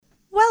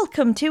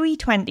Welcome to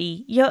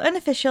E20, your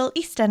unofficial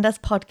EastEnders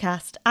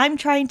podcast. I'm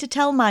trying to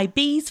tell my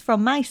B's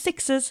from my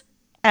sixes,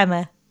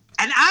 Emma.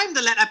 And I'm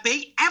the letter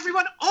B.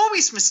 Everyone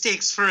always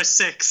mistakes for a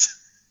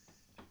 6.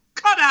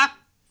 Connor!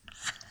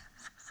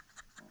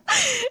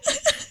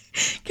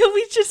 Can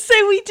we just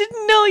say we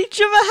didn't know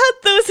each other had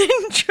those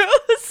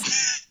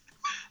intros?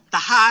 The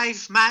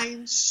hive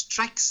mind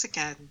strikes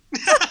again.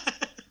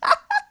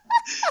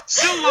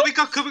 So what we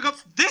got coming up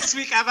this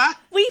week, Emma?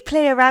 We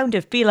play a round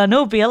of Beal or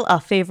No Beal,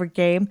 our favourite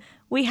game.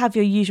 We have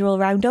your usual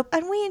roundup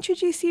and we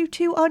introduce you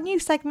to our new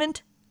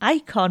segment,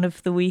 Icon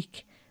of the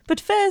Week. But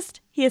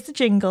first, here's the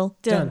jingle.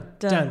 Dun,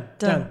 dun,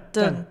 dun,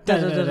 dun,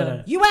 dun, dun,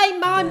 dun. You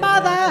ain't my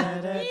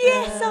mother!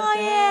 Yes, I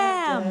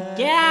am!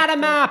 Get out of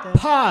my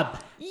pub!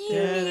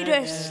 You need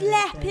a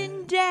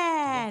slapping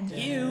down!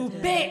 You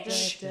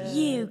bitch!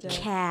 You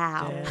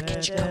cow! Look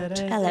at your coat.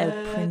 Hello,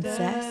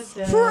 princess.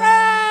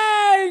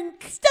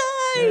 Frank!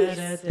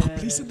 Stice!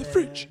 Puppies in the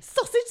fridge.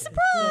 Sausage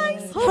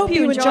surprise! Hope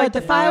you enjoyed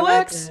the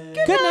fireworks.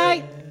 Good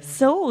night.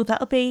 So,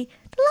 that'll be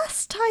the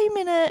last time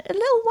in a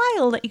little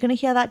while that you're going to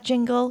hear that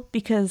jingle,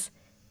 because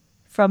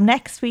from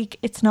next week,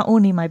 it's not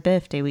only my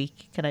birthday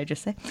week, can I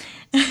just say?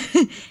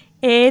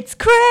 It's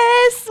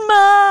Christmas!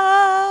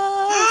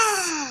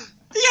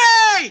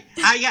 Yay!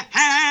 Are you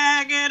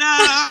hanging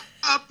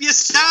up your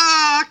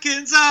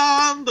stockings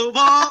on the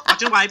wall? I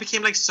don't know why I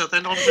became like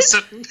Southern all of a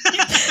sudden.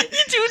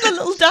 You're doing a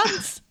little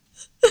dance.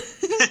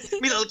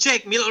 Me little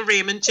chick, me little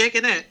Raymond chick,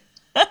 innit?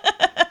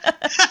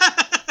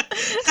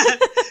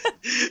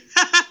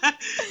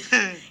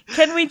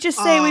 Can we just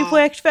say we've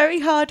worked very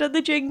hard on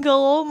the jingle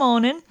all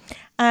morning?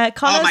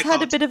 Connor's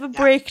had a bit of a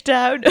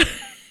breakdown.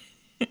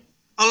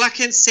 All I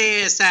can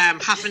say is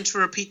having to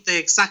repeat the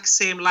exact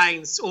same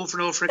lines over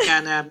and over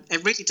again.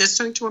 It really does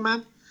something to a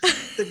man.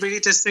 It really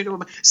does something to a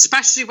man.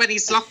 Especially when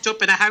he's locked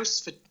up in a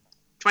house for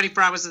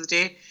 24 hours of the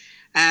day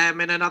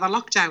in another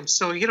lockdown.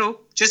 So, you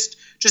know, just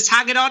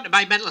hanging on to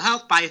my mental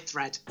health by a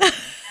thread.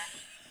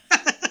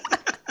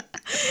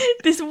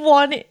 This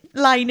one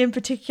line in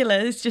particular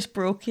has just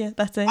broke you.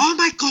 That's it. Oh,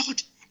 my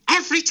God.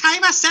 Every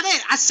time I said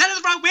it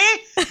the wrong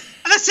way.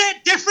 And I said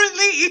it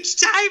differently each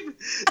time.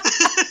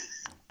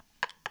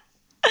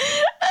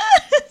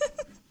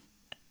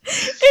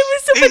 It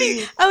was so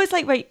funny. I was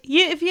like, right,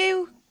 if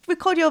you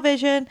record your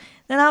vision,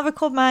 then I'll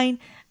record mine,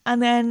 and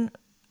then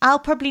I'll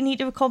probably need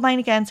to record mine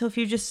again. So if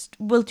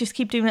we'll just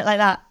keep doing it like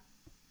that,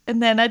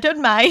 and then I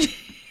done mine.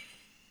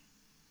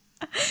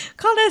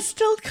 Connor's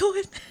still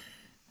going.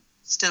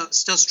 Still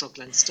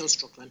struggling.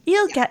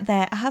 You'll get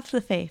there. I have the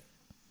faith.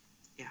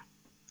 Yeah,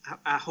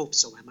 I hope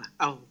so, Emma.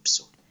 I hope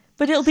so.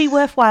 But it'll be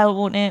worthwhile,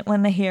 won't it,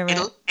 when they hear it?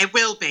 It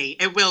will be.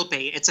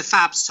 It's a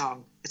fab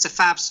song.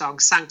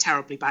 Sang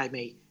terribly by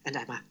me and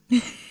Emma.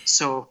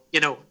 So, you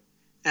know,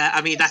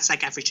 I mean, that's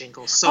like every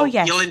jingle. So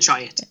yes. You'll enjoy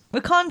it. We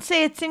can't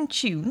say it's in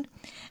tune.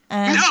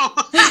 No,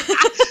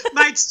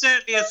 mine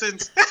certainly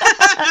isn't.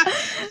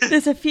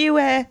 There's a few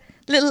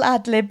little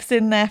ad-libs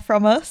in there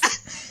from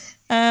us.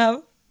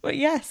 But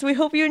yes, we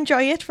hope you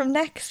enjoy it. From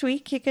next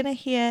week, you're going to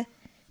hear...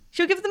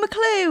 Shall we give them a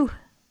clue?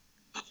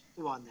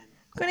 Go on, then.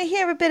 We're going to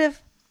hear a bit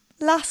of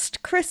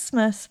Last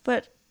Christmas,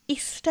 but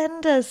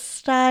EastEnders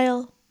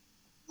style.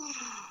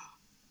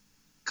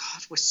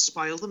 God, we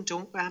spoil them,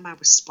 don't we, Emma?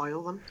 We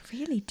spoil them.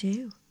 We really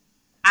do.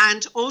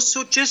 And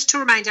also, just to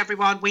remind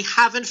everyone, we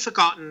haven't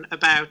forgotten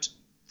about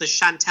the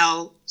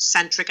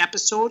Chantel-centric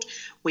episode.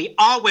 We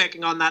are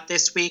working on that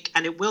this week,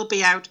 and it will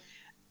be out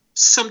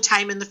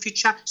sometime in the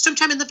future,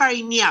 sometime in the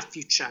very near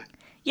future.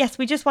 Yes,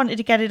 we just wanted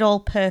to get it all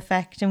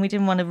perfect, and we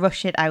didn't want to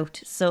rush it out.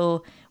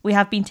 So we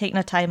have been taking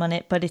our time on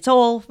it, but it's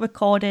all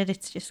recorded.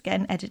 It's just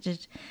getting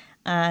edited.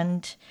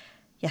 And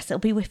yes, it'll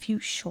be with you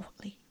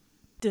shortly.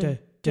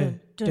 Let's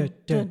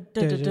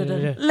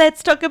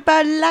talk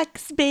about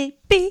Lex,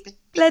 baby.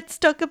 Let's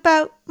talk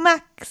about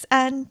Max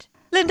and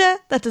Linda.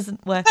 That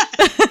doesn't work.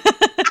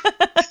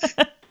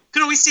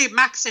 Can always say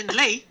Max and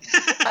Lee.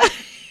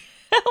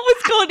 I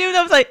was going to, and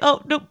I was like,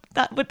 oh, no,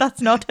 but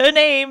that's not her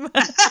name.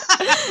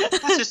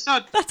 That's her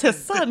son. That's her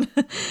son.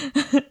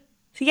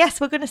 So yes,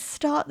 we're going to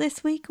start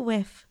this week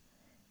with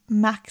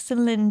Max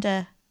and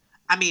Linda.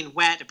 I mean,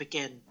 where to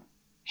begin?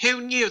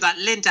 Who knew that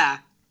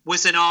Linda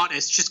was an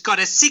artist? She's got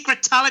a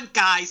secret talent,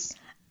 guys.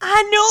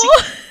 I know.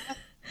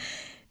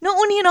 Not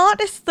only an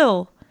artist,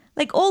 though.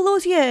 Like, all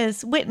those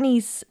years,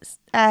 Whitney's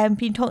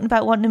been talking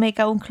about wanting to make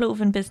her own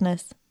clothing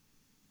business.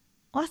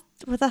 What?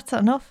 Well, that's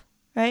not enough,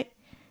 right?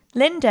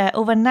 Linda,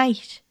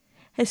 overnight,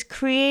 has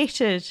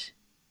created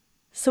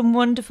some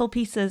wonderful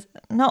pieces,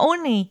 not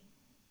only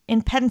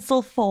in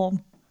pencil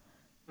form,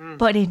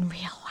 but in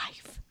real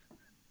life.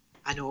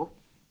 I know.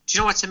 Do you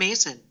know what's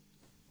amazing?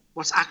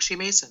 What's actually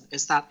amazing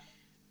is that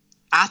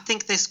I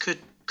think this could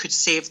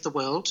save the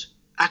world.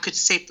 I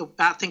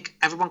think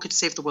everyone could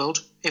save the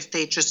world if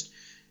they just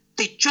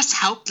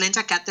helped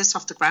Linda get this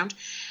off the ground.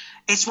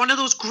 It's one of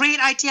those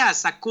great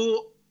ideas that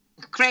go...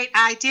 Great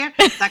idea.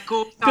 That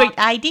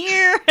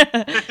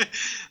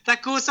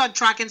goes on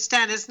Dragon's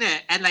Den, isn't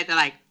it? And they're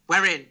like,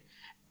 we're in.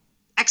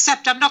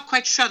 Except I'm not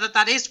quite sure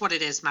that is what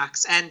it is,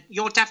 Max. And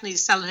you're definitely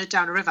selling it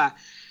down a river.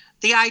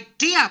 the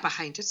idea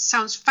behind it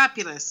sounds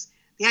fabulous.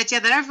 The idea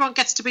that everyone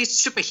gets to be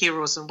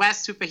superheroes and wear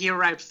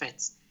superhero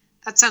outfits.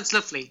 That sounds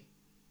lovely.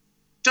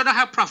 Don't know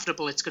how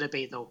profitable it's going to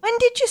be, though. When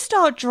did you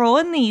start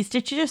drawing these?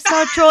 Did you just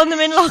start drawing them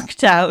in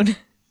lockdown?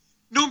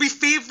 No, my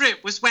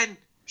favourite was when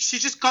she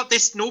just got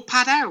this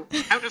notepad out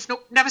of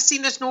never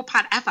seen this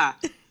notepad ever.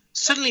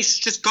 Suddenly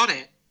she just got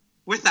it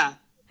with her.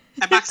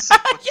 And Max is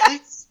like,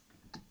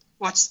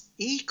 what's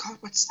this?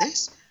 What's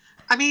this?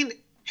 I mean,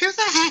 who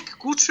the heck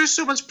go through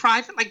someone's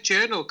private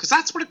journal? Because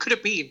that's what it could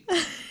have been.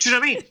 Do you know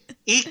what I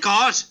mean?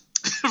 God,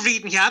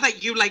 reading here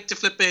that you like to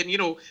flip in,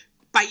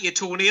 bite your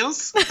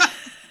toenails.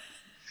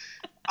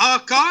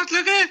 Oh God,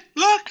 look at it.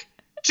 Look.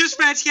 Just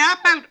read here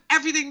about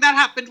everything that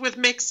happened with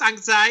Mick's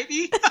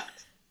anxiety.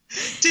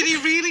 Did he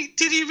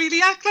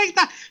really act like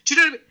that? Do you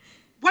know what I mean?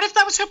 What if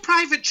that was her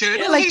private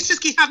journal? He's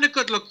just keep having a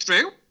good look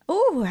through.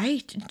 Oh,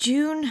 right.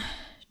 June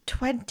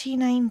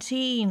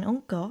 2019.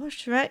 Oh,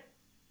 gosh, right.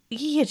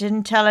 You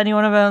didn't tell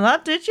anyone about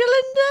that, did you,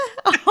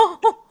 Linda?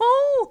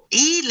 Oh.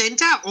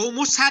 Linda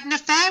almost had an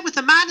affair with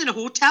a man in a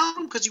hotel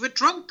room because you were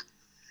drunk.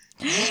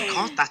 Oh,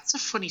 God, that's a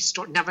funny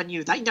story. Never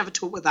knew that. You never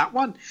told me that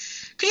one.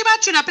 Can you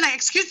imagine? I'd be like,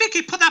 excuse me,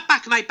 can you put that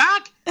back in my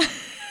bag?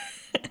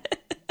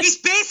 He's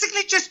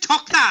basically just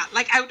took that,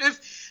 out of,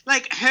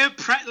 her,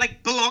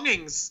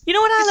 belongings. You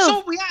know what I love?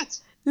 It's so weird.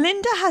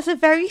 Linda has a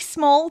very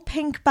small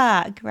pink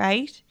bag,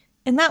 right?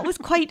 And that was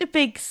quite a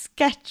big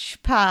sketch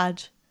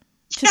pad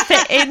to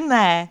fit in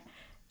there.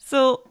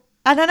 So,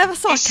 and I never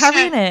saw her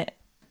carrying it.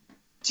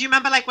 Do you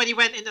remember when you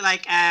went into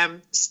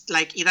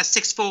either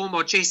sixth form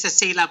or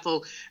GCSE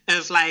level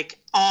of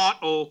art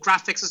or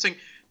graphics or something?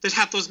 They'd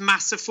have those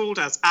massive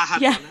folders. I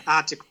had one.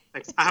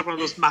 I had one of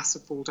those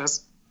massive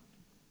folders.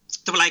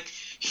 They were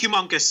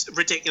humongous,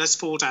 ridiculous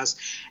folders,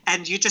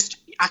 and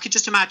I could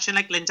just imagine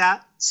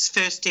Linda's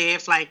first day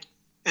of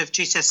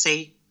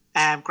GCSE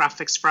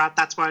graphics for art.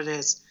 That's what it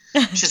is.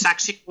 She's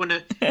actually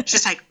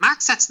she's like,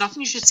 Max, that's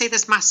nothing. You should see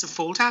this massive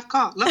folder I've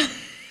got. Look.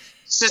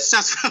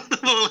 Just from them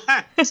all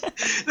out.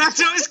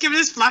 That's always giving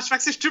us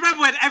flashbacks. Do you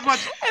remember when everyone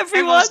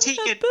was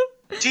taking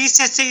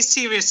GCSE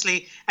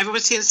seriously? Everyone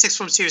was taking sixth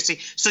form seriously.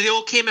 So they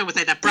all came in with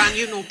their brand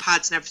new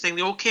notepads and everything.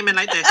 They all came in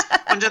like this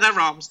under their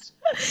arms.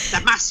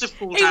 Their massive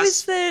folders. It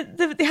was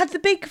they had the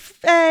big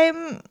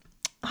it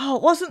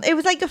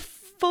was like a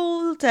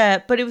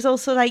folder, but it was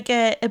also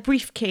a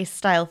briefcase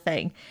style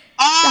thing.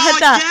 Oh, had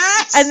that.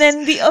 Yes! And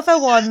then the other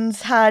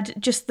ones had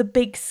just the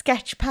big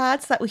sketch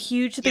pads that were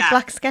huge, the big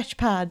black sketch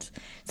pads.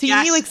 So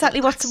you knew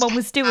exactly what someone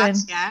was doing.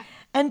 Pads, yeah.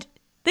 And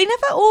they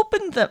never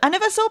opened them. I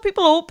never saw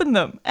people open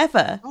them,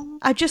 ever. Oh.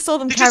 I just saw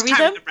them carry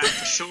them. Them around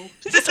for sure.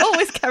 They just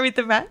always carried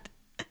them around.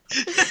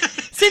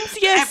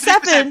 Since year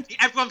 7.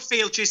 Everyone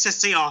failed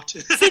GCSE art.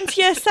 Since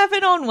year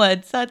 7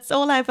 onwards, that's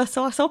all I ever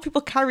saw. I saw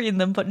people carrying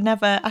them, but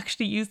never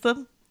actually used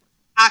them.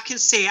 I can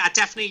say I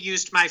definitely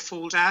used my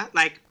folder,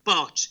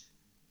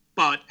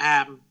 but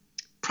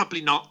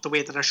probably not the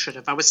way that I should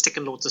have. I was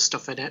sticking loads of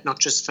stuff in it, not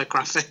just for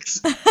graphics.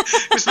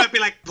 It was maybe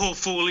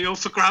portfolio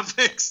for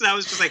graphics. And I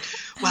was just like,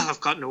 well, I've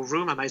got no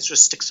room. I might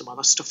just stick some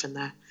other stuff in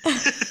there.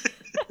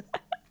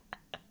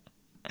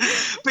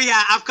 But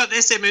yeah, I've got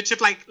this image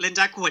of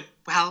Linda going,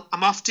 well,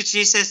 I'm off to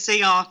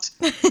GCSE art.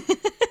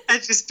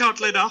 And just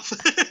toddling off.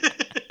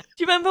 Do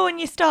you remember when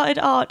you started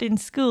art in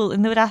school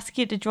and they would ask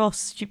you to draw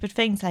stupid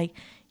things like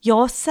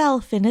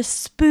yourself in a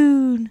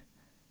spoon?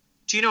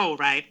 Do you know,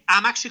 right?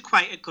 I'm actually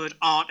quite a good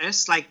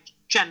artist.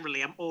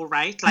 Generally, I'm all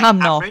right.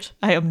 I'm average.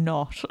 not. I am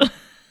not.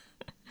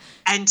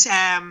 And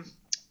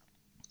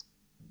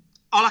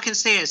all I can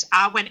say is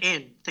I went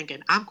in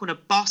thinking I'm going to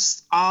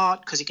boss art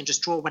because you can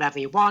just draw whatever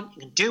you want.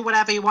 You can do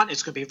whatever you want.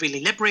 It's going to be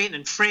really liberating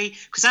and free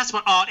because that's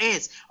what art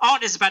is.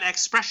 Art is about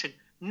expression.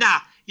 Nah,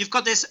 you've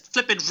got this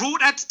flipping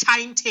wrote-out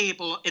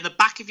timetable in the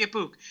back of your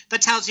book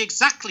that tells you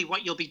exactly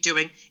what you'll be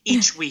doing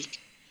each week.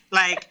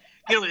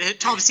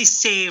 To obviously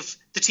save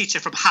the teacher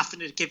from having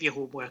to give you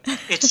homework.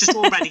 It's just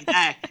already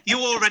there. You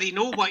already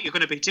know what you're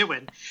going to be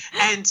doing.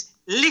 And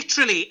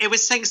literally, it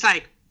was things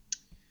like,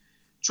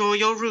 draw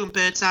your room,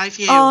 bird's eye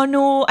view. Oh,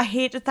 no, I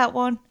hated that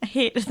one. I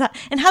hated that.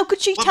 And how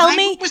could she tell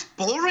me? It was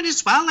boring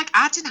as well.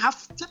 I didn't have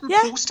flipping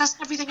posters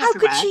and everything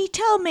everywhere. How could she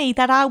tell me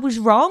that I was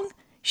wrong?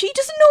 She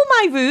doesn't know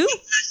my room.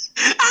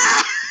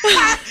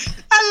 I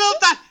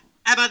love that.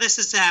 Emma, this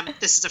is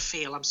a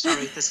fail. I'm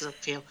sorry, this is a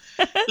fail.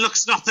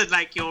 Looks nothing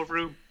like your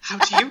room. How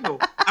do you know?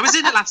 I was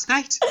in it last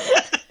night.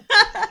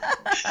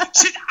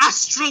 She'd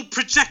astral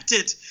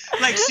projected,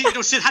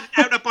 she'd had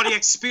an out of body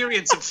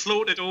experience and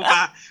floated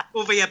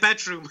over your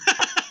bedroom.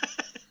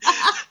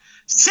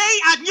 See,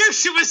 I knew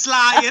she was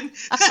lying.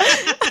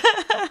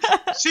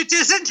 She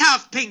doesn't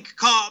have pink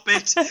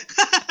carpet.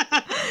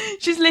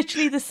 She's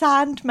literally the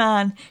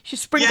Sandman. She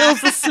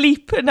sprinkles the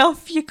sleep and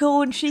off you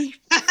go and she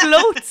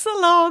floats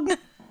along.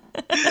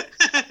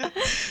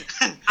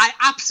 I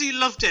absolutely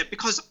loved it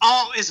because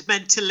art is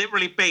meant to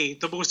literally be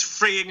the most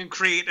freeing and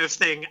creative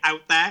thing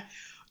out there.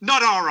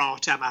 Not our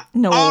art, Emma.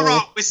 No. Our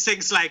art was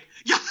things like,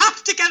 you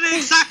have to get it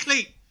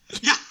exactly.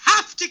 You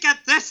have to get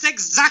this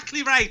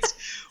exactly right.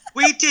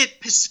 We did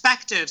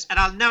perspectives, and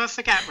I'll never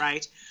forget,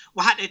 right?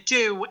 we had to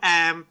do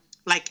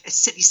like a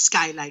city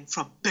skyline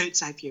from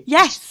bird's eye view.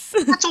 Yes.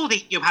 That's all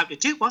they knew how to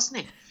do, wasn't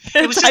it?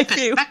 It was just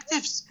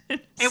perspectives.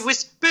 It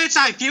was bird's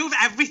eye view of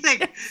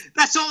everything.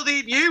 That's all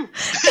they knew.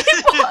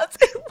 It was.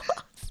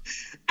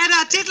 And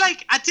I did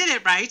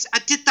it right. I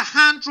did the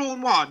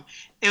hand-drawn one.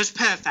 It was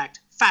perfect.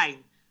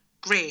 Fine.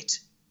 Great.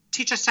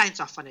 Teacher signs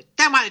off on it.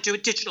 Then we had to do a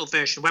digital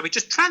version where we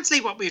just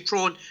translate what we've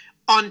drawn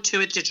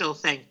onto a digital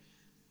thing.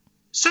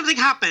 Something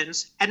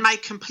happens and my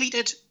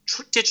completed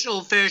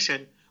digital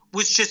version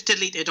was just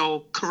deleted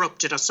or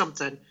corrupted or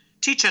something.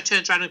 Teacher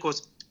turns around and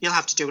goes, "You'll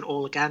have to do it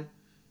all again."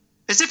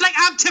 As if like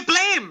I'm to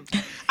blame.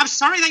 I'm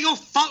sorry that your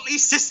faulty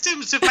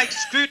systems have like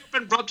screwed up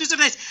and robbed us of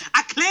this.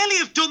 I clearly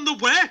have done the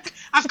work.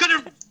 I've got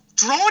a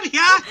drawn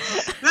here.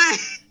 Like,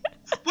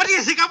 what do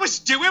you think I was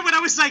doing when I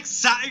was like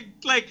sat in,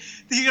 like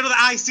the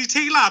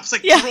ICT labs,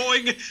 like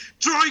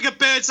drawing a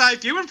bird's eye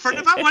view in front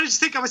of her? What did you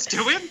think I was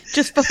doing?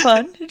 Just for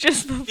fun.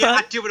 Just for fun. Yeah,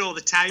 I do it all the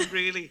time,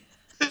 really.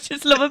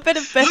 Just love a bit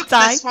of bird's Look,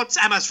 eye. this one's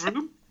Emma's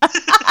room.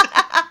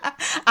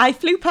 I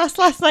flew past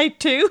last night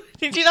too.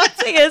 Did you not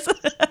see us?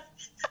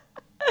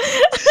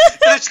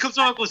 And she comes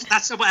on and goes,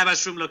 "That's not what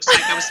Emma's room looks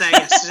like. I was there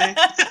yesterday."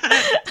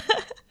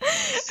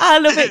 I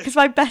love it because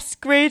my best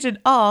grade in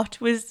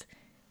art was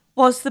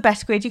the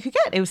best grade you could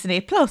get. It was an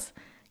A+.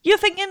 You're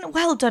thinking,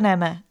 well done,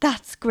 Emma.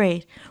 That's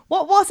great.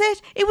 What was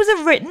it? It was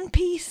a written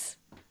piece.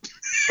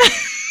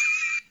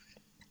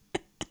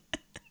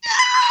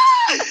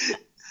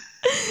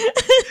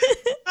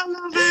 I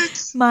love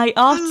it. My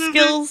art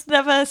skills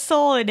never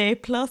saw an A+.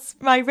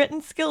 My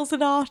written skills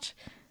in art,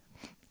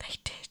 they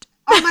did.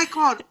 Oh my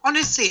God,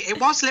 honestly, it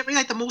was literally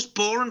like the most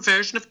boring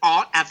version of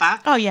art ever.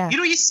 Oh, yeah. You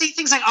know, you see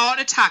things like Art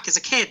Attack as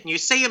a kid, and you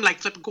see him like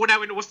flipping, going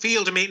out into a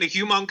field and making a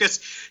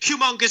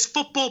humongous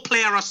football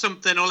player or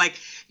something, or like,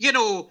 you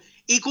know,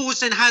 he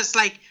goes and has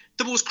like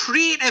the most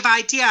creative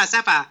ideas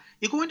ever.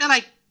 You go into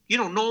like, you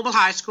know, normal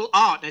high school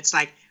art, and it's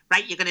like,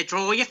 right, you're going to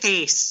draw your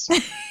face.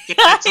 You're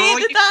going to draw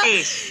your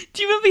face.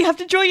 Do you remember you have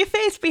to draw your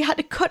face, but you had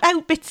to cut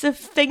out bits of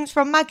things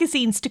from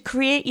magazines to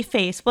create your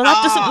face? Well,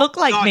 that doesn't look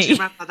like God, me. Do you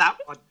remember that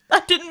one?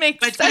 That didn't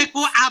make But sense. they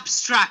go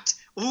abstract.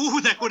 Ooh,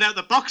 they're going out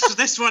the box for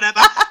this one,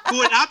 Emma.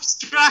 Going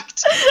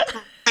abstract.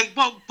 Like,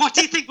 what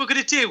do you think we're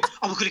going to do?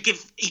 Oh, we're going to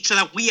give each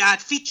other weird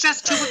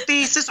features to our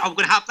faces. Or we're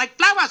going to have, like,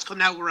 flowers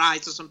coming out of our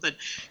eyes or something.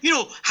 You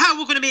know, how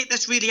we're going to make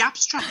this really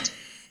abstract?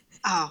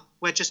 Oh,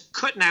 we're just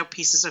cutting out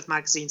pieces of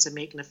magazines and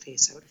making a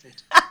face out of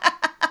it.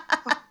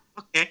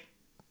 Okay.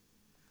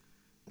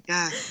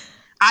 Yeah.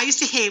 I used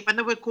to hate when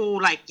they would go,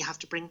 like, you have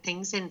to bring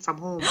things in from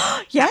home.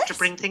 Yes? You have to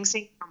bring things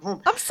in from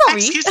home. I'm sorry.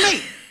 Excuse me.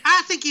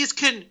 I think you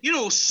can, you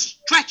know,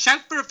 stretch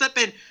out for a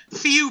flipping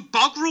few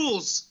bog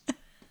rolls.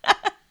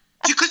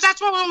 Because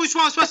that's what it always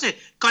was, wasn't it?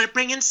 Got to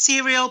bring in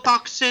cereal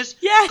boxes.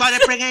 Yes. Got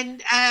to bring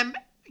in,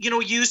 you know,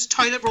 used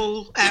toilet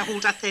roll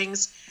holder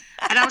things.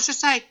 And I was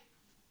just like,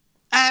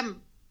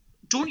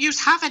 don't you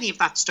have any of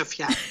that stuff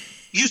yet?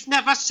 You've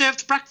never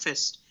served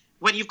breakfast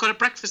when you've got a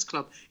breakfast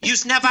club.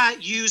 You've never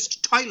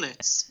used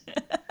toilets.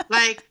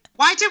 Like,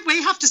 why did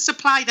we have to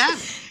supply them?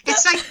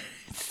 It's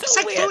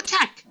like weird. food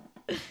tech.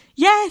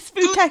 Yes,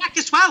 food tech.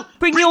 As well.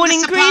 Bring your own the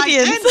supplies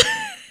ingredients. in.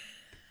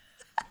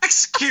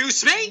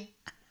 Excuse me?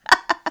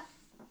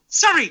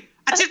 Sorry,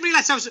 I didn't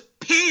realise I was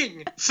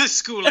paying for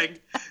schooling.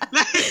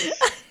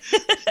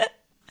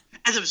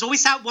 And there was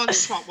always that one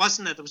swap,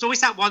 wasn't there? There was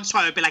always that one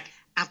swap. I'd be like,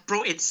 I've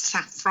brought in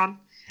saffron,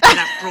 and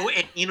I've brought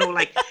in, you know,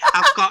 like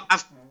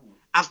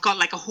I've got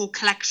like a whole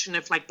collection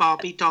of like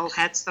Barbie doll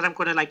heads that I'm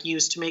going to like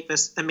use to make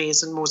this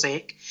amazing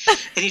mosaic.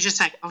 And you're just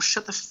like, oh,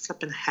 shut the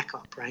flipping heck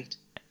up, right?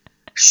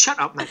 Shut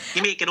up, man.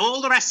 You're making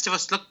all the rest of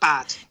us look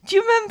bad. Do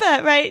you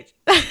remember, right?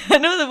 I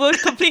know that we're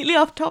completely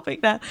off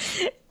topic now,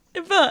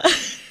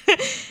 but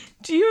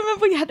do you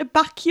remember you had to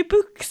back your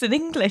books in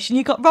English and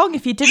you got wrong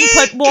if you didn't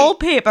put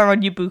wallpaper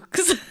on your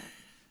books?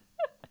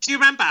 Do you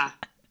remember?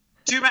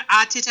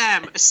 I did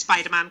a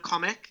Spider-Man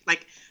comic.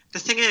 Like, the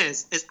thing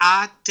is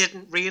I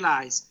didn't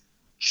realise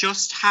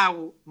just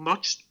how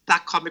much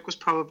that comic was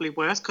probably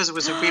worth because it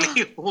was a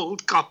really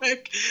old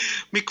comic.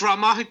 My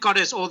grandma had got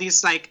us all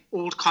these like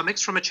old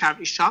comics from a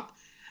charity shop.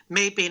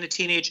 Me being a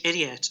teenage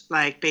idiot,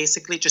 like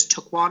basically just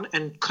took one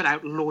and cut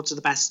out loads of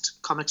the best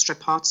comic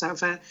strip parts out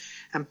of it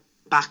and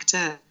backed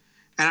it.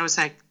 And I was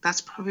like,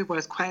 that's probably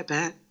worth quite a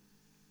bit.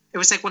 It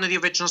was like one of the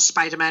original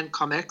Spider-Man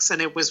comics and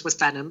it was with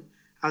Venom.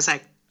 I was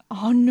like,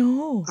 oh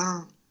no.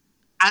 Oh.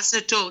 As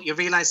an adult, you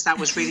realise that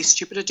was really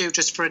stupid to do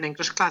just for an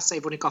English class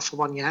they've only got for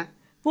 1 year.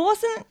 But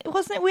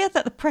wasn't it weird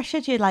that the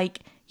pressured you, like,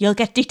 you'll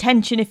get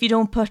detention if you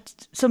don't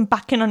put some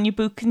backing on your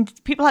book, and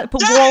people had to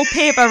put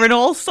wallpaper and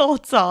all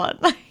sorts on.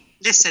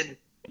 Listen,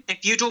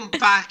 if you don't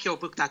back your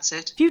book, that's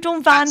it. If you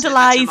don't That's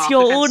vandalise a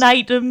your mark own against-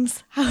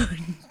 items, how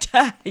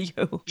dare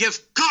you?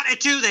 You've got to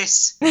do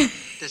this.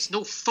 There's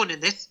no fun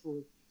in this.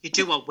 You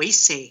do what we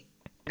say.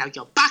 Now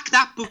you'll back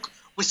that book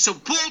with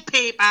some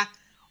wallpaper,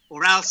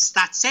 or else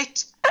that's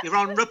it. You're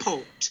on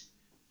report.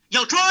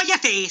 You'll draw your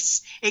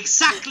face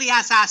exactly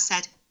as I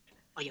said,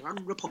 or you're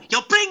on report.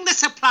 You'll bring the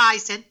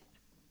supplies in,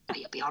 or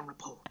you'll be on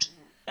report.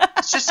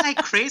 It's just like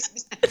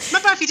crazy.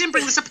 Remember, if you didn't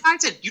bring the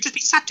supplies in, you'd just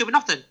be sat doing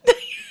nothing.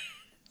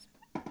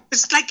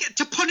 It's like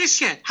to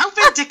punish you. How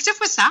vindictive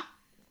was that?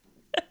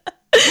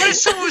 What if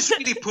someone was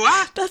really poor?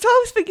 That's what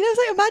I was thinking. I was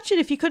like, imagine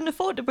if you couldn't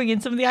afford to bring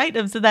in some of the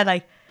items and they're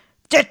like,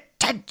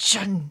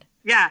 detention.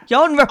 Yeah.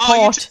 You're on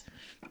report.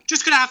 Oh,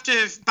 just going to have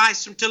to buy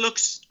some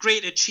deluxe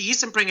grated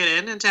cheese and bring it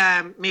in, and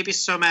maybe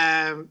some,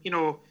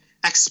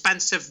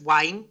 expensive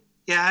wine.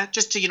 Yeah,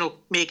 just to,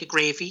 make a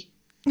gravy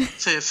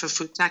for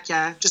food tech.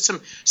 Yeah, just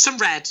some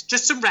red.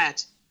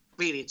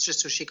 Really, it's just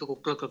so she could go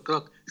glug, glug,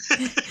 glug.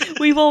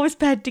 We've always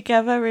paired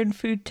together in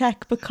food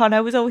tech, but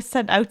Connor was always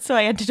sent out, so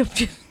I ended up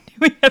just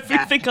doing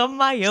everything on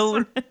my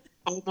own.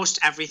 Almost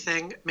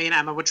everything. Me and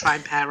Emma would try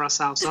and pair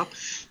ourselves up.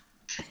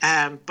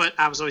 But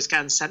I was always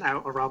getting sent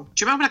out or wrong.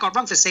 Do you remember when I got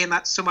wrong for saying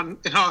that someone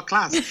in our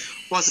class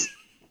wasn't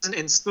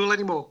in school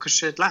anymore because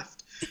she had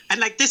left?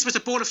 And this was a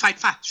bona fide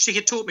fact. She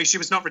had told me she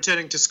was not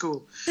returning to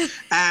school.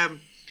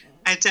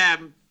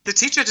 The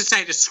teacher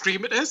decided to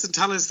scream at us and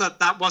tell us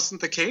that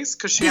wasn't the case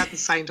because she hadn't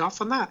signed off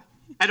on that.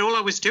 And all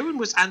I was doing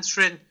was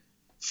answering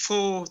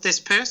for this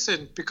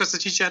person because the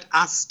teacher had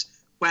asked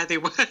where they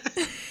were.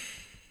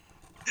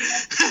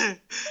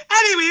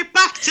 Anyway,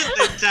 back to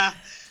Linda.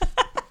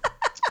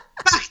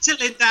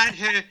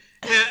 And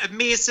her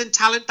amazing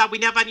talent that we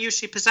never knew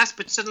she possessed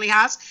but suddenly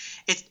has.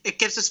 It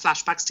gives us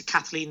flashbacks to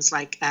Kathleen's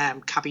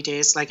cabby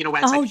days, where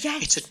it's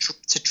yes.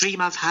 it's a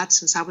dream I've had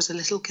since I was a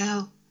little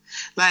girl.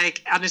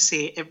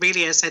 Honestly, it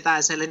really is like that.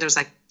 As Linda was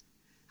like,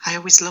 I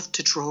always loved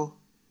to draw,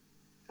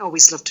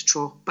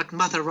 but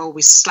Mother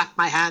always slapped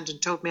my hand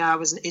and told me I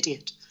was an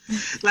idiot.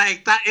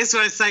 That is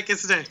what it's like,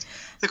 isn't it?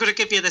 They're going to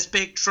give you this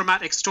big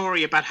dramatic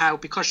story about how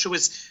because she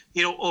was,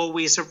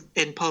 always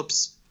in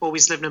pubs,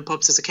 always living in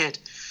pubs as a kid,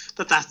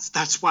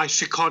 that's why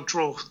she can't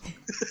draw.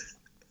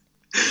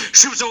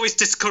 She was always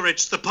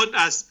discouraged. The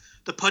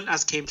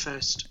punters came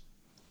first.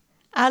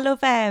 I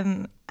love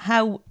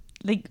how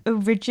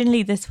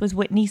originally this was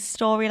Whitney's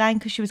storyline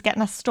because she was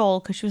getting a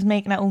stall because she was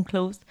making her own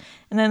clothes,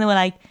 and then they were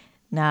like,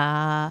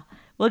 nah,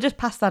 we'll just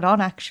pass that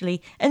on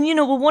actually, and we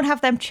won't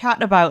have them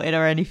chat about it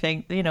or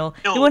anything. No.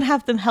 They won't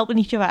have them helping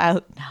each other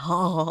out.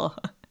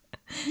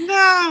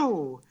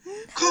 No,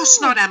 of course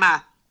not,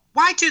 Emma.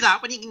 Why do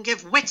that when you can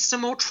give Whit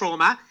some more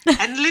trauma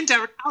and Linda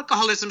an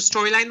alcoholism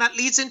storyline that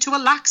leads into a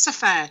lax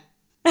affair?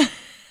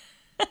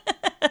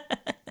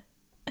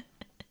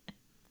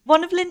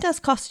 One of Linda's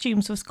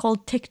costumes was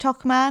called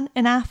TikTok Man,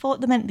 and I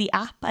thought they meant the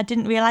app. I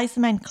didn't realise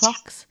they meant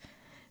clocks.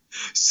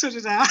 So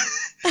did I.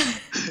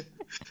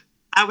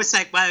 I was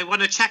like, well, I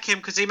want to check him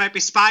because he might be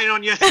spying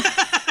on you.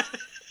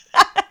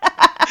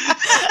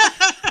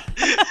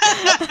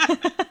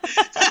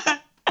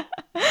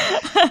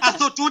 I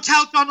thought, don't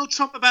tell Donald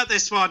Trump about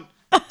this one.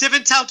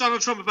 Didn't tell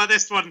Donald Trump about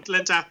this one,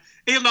 Linda.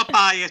 He'll not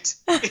buy it.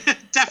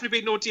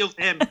 Definitely be no deal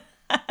for him.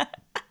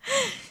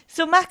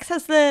 So Max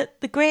has the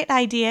great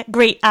idea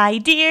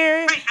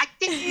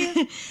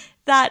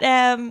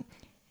that,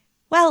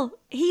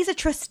 he's a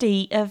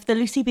trustee of the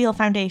Lucy Beale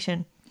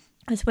Foundation.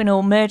 As we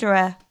know,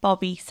 murderer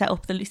Bobby set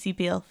up the Lucy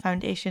Beale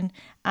Foundation,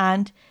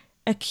 and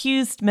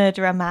accused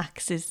murderer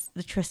Max is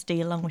the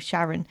trustee along with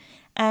Sharon.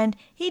 And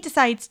he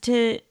decides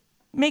to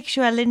make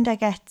sure Linda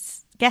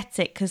gets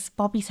it, because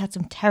Bobby's had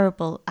some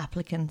terrible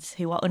applicants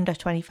who are under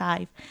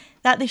 25,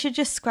 that they should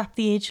just scrap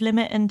the age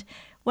limit. And,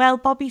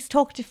 Bobby's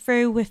talked it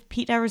through with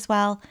Peter as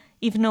well,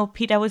 even though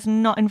Peter was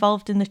not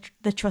involved in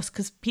the trust,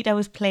 because Peter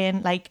was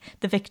playing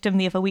the victim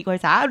the other week where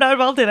he's like, I'm not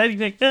involved in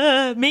anything,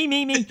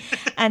 me.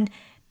 And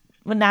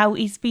now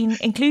he's been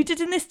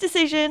included in this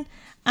decision,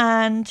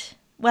 and,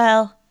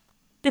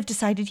 they've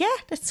decided,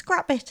 let's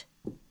scrap it.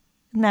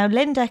 Now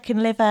Linda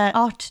can live her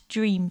art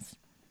dreams.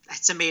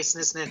 That's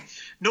amazing, isn't it?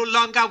 No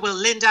longer will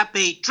Linda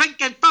be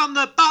drinking from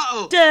the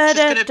bottle. She's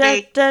going to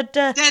be...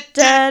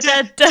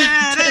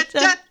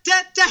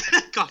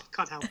 God,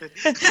 can't help it.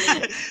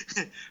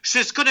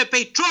 She's going to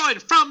be drawing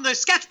from the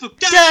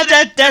sketchbook.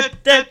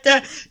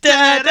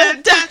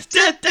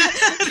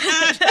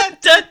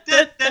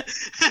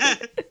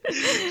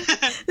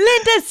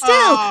 Linda's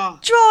still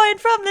drawing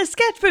from the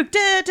sketchbook.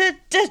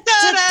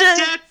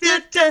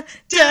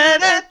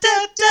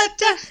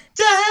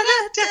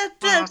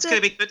 It's going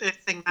to be good to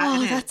sing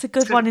that. That's a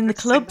good one in the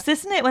clubs,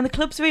 isn't it? When the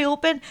clubs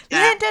reopen,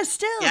 Linda's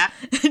still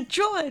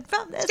drawing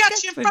from the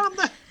sketchbook. From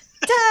the...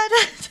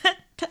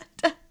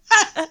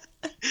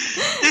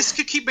 This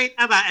could keep me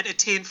Emma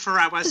entertained for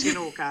hours,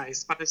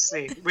 guys.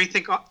 Honestly, we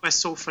think we're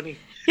so funny.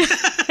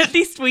 At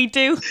least we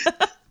do.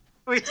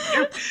 We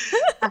do.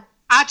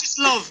 I just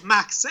love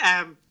Max,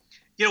 and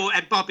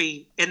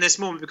Bobby in this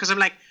moment, because I'm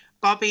like,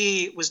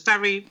 Bobby was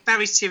very,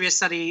 very serious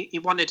that he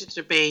wanted it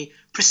to be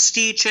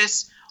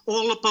prestigious,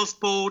 all above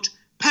board,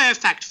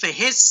 perfect for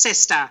his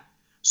sister.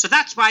 So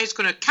that's why he's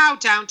going to cow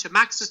down to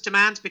Max's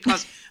demands,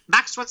 because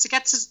Max wants to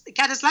get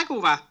his leg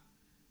over.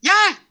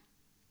 Yeah.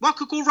 What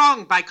could go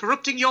wrong by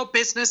corrupting your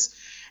business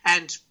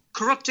and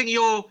corrupting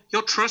your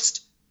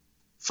trust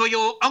for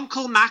your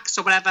Uncle Max,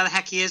 or whatever the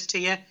heck he is to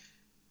you,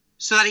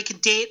 so that he can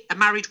date a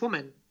married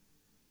woman?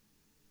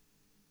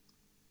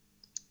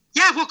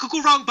 Yeah, what could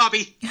go wrong,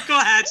 Bobby? Go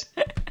ahead.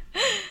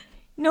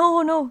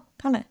 No,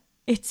 Connor.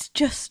 It's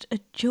just a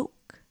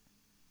joke.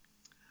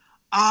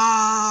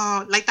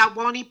 Oh, like that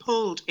one he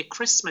pulled at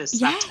Christmas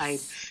that time.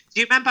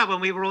 Do you remember when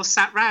we were all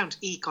sat round?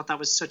 God, that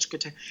was such a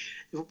good time.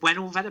 Went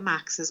over to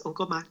Max's,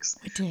 Uncle Max.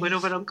 Went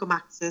over to Uncle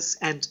Max's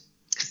and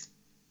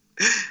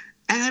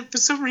then for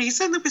some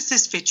reason there was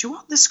this video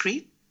on the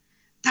screen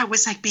that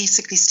was like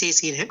basically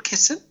Stacey and him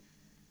kissing.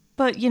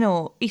 But,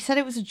 he said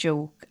it was a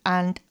joke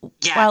and,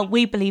 well,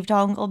 we believed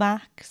our Uncle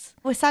Max.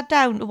 We sat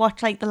down to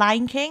watch, like, The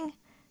Lion King.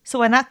 So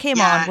when that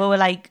came on, we were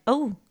like,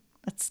 oh,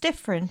 that's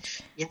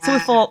different. Yeah. So we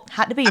thought,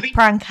 had to be a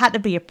prank. Had to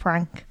be.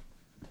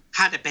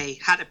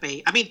 Had to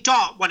be. I mean,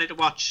 Dot wanted to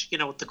watch,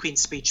 the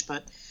Queen's speech,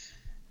 but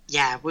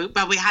yeah,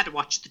 we had to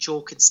watch the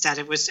joke instead.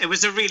 It was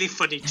a really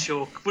funny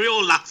joke. We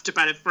all laughed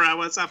about it for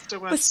hours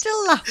afterwards. We're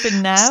still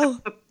laughing now.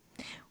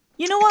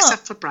 You know what?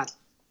 Except for Bradley.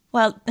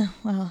 Well,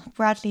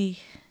 Bradley,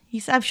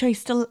 I'm sure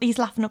he's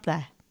laughing up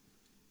there.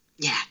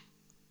 Yeah.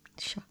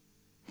 Sure.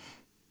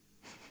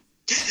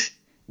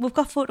 We've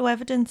got photo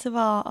evidence of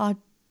our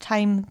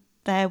time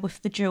there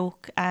with the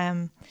joke.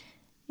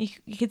 You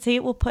can see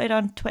it. We'll put it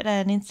on Twitter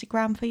and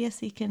Instagram for you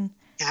so you can...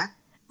 Yeah.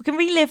 We can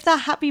relive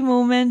that happy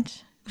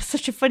moment. It was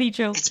such a funny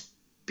joke. It's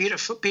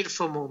beautiful,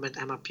 beautiful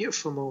moment, Emma.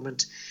 Beautiful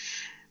moment.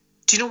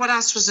 Do you know what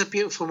else was a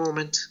beautiful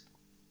moment?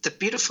 The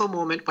beautiful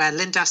moment where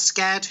Linda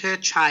scared her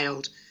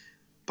child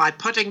by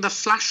putting the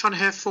flash on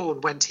her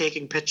phone when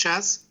taking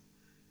pictures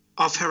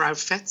of her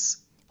outfits.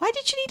 Why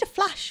did she need a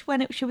flash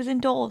when she was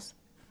indoors?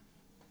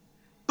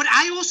 But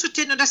I also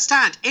didn't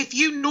understand. If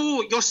you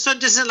know your son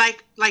doesn't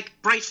like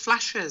bright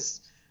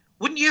flashes,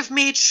 wouldn't you have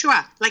made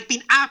sure, like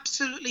been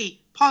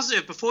absolutely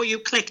positive before you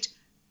clicked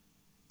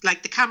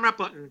like the camera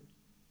button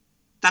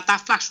that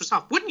flash was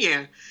off? Wouldn't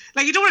you?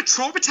 Like, you don't want to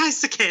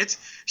traumatize the kid.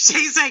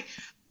 She's like,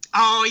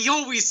 oh, he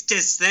always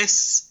does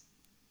this.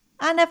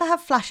 I never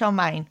have flash on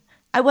mine.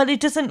 Well, it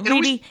doesn't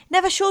really,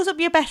 never shows up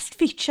your best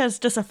features,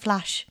 does a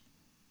flash?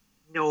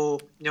 No.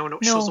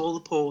 It shows all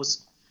the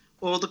pores.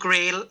 All the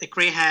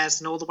grey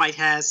hairs and all the white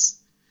hairs.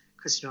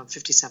 Because, I'm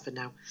 57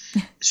 now.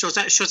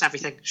 It shows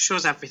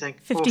everything.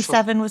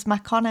 57 was my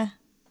Connor.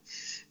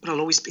 But I'll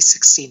always be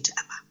 16 to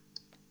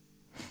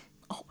Emma.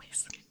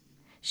 Always.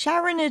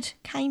 Sharon had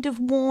kind of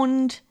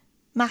warned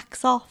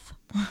Max off.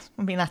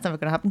 I mean, that's never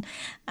going to happen.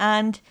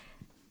 And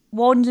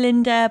warned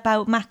Linda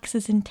about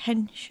Max's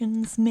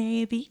intentions,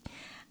 maybe.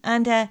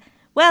 And,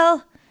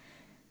 well,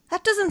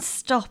 that doesn't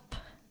stop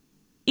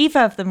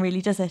either of them,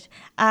 really, does it?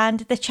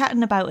 And they're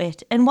chatting about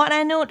it. And what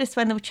I noticed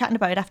when they were chatting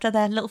about it after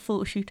their little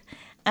photo shoot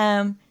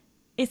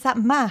is that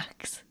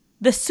Max,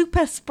 the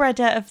super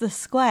spreader of the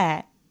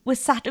square,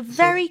 was sat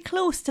very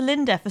close to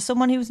Linda for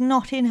someone who's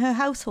not in her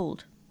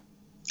household.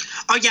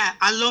 Oh, yeah,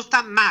 I love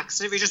that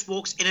Max. If he just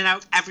walks in and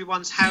out of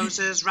everyone's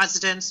houses,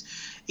 residence,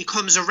 he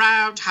comes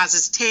around, has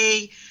his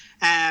tea,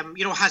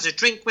 has a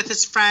drink with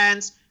his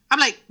friends. I'm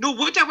like, no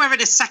wonder we're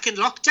in a second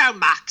lockdown,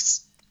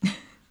 Max.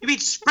 You've been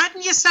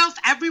spreading yourself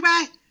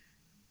everywhere.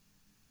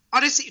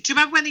 Honestly, do you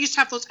remember when they used to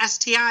have those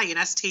STI and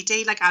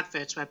STD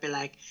adverts where it'd be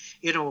like,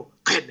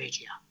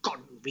 chlamydia,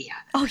 gonorrhea.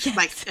 Oh, yes.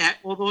 Like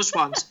all those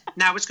ones.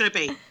 Now it's going to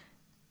be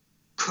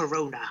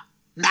Corona,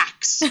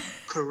 Max,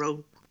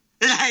 Corona.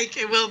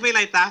 It will be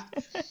like that.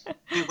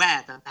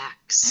 Beware the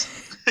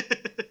Max.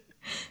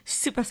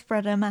 Super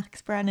spreader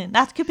Max Brennan.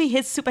 That could be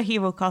his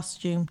superhero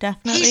costume,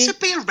 definitely. He should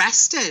be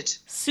arrested.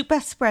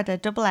 Super spreader,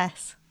 double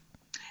S.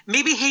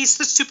 Maybe he's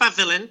the super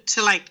villain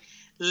to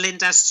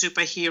Linda's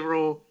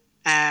superhero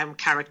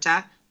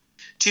character.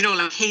 Do you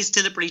know, he's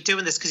deliberately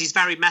doing this because he's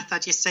very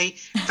method, you see?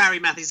 Very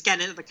method. He's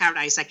getting into the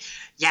character. He's like,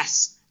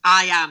 yes,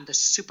 I am the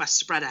super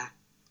spreader.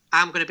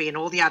 I'm going to be in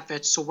all the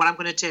adverts. So what I'm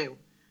going to do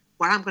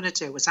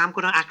is I'm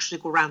going to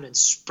actually go around and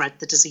spread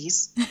the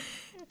disease.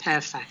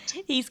 Perfect.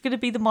 He's going to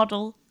be the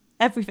model.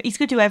 Everything. He's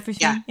going to do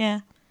everything.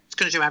 Yeah. He's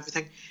going to do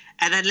everything.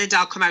 And then Linda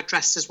will come out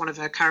dressed as one of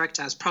her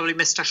characters, probably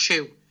Mr.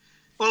 Shoe.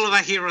 All of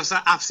our heroes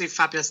are absolutely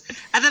fabulous.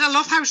 And then I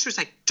love how she was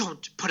like,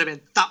 don't put him in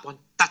that one.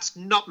 That's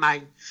not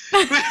mine.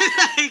 when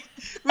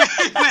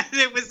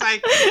it was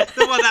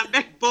the one that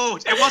Mick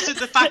bought. It wasn't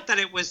the fact that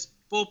it was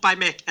bought by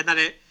Mick and that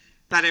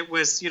it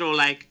was,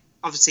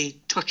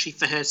 obviously touchy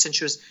for her since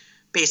she was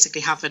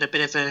basically having a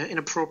bit of an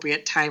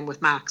inappropriate time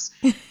with Max.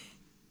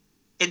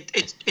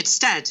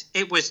 Instead,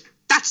 it was,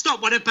 that's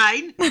not one of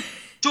mine.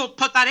 Don't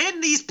put that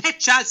in these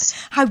pictures.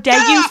 How dare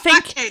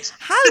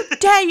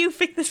you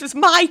think this was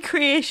my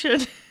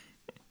creation?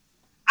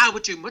 I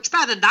would do much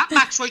better than that,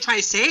 Max. What are you trying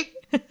to say?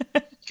 You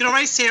can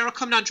already say it'll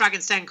come down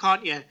Dragon's Den,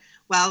 can't you?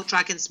 Well,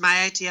 Dragons,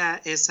 my idea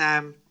is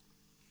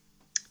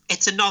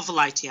it's a novel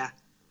idea.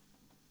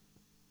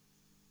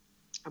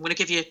 I'm going to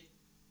give you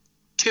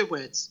 2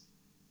 words.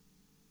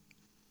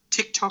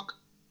 TikTok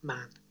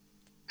man.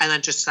 And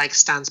then just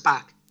stands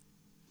back.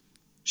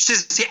 She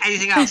doesn't say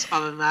anything else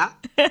other than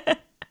that.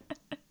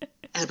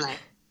 And I'm like,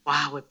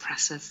 wow,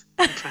 impressive.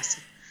 It's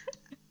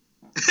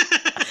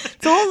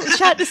all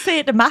she had to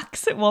say to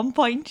Max at one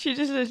point. She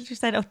just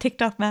said, oh,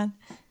 TikTok man.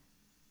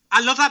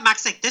 I love that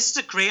Max this is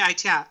a great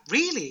idea.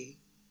 Really?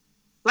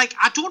 Like,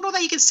 I don't know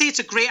that you can say it's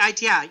a great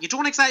idea. You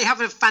don't exactly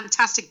have a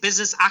fantastic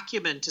business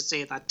acumen to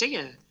say that, do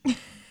you? Like,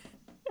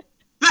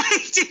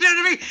 do you know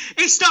what I mean?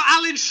 It's not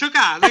Alan Sugar.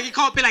 Like, you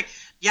can't be like,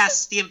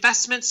 yes, the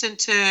investments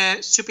into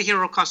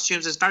superhero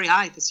costumes is very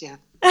high this year.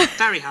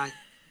 Very high.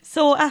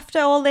 So after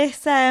all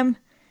this,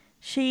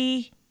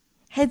 she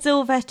heads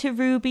over to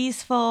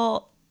Ruby's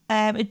for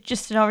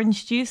just an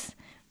orange juice.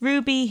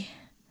 Ruby,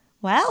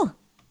 well,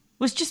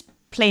 was just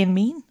plain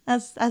mean,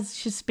 as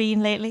she's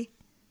been lately.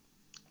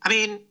 I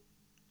mean,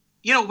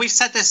 you know, we've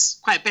said this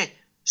quite a bit.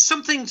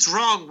 Something's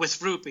wrong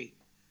with Ruby.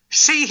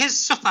 She has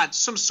suffered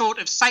some sort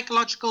of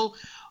psychological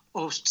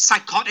or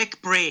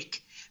psychotic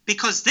break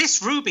because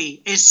this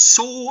Ruby is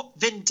so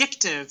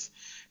vindictive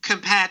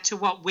compared to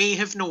what we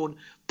have known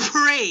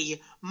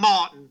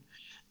pre-Martin.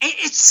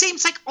 It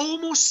seems like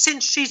almost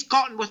since she's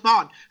gotten with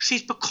Martin,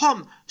 she's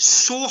become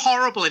so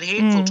horrible and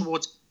hateful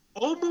towards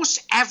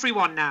almost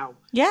everyone now.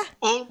 Yeah.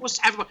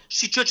 Almost everyone.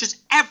 She judges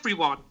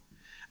everyone.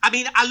 I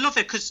mean, I love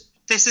it because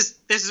this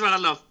is what I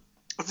love.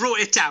 I wrote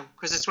it down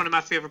because it's one of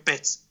my favourite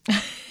bits.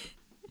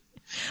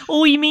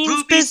 Oh, he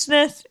means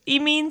business. He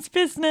means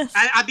business.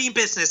 I mean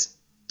business.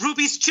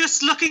 Ruby's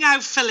just looking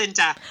out for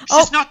Linda.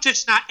 She's not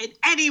judging her in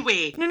any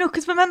way. No,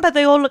 because remember,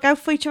 they all look out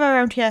for each other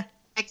around here.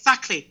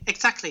 Exactly.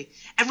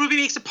 And Ruby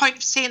makes a point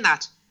of saying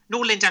that. No,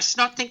 Linda, she's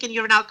not thinking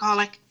you're an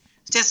alcoholic.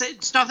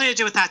 It's nothing to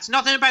do with that. It's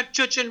nothing about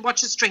judging what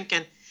she's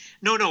drinking.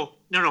 No.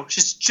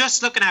 She's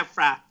just looking out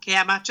for her. Okay,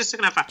 Emma? Just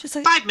looking out for her. Just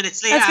 5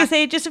 minutes later. I was going to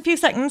say, just a few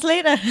seconds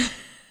later.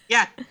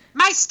 Yeah.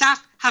 My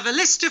staff have a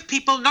list of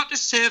people not to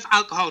serve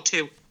alcohol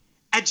to.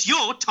 And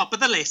you're top of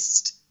the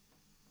list.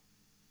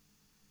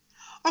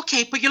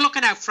 Okay, but you're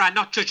looking out for her,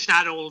 not judging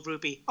her at all,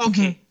 Ruby.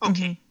 Okay.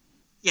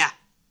 Yeah.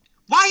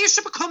 Why you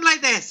should become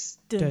like this?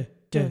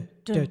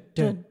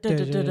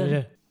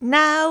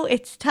 Now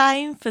it's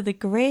time for the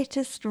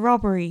greatest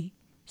robbery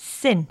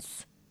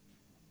since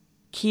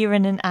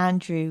Kieran and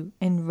Andrew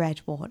in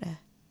Redwater.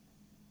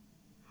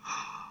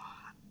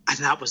 And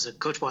that was a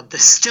good one. They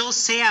still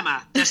say,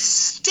 Emma, they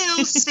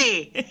still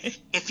say,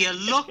 if you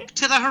look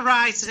to the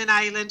horizon in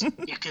Ireland,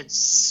 you can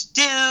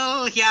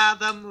still hear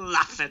them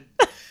laughing.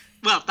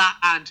 Well, that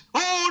and,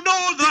 oh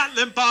no, that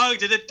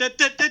Limburg.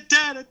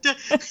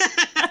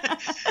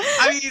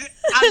 I mean,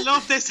 I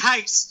love this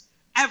house.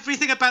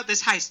 Everything about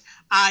this house,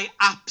 I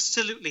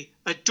absolutely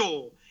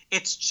adore.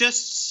 It's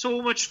just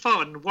so much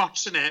fun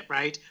watching it,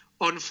 right,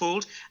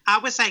 unfold. I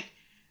was like,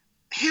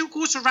 who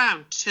goes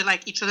around to,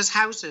 like, each other's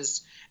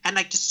houses and,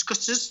 like,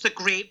 discusses the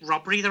great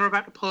robbery they're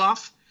about to pull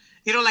off?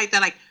 You know, like,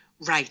 they're like,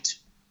 right,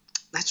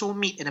 let's all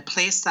meet in a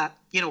place that,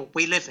 you know,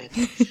 we live in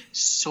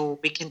so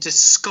we can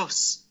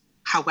discuss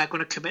how we're going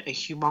to commit a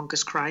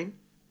humongous crime.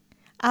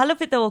 I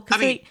love it, though,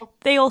 because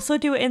they also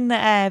do it in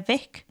the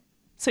Vic.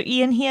 So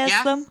Ian hears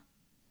them.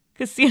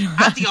 Cause, you know,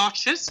 and the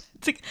Archers.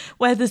 It's like,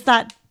 where there's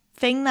that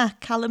thing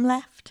that Callum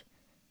left.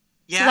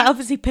 Yeah. So that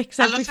obviously picks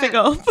everything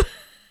up.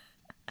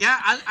 Yeah,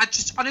 I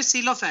just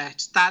honestly love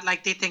it. That,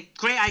 like, they think,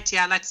 great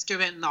idea, let's do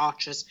it in the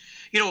Archers.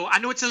 You know, I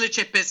know it's a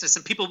legit business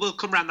and people will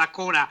come around that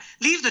corner.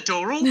 Leave the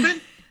door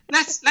open.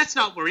 Let's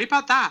not worry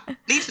about that.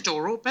 Leave the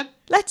door open.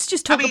 Let's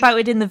just talk about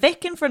it in the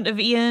Vic in front of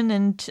Ian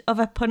and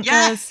other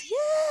punters.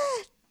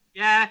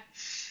 Yeah.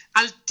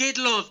 I did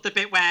love the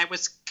bit where it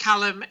was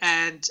Callum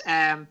and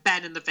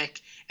Ben in the Vic,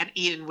 and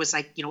Ian was,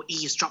 like, you know,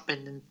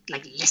 eavesdropping and,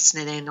 like,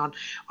 listening in on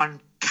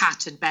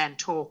Kat and Ben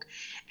talk,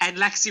 and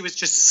Lexi was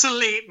just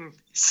slating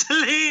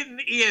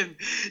Ian.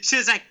 She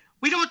was like,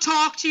 we don't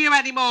talk to you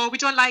anymore, we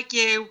don't like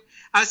you.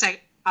 I was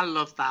like, I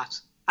love that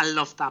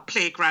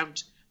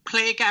playground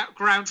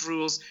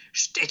rules.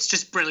 It's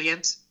just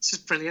brilliant.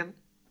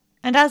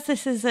 And as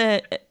this is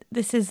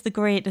the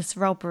greatest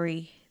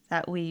robbery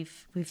that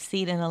we've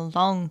seen in a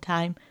long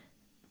time.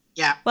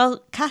 Yeah.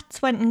 Well,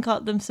 Kat's went and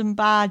got them some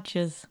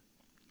badges.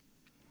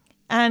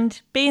 And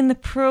being the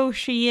pro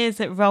she is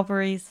at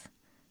robberies,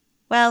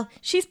 well,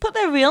 she's put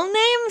their real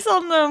names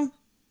on them.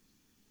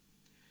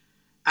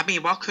 I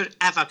mean, what could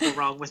ever go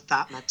wrong with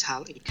that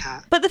mentality,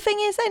 Kat? But the thing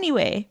is,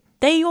 anyway,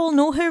 they all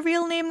know her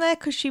real name there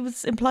because she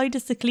was employed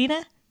as the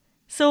cleaner.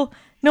 So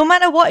no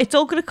matter what, it's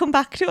all going to come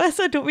back to her.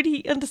 So I don't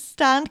really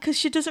understand because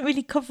she doesn't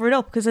really cover it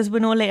up because, as we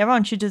know later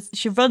on, she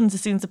runs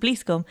as soon as the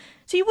police come.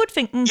 So you would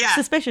think,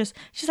 suspicious.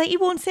 She's like, he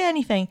won't say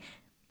anything.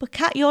 But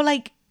Kat, you're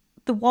like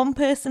the one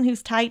person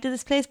who's tied to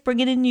this place,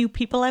 bringing in new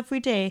people every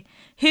day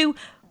who,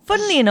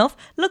 funnily enough,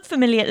 look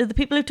familiar to the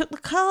people who took the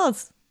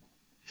cars.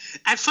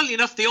 And funnily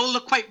enough, they all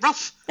look quite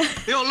rough.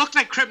 They all look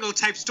like criminal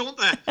types, don't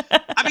they?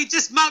 I mean,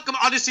 does Malcolm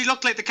honestly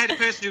look like the kind of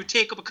person who'd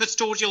take up a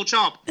custodial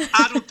job?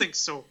 I don't think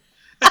so.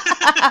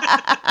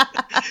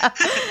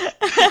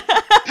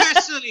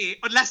 Personally,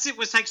 unless it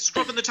was like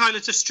scrubbing the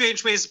toilets of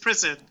Strange Ways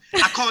Prison,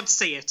 I can't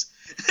see it.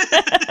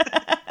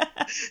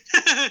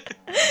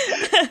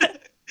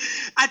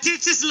 I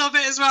did just love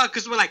it as well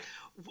because we're like,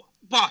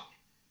 what?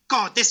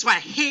 God, this is why I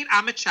hate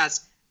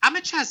amateurs.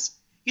 Amateurs,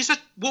 you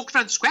start walking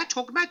around the square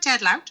talking about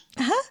dead loud.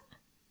 Uh-huh.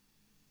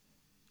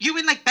 You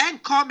and, like, Ben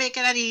can't make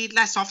it any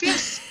less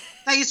obvious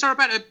that you saw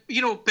about a,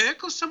 you know,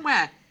 burgle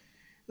somewhere.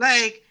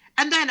 Like,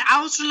 and then I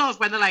also love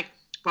when they're like,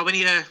 but we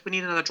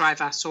need another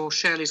driver, so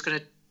Shirley's going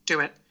to do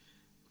it.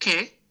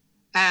 Okay.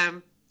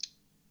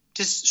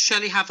 Does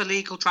Shirley have a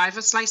legal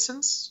driver's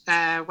license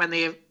when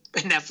they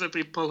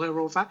inevitably pull her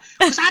over?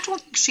 Because I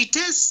don't think she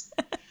does.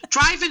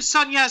 Driving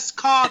Sonia's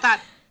car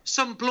that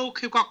some bloke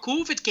who got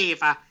COVID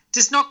gave her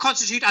does not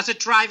constitute as a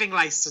driving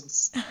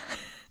license.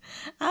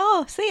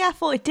 Oh, see, I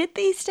thought it did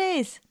these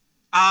days.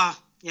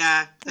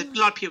 Yeah. A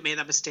lot of people made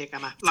that mistake,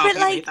 Emma. A lot But of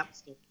people made that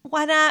mistake.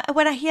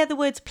 when I hear the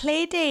words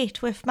play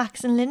date with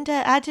Max and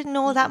Linda, I didn't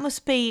know that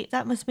must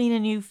mean a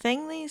new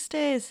thing these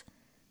days.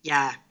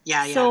 Yeah.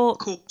 So-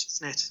 Cool,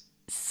 isn't it?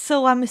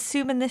 So I'm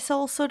assuming this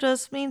also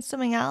does mean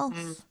something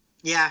else.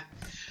 Yeah.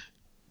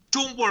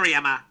 Don't worry,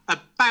 Emma,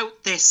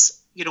 about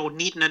this,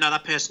 needing another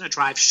person to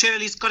drive.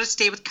 Shirley's got to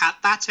stay with Kat.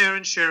 That's her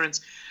insurance.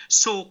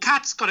 So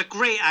Kat's got a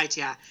great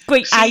idea.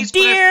 Great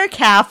idea,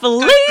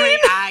 Kathleen. Great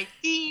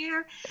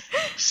idea.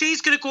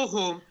 She's going to go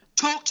home,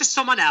 talk to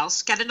someone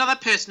else, get another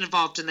person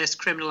involved in this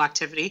criminal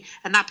activity,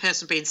 and that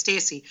person being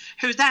Stacey,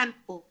 who then,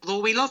 although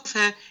we love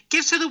her,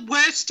 gives her the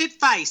worst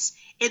advice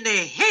in the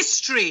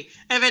history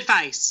of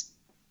advice.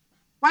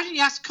 Why didn't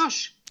you ask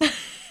Kush? What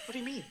do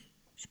you mean?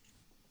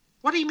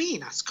 What do you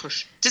mean, ask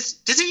Kush? Does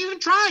he even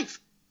drive?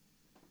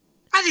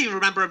 I didn't even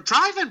remember him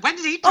driving. When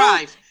did he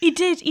drive? Oh, he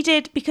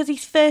did, because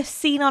he's first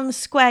seen on the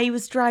square. He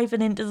was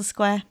driving into the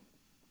square.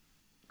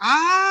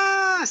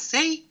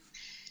 See,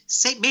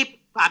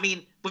 maybe, I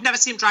mean, we've never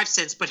seen him drive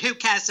since, but who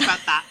cares about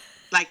that?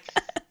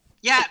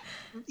 Yeah,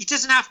 he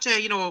doesn't have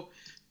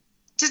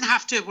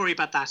to worry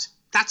about that.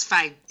 That's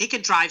fine. He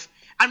can drive.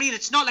 I mean,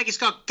 it's not like he's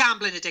got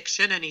gambling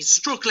addiction and he's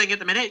struggling at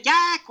the minute.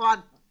 Yeah, go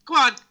on.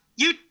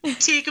 You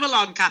take him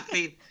along,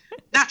 Kathleen.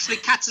 Naturally,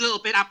 Kat's a little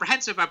bit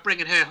apprehensive about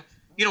bringing her,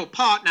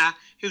 partner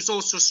who's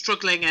also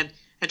struggling and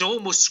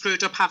almost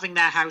screwed up having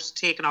their house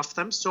taken off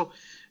them. So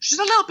she's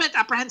a little bit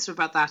apprehensive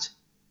about that.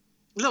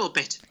 A little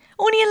bit.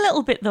 Only a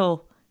little bit,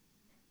 though.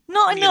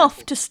 Not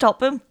enough to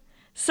stop him.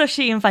 So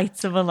she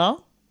invites him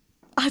along.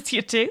 As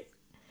you do.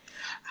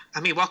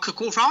 I mean, what could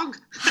go wrong?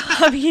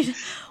 I mean,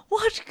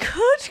 what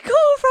could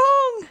go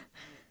wrong?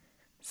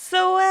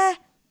 So,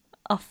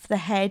 off the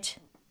head.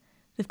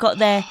 They've got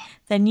their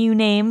new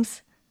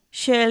names.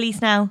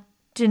 Shirley's now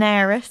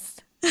Daenerys.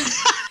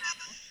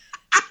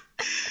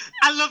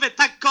 I love it.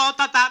 Thank God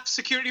that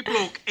security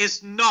bloke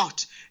is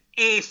not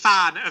a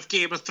fan of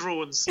Game of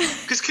Thrones.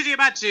 Because can you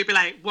imagine, you'd be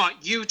like,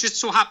 what, you just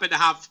so happen to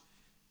have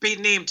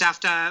been named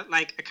after,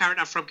 a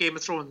character from Game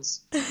of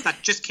Thrones that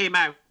just came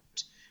out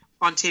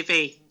on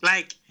TV.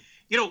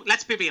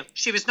 Let's be real.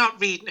 She was not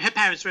reading, her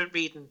parents weren't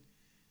reading,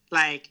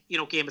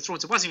 Game of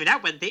Thrones. It wasn't even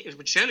out when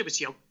Shirley was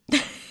young.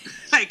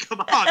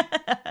 Come on.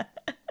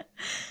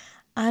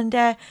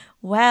 And,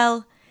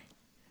 well,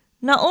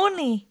 not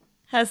only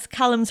has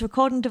Callum's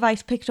recording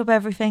device picked up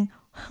everything,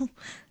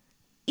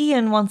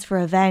 Ian wants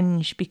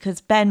revenge because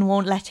Ben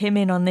won't let him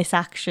in on this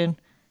action.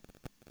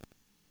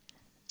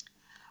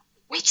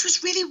 Which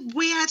was really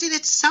weird in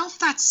itself,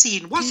 that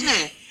scene, wasn't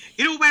it?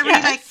 Where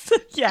Yes.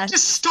 he,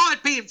 just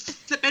started being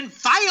flipping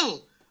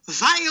vile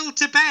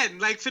to Ben,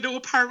 for no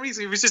apparent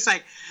reason. He was just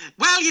like,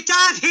 well, your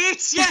dad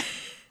hates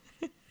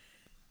you.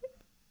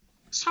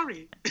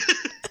 Sorry.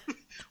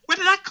 Where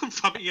did that come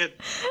from, Ian?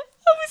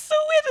 That was so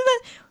weird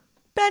that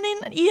Ben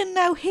and Ian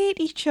now hate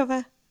each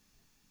other.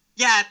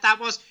 Yeah, that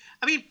was...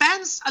 I mean,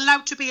 Ben's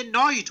allowed to be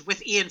annoyed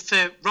with Ian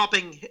for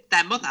robbing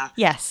their mother.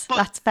 Yes,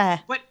 that's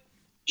fair. But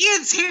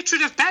Ian's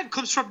hatred of Ben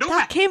comes from nowhere.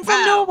 That came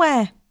from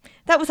nowhere.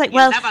 That was like,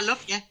 he'll never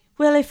love you.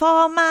 Well, if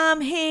our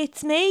mum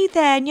hates me,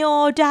 then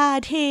your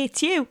dad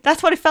hates you.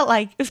 That's what it felt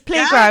like. It was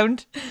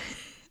playground. Yeah.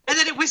 And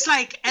then it was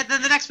and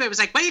then the next bit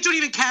was well, you don't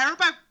even care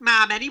about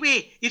Mum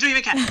anyway. You don't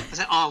even care. I was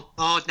like, oh,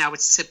 God, now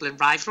it's sibling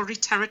rivalry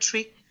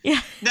territory.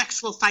 Yeah.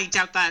 Next, we'll find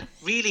out that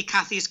really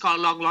Kathy's got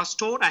a long-lost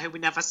daughter who we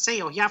never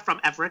see or hear from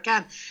ever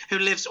again, who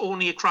lives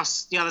only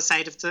across the other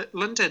side of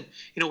London,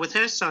 with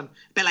her son.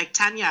 A bit like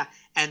Tanya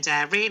and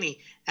Rainey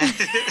and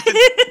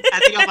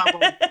the other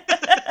one.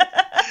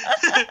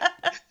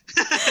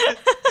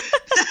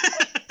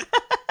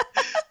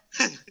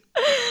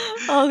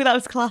 Oh, that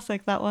was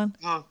classic, that one.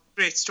 Oh,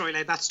 great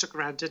storyline. That stuck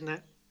around,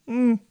 didn't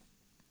it?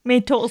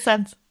 Made total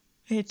sense.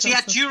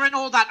 During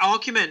all that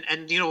argument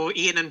and,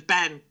 Ian and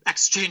Ben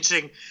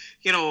exchanging,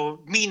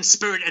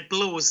 mean-spirited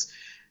blows,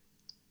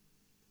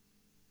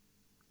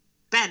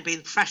 Ben, being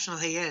the professional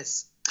he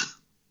is,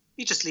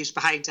 he just leaves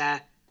behind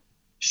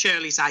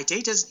Shirley's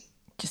ID, doesn't he?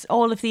 Just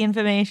all of the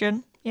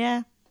information,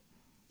 yeah.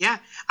 Yeah,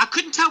 I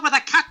couldn't tell whether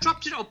Kat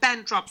dropped it or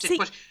Ben dropped it.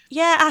 But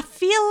yeah, I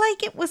feel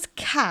like it was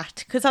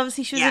Kat, because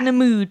obviously she was in a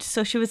mood,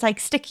 so she was like,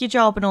 stick your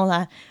job and all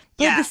that.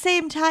 But at the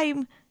same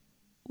time,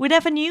 we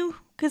never knew,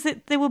 because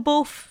they were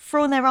both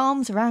throwing their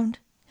arms around.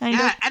 Kind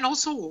of. And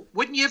also,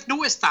 wouldn't you have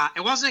noticed that?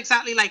 It wasn't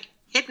exactly,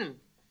 hidden.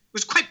 It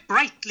was quite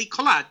brightly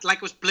coloured,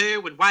 it was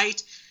blue and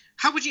white.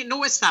 How would you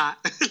notice that?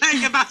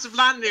 A massive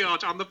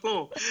lanyard on the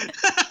floor.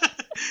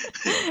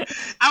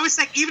 I was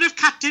like, even if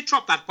Kat did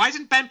drop that, why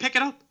didn't Ben pick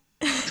it up?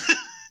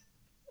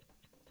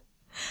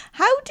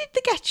 How did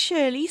they get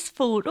Shirley's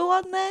photo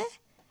on there?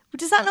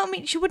 Does that not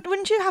mean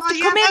wouldn't you have to Oh,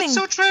 come yeah, in that's and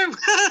so true.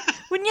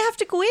 wouldn't you have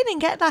to go in and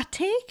get that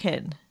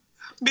taken?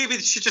 Maybe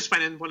she just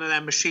went in one of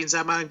them machines,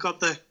 Emma, and got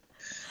the,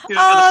 the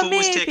Oh,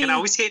 photos taken. I maybe.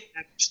 always hate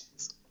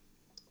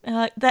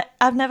that.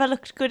 I've never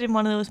looked good in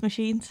one of those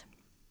machines.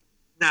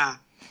 Nah.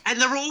 And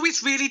they're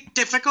always really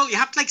difficult. You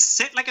have to, like,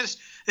 sit like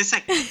it's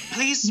like,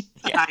 please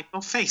align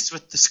your face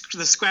with the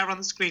square on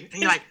the screen.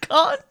 And you're like,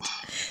 God. oh,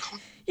 God.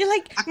 You're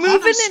like I can't moving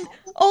in understand.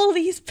 all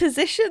these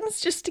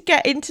positions just to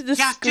get into the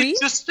You have to screen.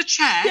 adjust the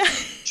chair. Yeah. Do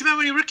you remember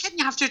when you were a kid and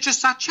you have to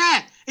adjust that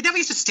chair? It never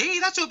used to stay.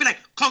 That's what it would be like,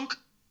 clunk.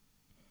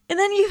 And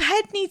then your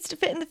head needs to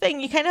fit in the thing.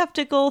 You kind of have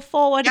to go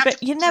forward You a have bit.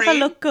 to You never frame.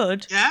 look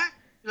good. Yeah?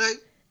 Like,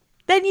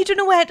 Then you don't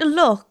know where to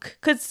look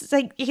because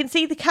like you can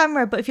see the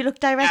camera, but if you look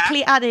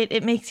directly at it,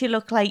 it makes you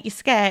look like you're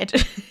scared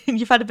and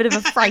you've had a bit of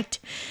a fright.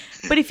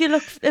 But if you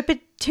look a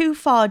bit too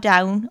far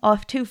down or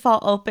too far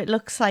up, it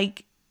looks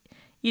like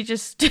you're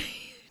just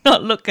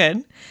not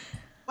looking.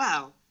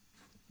 well,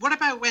 what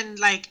about when,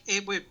 like, they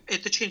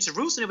changed the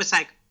rules and it was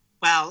like,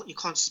 well, you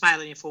can't smile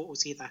in your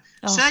photos either.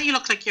 So then you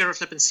look like you're a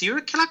flipping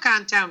serial killer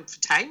gone down for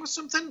time or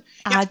something.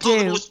 You have to pull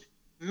the most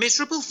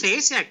miserable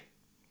face. You're like,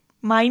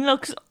 Mine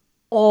looks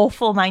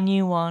awful, my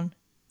new one.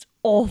 It's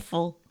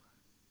awful.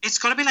 it's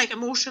got to be, like,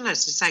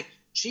 emotionless. It's like,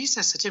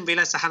 Jesus, I didn't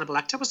realise the Hannibal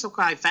Lecter was the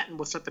guy vetting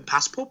with flipping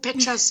passport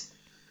pictures.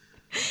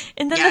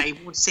 And then Yeah, he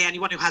won't say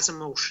anyone who has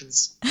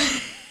emotions.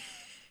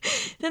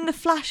 then the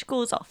flash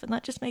goes off, and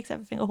that just makes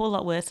everything a whole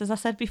lot worse. As I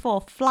said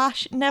before,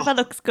 flash never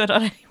looks good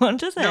on anyone,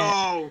 does it?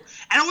 No.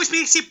 It always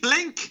makes you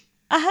blink.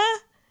 Uh-huh.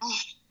 Oh,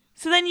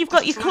 So then you've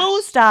got your flash.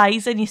 closed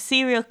eyes and your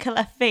serial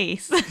killer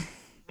face.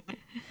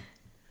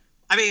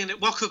 I mean,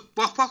 what could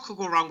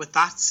go wrong with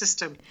that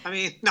system? I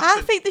mean, I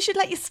nothing. think they should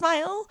let you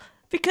smile,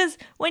 because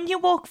when you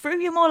walk through,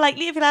 you're more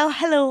likely to be like, oh,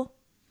 hello.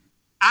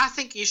 I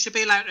think you should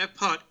be allowed to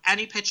put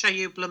any picture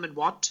you bloomin'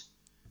 want.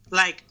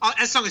 Like,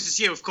 as long as it's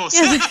you, of course.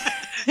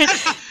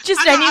 Just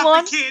I'm not anyone.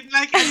 advocating,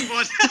 like,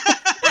 anyone.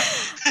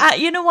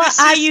 You know what? This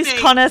I is use me.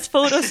 Connor's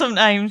photo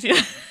sometimes. Yeah,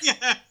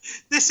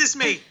 this is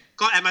me.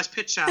 Got Emma's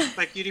picture,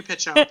 like uni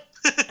picture. Well,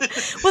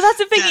 that's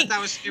the thing. Yeah, that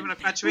was me when I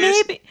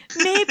graduated.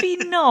 Maybe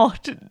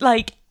not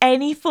like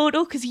any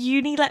photo, because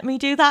uni let me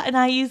do that, and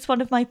I used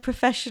one of my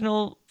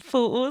professional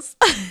photos.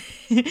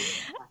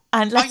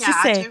 And let's just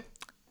I say, do.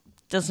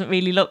 doesn't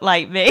really look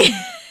like me.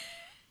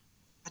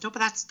 I know, but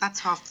that's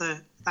half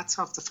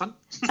the fun.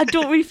 I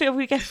don't really feel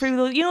we get through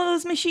those. You know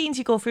those machines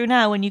you go through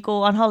now when you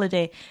go on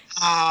holiday.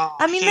 Oh,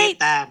 I mean, hate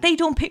them. they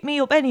don't pick me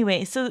up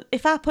anyway. So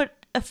if I put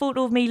a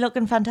photo of me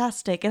looking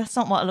fantastic, and that's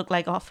not what I look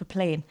like off a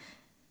plane,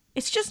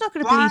 it's just not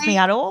going to please me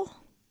Why? at all.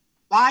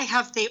 Why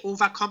have they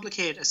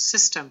overcomplicated a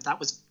system that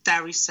was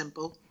very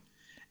simple?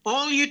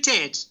 All you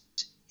did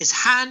is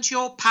hand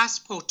your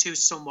passport to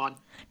someone.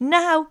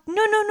 Now,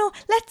 no.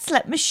 Let's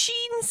let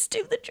machines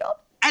do the job.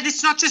 And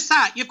it's not just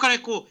that. You've got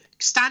to go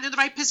stand in the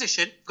right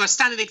position. You've got to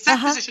stand in the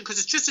exact position because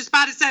it's just as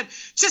bad as them.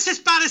 Just as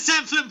bad as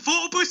them film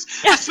photo booths.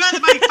 I swear the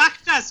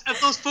manufacturers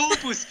of those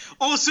photo booths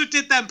also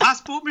did them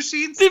passport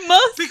machines. They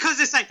must. Because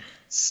it's like,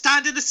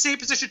 stand in the same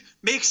position.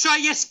 Make sure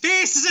your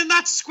face is in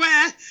that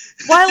square.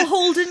 While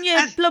holding your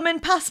And- blooming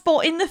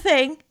passport in the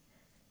thing.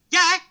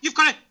 Yeah, you've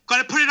got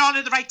to put it on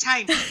at the right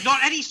time. Not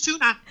any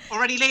sooner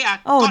or any later.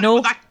 Oh, Gotta no.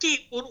 put that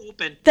gate won't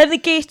open. Then the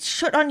gate's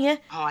shut on you.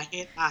 Oh, I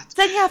hate that.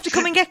 Then you have to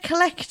come and get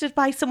collected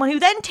by someone who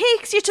then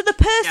takes you to the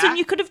person Yeah.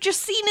 you could have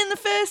just seen in the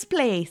first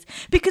place.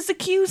 Because the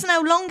queue's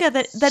now longer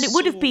than it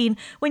would have So been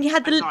when you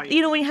had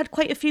annoying. when you had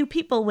quite a few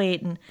people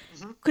waiting.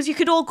 Because you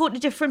could all go to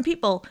different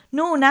people.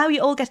 No, now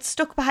you all get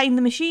stuck behind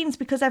the machines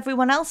because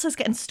everyone else is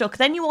getting stuck.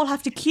 Then you all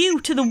have to queue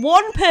to the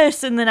one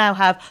person they now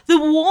have. The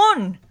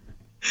one.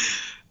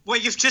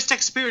 What you've just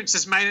experienced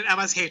is mine and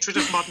Emma's hatred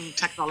of modern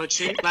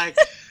technology. Like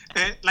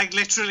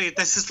literally,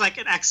 this is like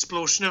an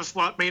explosion of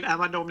what me and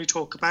Emma normally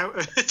talk about.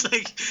 It's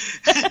like,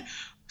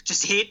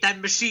 just hate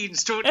them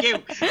machines, don't you?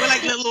 We're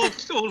like little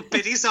old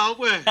biddies, aren't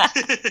we? Back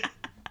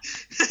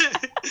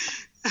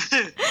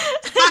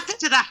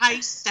to the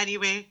heist,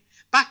 anyway.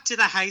 Back to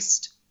the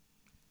heist.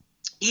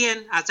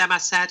 Ian, as Emma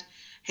said,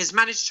 has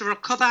managed to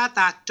recover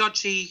that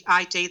dodgy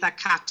ID that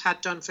Kat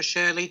had done for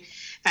Shirley.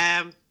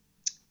 And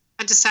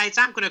decides,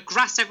 I'm going to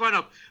grass everyone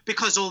up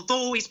because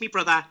although he's my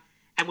brother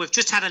and we've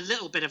just had a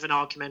little bit of an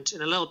argument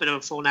and a little bit of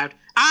a fallout,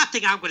 I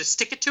think I'm going to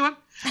stick it to him.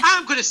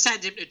 I'm going to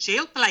send him to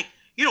jail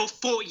for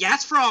 40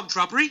 years for armed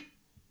robbery.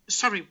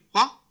 Sorry,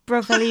 what?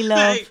 Brotherly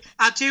love.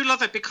 I do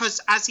love it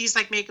because as he's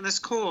making this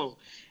call,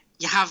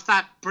 you have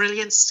that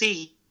brilliant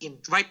scene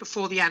right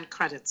before the end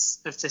credits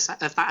of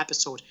that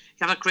episode.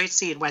 You have a great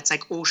scene where it's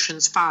like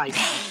Ocean's 5.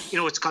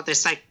 It's got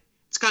this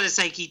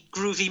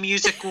groovy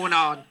music going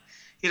on.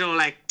 Do,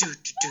 do,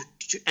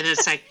 do, and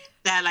it's like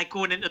they're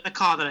going into the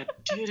car. They're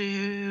like, doo,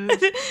 doo.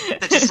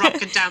 They're just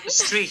rocking down the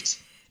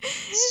street.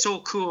 It's so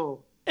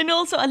cool. And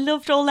also, I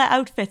loved all their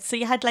outfits. So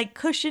you had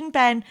Cush and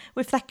Ben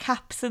with their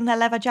caps and their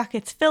leather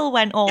jackets. Phil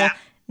went all,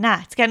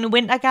 nah, it's getting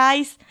winter,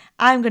 guys.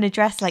 I'm going to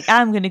dress like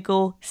I'm going to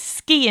go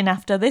skiing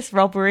after this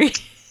robbery.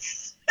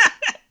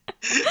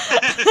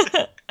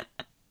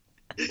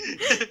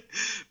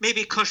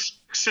 Maybe Cush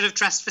should have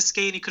dressed for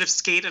skiing. He could have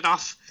skated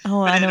off.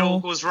 Oh, but I then it know. all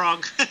goes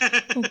wrong.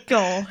 Oh,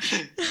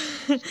 gosh.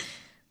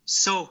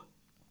 So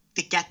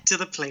they get to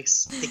the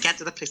place.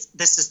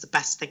 This is the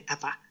best thing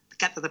ever. They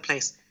get to the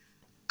place.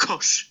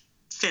 Kush,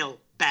 Phil,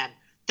 Ben,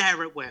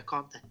 they're at work,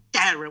 aren't they?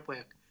 They're at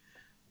work.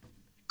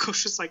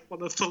 Kush is like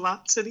one of the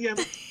lads in here.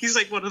 He's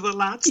like one of the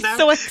lads He's now.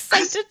 so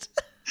excited.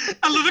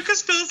 I love it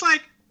because Phil's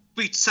like,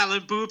 we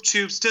selling boob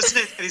tubes, doesn't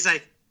it? And he's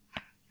like,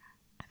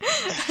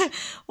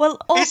 Well,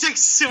 he's like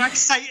so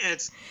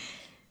excited.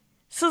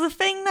 so the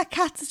thing that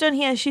Kat has done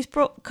here is she's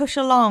brought Kush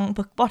along,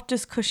 but what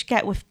does Kush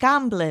get with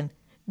gambling?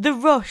 The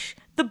rush,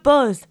 the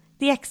buzz,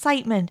 the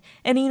excitement,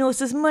 and he knows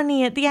there's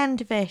money at the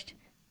end of it.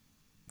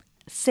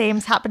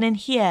 Same's happening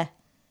here.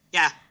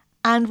 Yeah.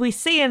 And we're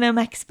seeing him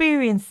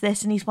experience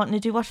this, and he's wanting to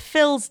do what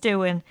Phil's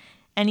doing,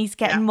 and he's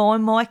getting more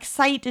and more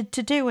excited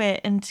to do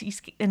it, and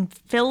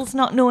Phil's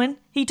not knowing.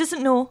 He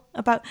doesn't know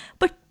about,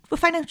 but we'll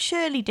find out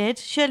Shirley did.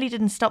 Shirley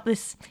didn't stop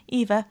this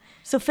either.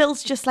 So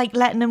Phil's just like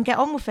letting him get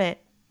on with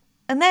it.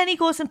 And then he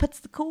goes and puts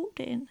the code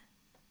in,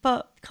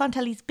 but can't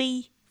tell he's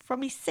B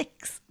from his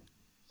 6.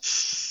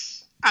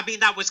 I mean,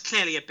 that was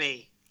clearly a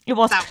B. It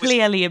was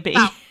clearly a B.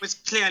 That was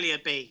clearly a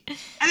B.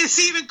 And it's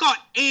even got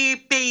A,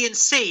 B, and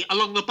C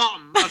along the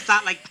bottom of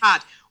that like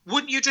pad.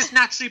 Wouldn't you just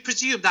naturally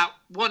presume that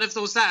one of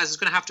those letters is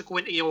going to have to go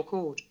into your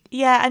code?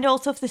 Yeah, and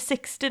also if the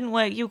 6 didn't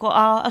work, you go,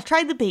 I'll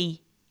try the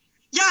B.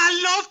 Yeah,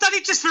 I love that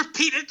he just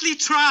repeatedly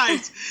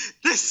tried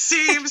the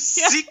same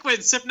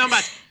sequence of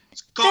numbers.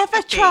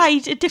 Never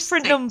tried a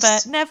different 6. number.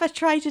 Never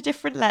tried a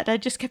different letter.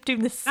 Just kept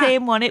doing the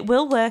same one. It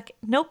will work.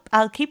 Nope,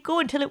 I'll keep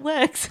going till it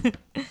works.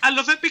 I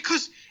love it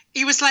because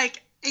he was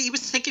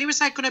thinking he was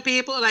like going to be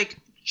able to like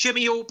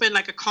jimmy open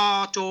like a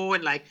car door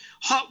and like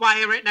hot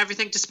wire it and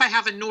everything, despite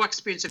having no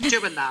experience of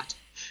doing that.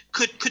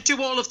 Could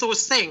do all of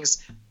those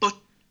things, but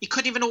he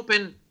couldn't even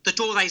open the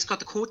door that he's got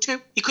the code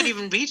to. He couldn't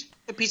even read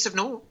a piece of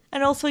note.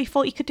 And also he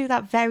thought he could do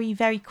that very,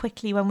 very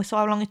quickly when we saw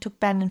how long it took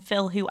Ben and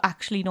Phil, who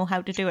actually know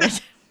how to do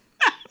it.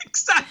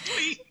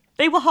 Exactly.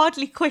 They were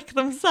hardly quick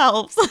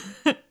themselves.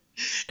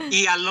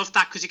 Yeah, I love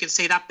that because you can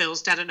say that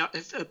Bill's dead enough.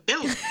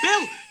 Bill, who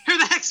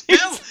the heck's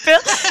Bill? Phil?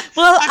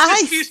 Well, I've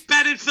just fused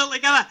Ben and Phil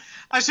together.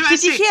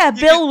 Did you hear?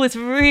 Bill was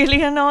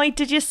really annoyed.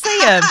 Did you see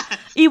him?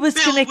 He was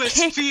going to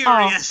kick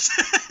furious.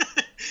 off.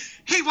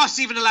 He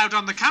wasn't even allowed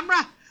on the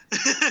camera.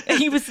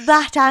 He was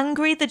that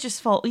angry. They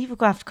just thought, we're going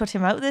to have to cut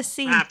him out of this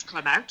scene. I have to cut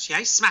him out. Yeah,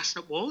 he's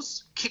smashing up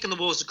walls, kicking the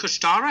walls of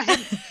Kushtara.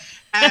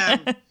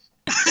 Him.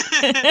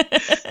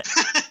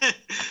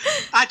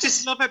 I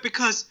just love it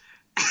because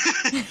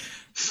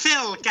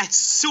Phil gets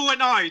so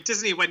annoyed,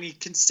 doesn't he, when he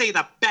can see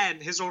that Ben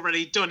has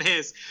already done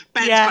his.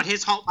 Ben's got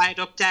his hot wired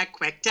up dead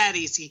quick, dead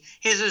easy.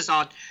 His is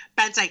on.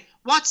 Ben's like,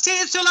 what's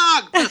taking so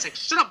long? Phil's like,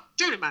 shut up,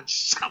 doing it, man.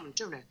 Shut up, I'm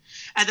doing it.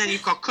 And then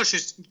you've got Kush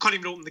who's can't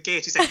even open the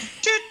gate. He's like,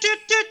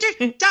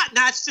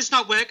 nah, it's just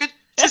not working.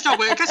 It's just not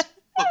working.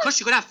 Well, Kush,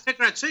 you're going to have to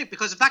figure out too,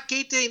 because if that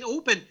gate ain't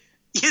open,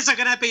 you're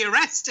going to be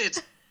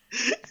arrested.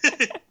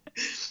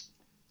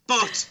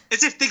 But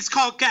as if things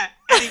can't get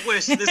any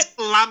worse than this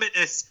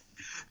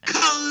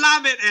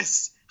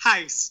calamitous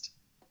heist.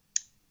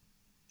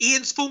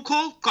 Ian's phone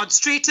call gone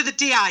straight to the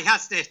DI,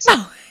 hasn't it?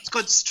 It's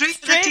gone straight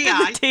to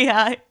the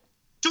DI.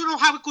 Don't know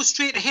how it goes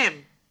straight to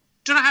him.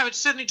 Don't know how it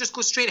suddenly just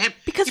goes straight to him.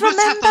 Because he must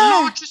have the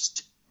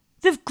largest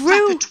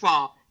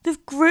repertoire.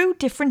 They've grew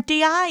different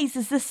DIs.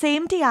 There's the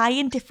same DI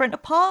in different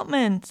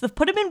apartments. They've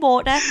put him in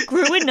water,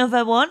 grew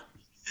another one.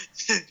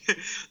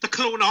 The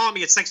Clone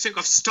Army, it's like something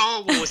of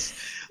Star Wars.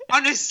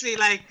 Honestly,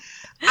 like,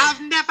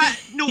 I've never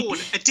known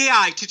a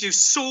DI to do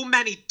so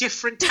many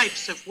different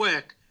types of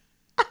work.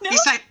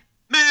 It's like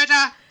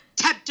murder,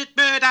 attempted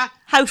murder,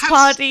 house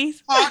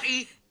parties,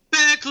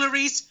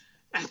 burglaries,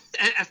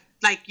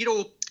 like, you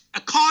know, a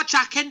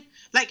carjacking,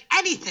 like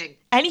anything.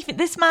 Anything.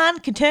 This man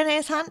can turn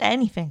his hand to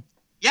anything.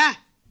 Yeah.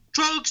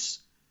 Drugs,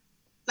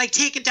 like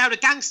taking down a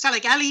gangster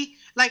like Ellie,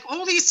 like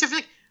all these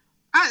different...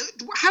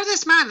 how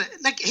this man,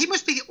 like, he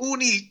must be the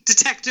only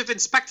detective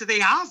inspector they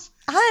have.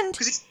 And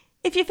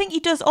if you think he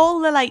does all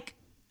the, like,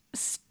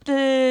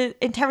 the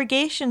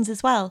interrogations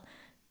as well.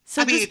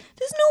 So there's no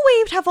way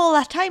he would have all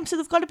that time, so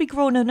they've got to be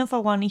growing another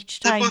one each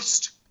time.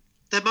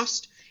 They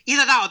must.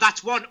 Either that or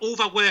that's one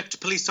overworked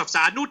police officer.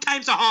 I know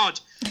times are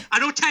hard. I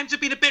know times have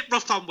been a bit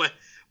rough on me.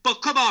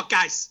 But come on,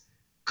 guys.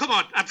 Come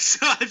on. I'm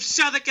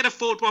sure they can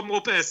afford one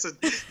more person.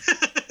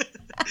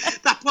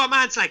 That poor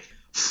man's like,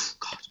 oh,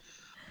 God.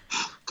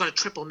 Got a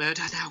triple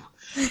murder now.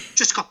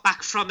 Just got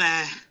back from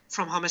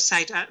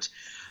homicide.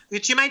 Do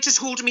you mind just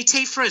holding me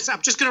tea for us?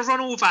 I'm just going to run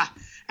over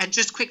and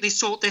just quickly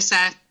sort this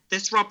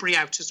robbery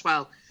out as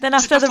well. Then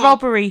after the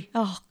robbery,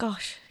 oh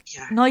gosh,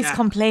 noise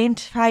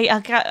complaint. Right,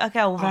 I'll get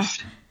over. Oh,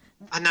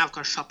 and now I've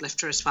got a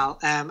shoplifter as well.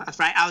 Right,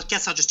 I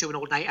guess I'll just do an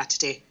all-nighter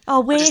today.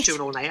 Oh wait, I'll just do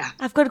an all-nighter.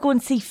 I've got to go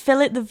and see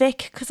Phil at the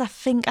Vic because I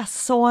think I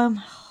saw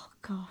him. Oh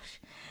gosh,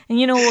 and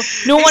you know,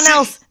 no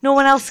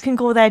one else can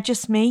go there,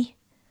 just me.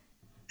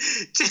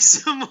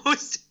 Just the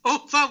most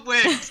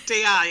overworked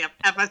DI I've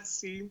ever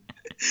seen.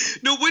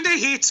 No wonder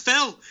he hates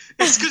Phil.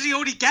 It's because he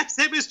only gets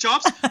him his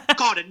jobs.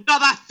 God,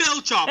 another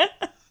Phil job.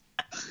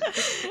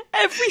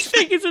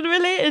 Everything is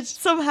related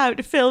somehow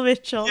to Phil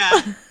Mitchell.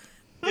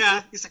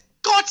 Yeah. He's like,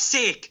 God's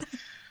sake,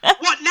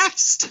 what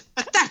next?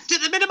 A theft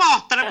at the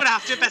Minimart that I'm going to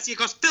have to investigate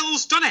because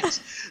Phil's done it.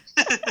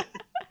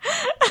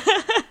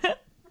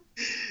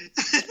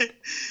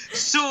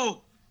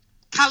 So,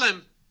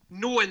 Callum,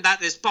 knowing that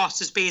this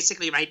boss is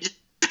basically right,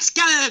 let's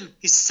get him.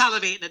 He's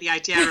salivating at the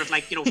idea of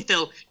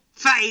Phil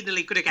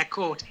finally going to get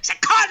caught. He's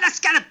like, come on, let's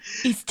get him.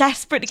 He's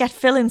desperate to get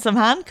Phil in some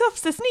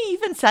handcuffs, isn't he? He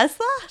even says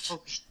that.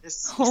 Oh, he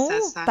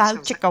says that. Bow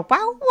chicka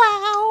wow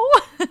wow.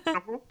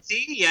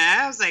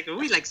 Yeah, I was like, oh,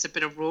 he likes a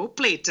bit of role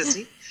play, does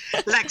he?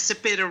 Likes a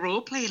bit of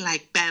role play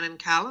like Ben and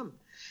Callum.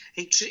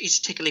 He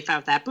should take a leaf out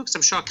of their books.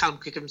 I'm sure Callum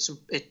could give him some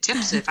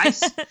tips and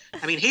advice.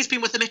 I mean, he's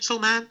been with the Mitchell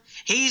man.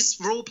 He's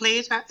role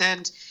played,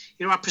 and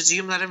I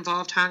presume that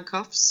involved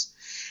handcuffs.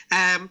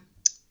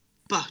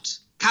 But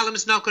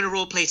Callum's not going to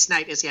role play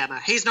tonight, is he, Emma?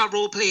 He's not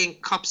role playing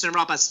cops and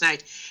robbers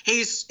tonight.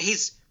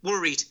 He's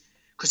worried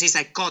because he's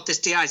like, God, this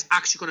DI is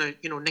actually going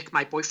to nick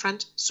my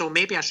boyfriend. So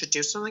maybe I should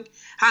do something.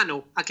 I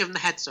know. I'll give him the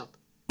heads up.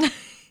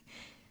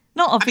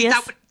 Not obvious.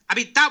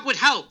 That would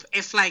help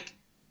if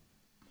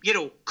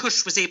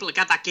Kush was able to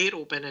get that gate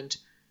open and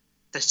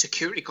the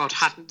security guard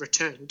hadn't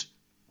returned.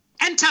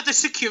 Enter the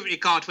security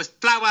guard with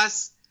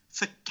flowers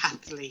for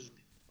Kathleen.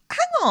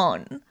 Hang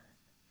on.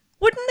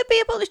 Wouldn't they be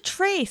able to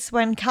trace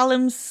when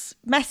Callum's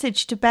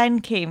message to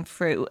Ben came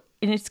through?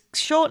 And it's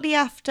shortly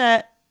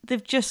after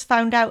they've just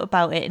found out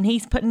about it and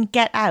he's putting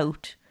get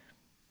out.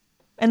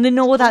 And they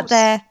know that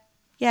they're...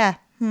 Yeah.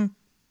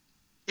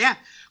 Yeah,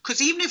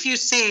 because even if you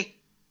say,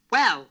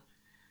 well,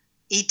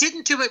 he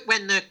didn't do it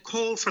when the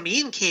call from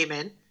Ian came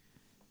in.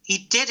 He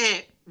did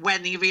it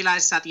when he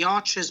realised that the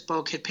Archer's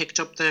bug had picked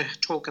up the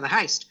talk of the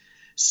heist.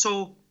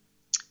 So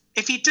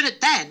if he'd done it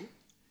then,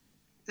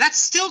 that's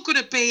still going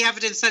to be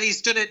evidence that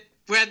he's done it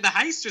when the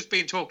heist was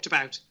being talked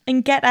about.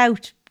 And get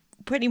out,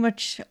 pretty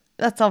much,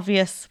 that's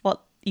obvious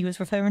what he was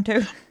referring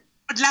to.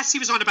 Unless he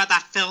was on about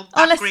that film,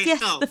 that great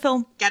film. The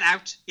film. Get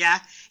Out, yeah.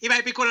 He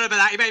might be going on about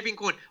that. He might have been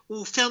going,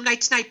 oh, film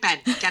night tonight, Ben.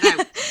 Get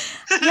Out.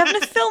 You're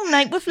having a film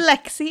night with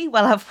Lexi?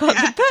 Well, I've got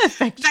the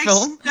perfect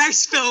film.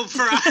 Nice film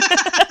for a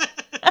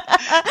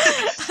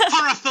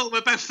horror film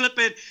about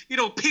flipping,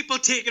 people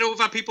taking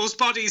over people's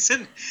bodies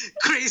and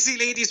crazy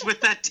ladies with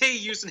their tea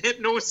using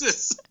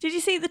hypnosis. Did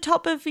you see the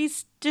top of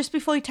his, just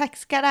before he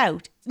texts Get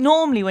Out?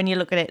 Normally when you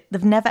look at it,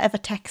 they've never ever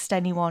texted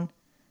anyone.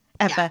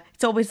 Ever. Yeah.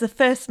 It's always the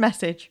first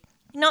message.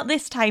 Not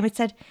this time. It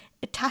said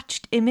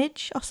attached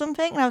image or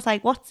something, and I was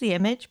like, "What's the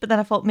image?" But then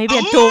I thought maybe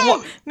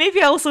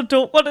I also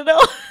don't want to know.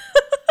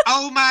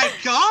 Oh my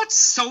God,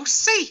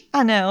 Saucy!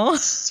 I know.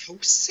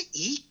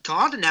 Saucy.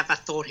 God, I never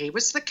thought he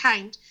was the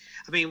kind.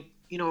 I mean,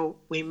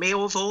 we may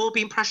have all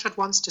been pressured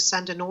once to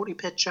send a naughty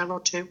picture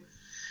or two,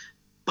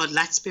 but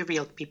let's be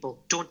real, people.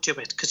 Don't do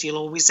it because you'll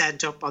always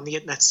end up on the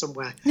internet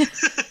somewhere. But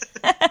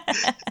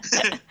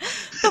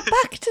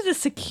back to the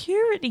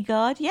security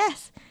guard.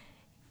 Yes.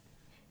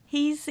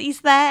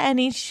 He's there and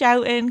he's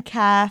shouting,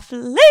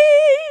 Kathleen!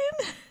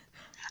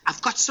 I've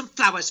got some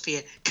flowers for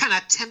you. Can I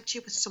tempt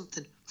you with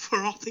something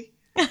frothy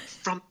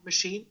from the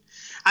machine?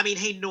 I mean,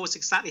 he knows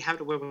exactly how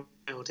to work it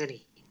out, doesn't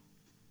he?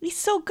 He's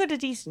so good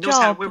at his knows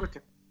how job. to work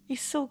it.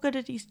 He's so good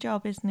at his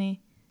job, isn't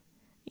he?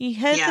 He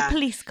heard the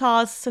police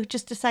cars, so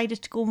just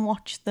decided to go and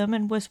watch them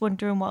and was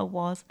wondering what it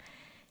was.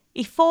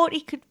 He thought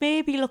he could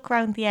maybe look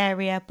around the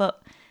area,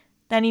 but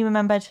then he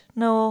remembered,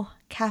 no,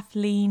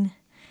 Kathleen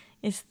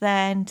is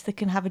there and they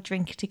can have a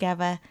drink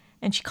together,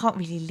 and she can't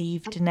really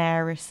leave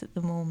Daenerys at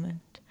the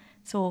moment.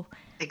 So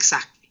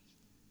exactly.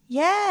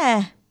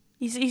 Yeah.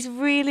 He's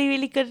really,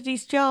 really good at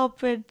his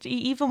job, and he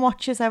even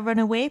watches her run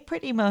away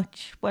pretty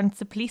much once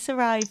the police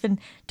arrive and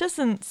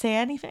doesn't say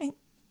anything.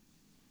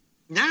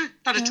 No,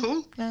 not at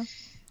all. No.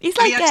 He's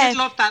like, I did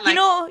love that,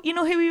 you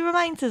know who he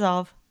reminds us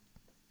of?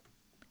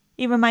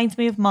 He reminds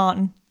me of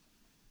Martin.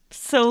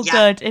 So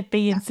good at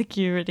being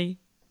security.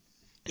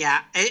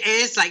 Yeah, it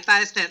is like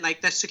that, isn't it?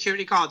 Like the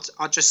security guards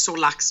are just so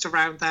laxed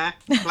around there.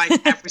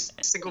 Like every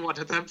single one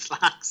of them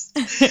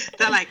laxed.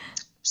 They're like,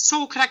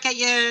 so could I get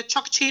you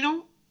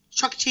chococino?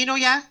 Chococino,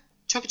 yeah?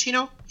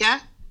 Chococino,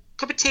 yeah?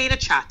 Cup of tea and a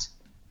chat.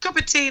 Cup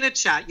of tea and a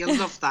chat. You'll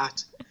love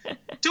that.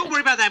 Don't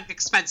worry about them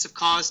expensive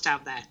cars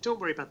down there. Don't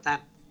worry about them.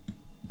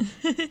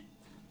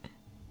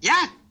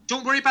 Yeah,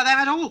 don't worry about them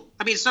at all.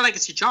 I mean, it's not like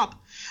it's your job.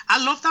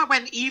 I love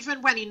that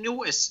even when he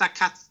noticed that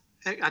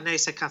I know he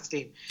said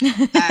Kathleen.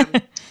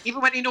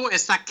 Even when he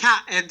noticed that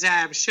Kat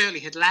and Shirley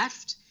had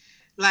left,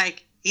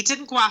 like, he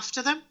didn't go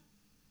after them.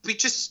 We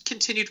just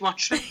continued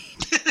watching.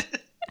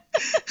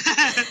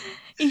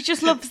 He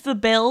just loves the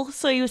bill,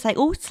 so he was like,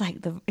 "Oh, it's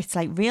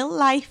like real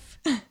life."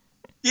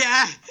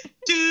 Yeah.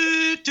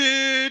 Do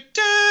do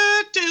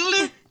do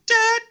do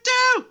do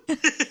do.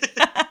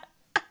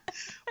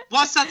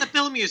 Was that the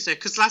bill music?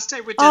 Because last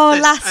time we did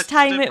this. Last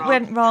time it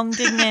went wrong,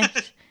 didn't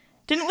it?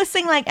 Didn't we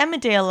sing like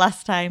Emmerdale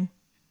last time?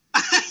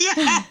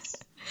 Yes.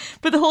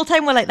 But the whole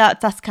time we're like,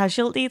 that's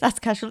Casualty, that's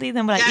Casualty.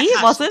 Then we're like,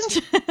 it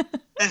wasn't.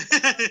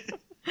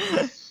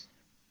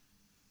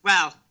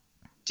 Well,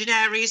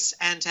 Daenerys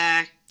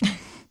and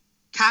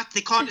Cat,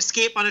 they can't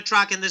escape on a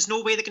dragon. There's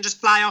no way they can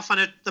just fly off on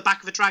the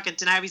back of a dragon.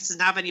 Daenerys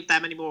doesn't have any of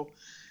them anymore.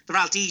 They're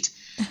all dead.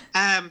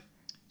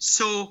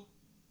 So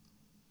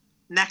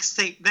next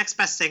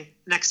best thing,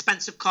 an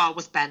expensive car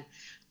with Ben.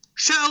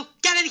 Shirl,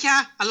 get in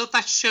here. I love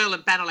that Shirl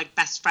and Ben are like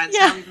best friends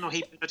now, even though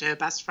he's not her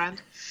best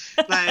friend.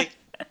 Like,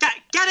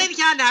 get in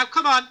here now.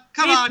 Come on.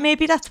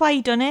 Maybe that's why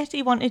he done it.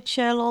 He wanted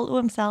Shirl all to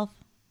himself.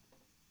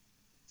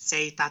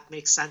 See, that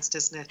makes sense,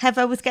 doesn't it?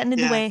 Heather was getting in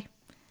the way.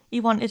 He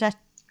wanted it.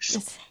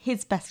 It's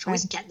his best friend.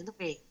 She was getting in the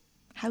way.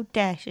 How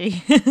dare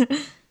she?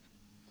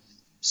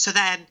 So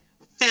then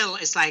Phil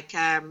is like,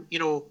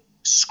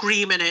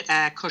 screaming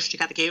at Kush to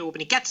get the gate open.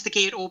 He gets the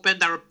gate open.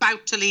 They're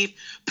about to leave.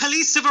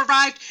 Police have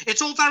arrived.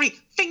 It's all very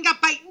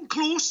finger-biting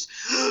close.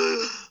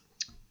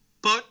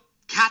 But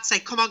Kat's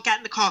like, come on, get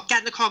in the car. Get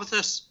in the car with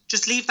us.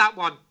 Just leave that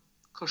one.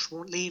 Kush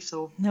won't leave,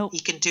 though. Nope. He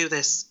can do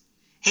this.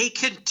 He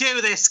can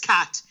do this,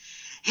 Kat.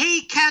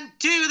 He can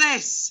do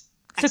this.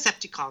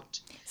 Except he can't.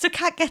 So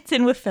Kat gets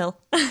in with Phil.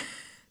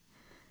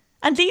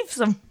 And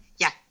leaves him.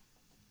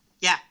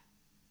 Yeah.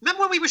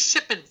 Remember when we were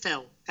shipping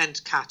Phil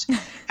and Kat?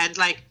 And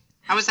like,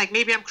 I was like,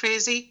 maybe I'm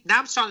crazy. Now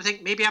I'm starting to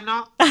think, maybe I'm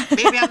not.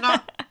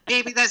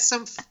 Maybe there's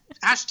some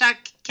hashtag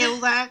kill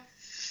there.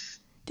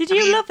 Did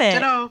you love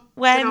it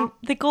when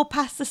they go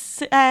past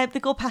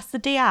the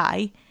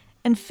DI,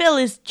 and Phil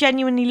is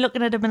genuinely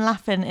looking at him and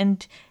laughing,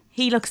 and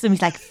he looks at him.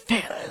 He's like,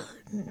 Phil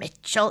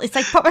Mitchell. It's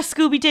like proper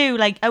Scooby Doo.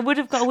 Like, I would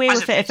have got away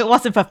with it if it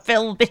wasn't for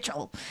Phil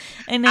Mitchell.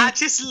 And I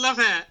just love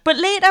it. But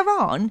later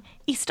on,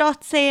 he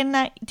starts saying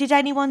that, did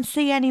anyone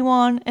see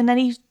anyone? And then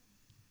he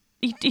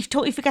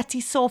totally forgets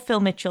he saw Phil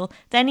Mitchell.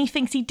 Then he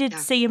thinks he did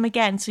see him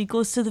again, so he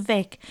goes to the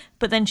Vic.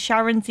 But then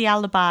Sharon's the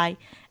alibi,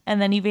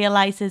 and then he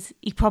realises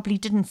he probably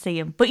didn't see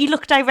him. But he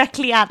looked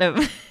directly at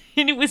him,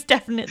 and it was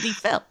definitely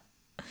Phil.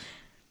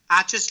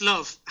 I just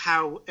love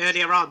how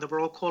earlier on they were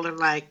all calling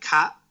like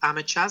Cat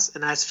amateurs,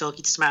 and there's Phil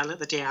smiling at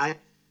the DI.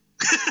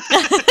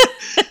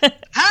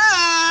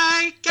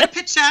 Hi, get a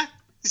picture.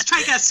 He's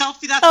trying to get a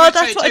selfie.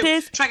 That's what it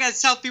is. Try to get a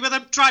selfie with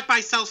him.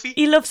 Drive-by selfie.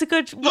 He loves a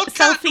good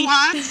selfie.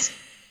 Hands.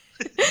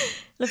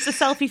 Loves the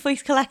selfie for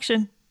his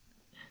collection.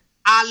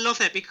 I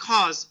love it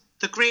because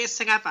the greatest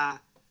thing ever,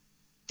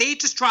 they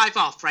just drive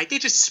off, right? They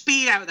just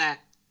speed out there.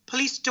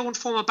 Police don't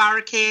form a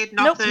barricade,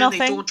 nothing. They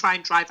don't try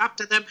and drive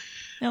after them.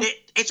 Nope.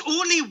 It's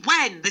only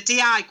when the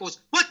DI goes,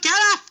 well, get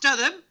after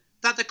them,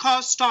 that the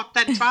cars start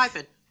then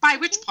driving. By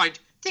which point,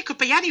 they could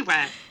be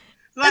anywhere.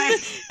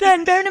 Like,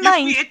 then, bearing in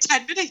mind,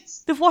 10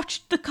 minutes. They've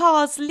watched the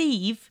cars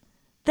leave.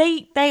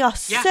 They are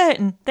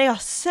certain. They are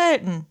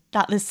certain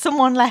that there's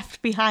someone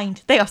left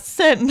behind. They are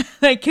certain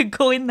they could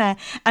go in there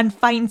and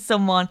find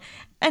someone,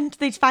 and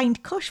they'd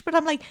find Kush. But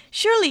I'm like,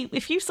 surely,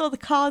 if you saw the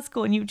cars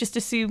going, you would just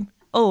assume,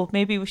 oh,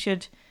 maybe we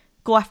should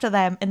go after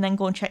them and then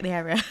go and check the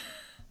area.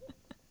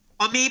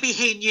 Or maybe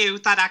he knew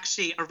that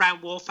actually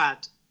around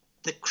Warford,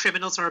 the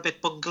criminals are a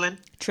bit bungling.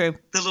 True.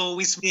 They'll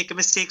always make a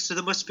mistake, so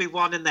there must be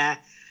one in there.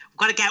 We've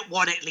got to get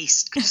one at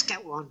least. Just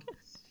get one.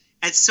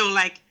 And so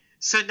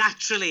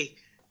naturally,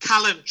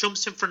 Callum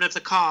jumps in front of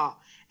the car,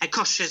 and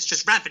Kush is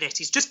just revving it.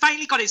 He's just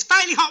finally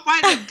hot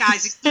wired,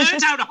 guys. He's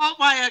learned how to hot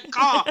wire a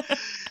car.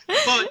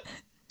 But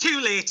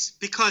too late,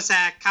 because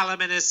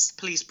Callum and his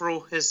police bro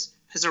has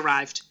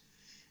arrived.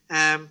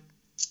 And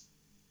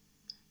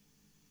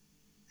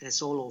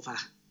it's all over.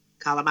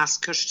 Callum asks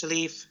Kush to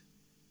leave,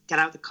 get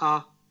out of the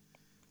car,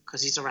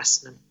 because he's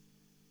arresting him.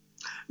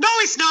 No,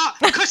 he's not.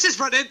 Kush is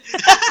running.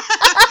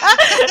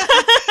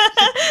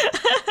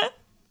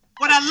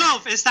 What I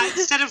love is that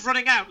instead of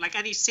running out like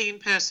any sane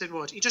person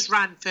would, he just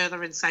ran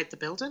further inside the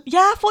building. Yeah,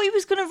 I thought he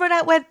was going to run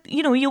out where,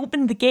 he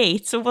opened the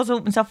gate, so it was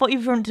open, so I thought he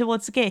was running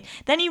towards the gate.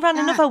 Then he ran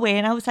another way,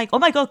 and I was like, oh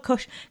my God,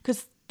 Kush,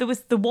 because there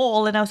was the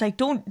wall, and I was like,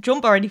 don't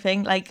jump or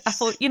anything. Like, I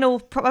thought,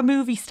 proper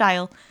movie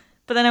style.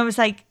 But then I was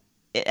like,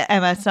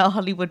 Emma, it's not a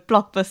Hollywood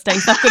blockbuster.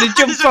 He's not going to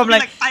jump from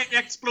like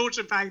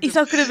explosion behind he's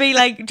not going to be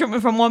like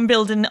jumping from one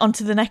building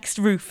onto the next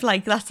roof.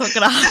 Like, that's not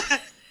going to happen.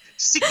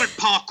 Secret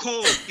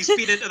parkour. He's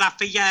been into that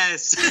for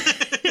years.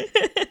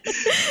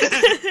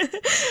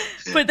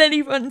 But then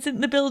he runs into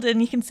the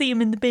building. You can see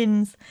him in the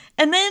bins.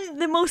 And then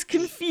the most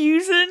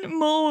confusing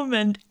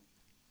moment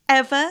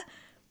ever.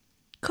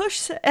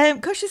 Kush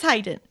is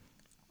hiding.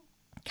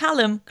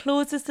 Callum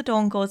closes the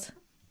door and goes,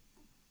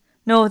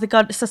 no,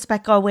 the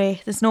suspect got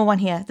away. There's no one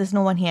here.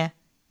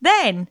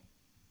 Then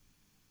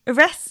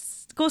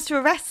goes to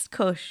arrest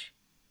Kush,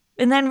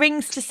 and then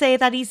rings to say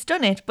that he's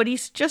done it, but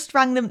he's just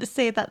rang them to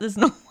say that there's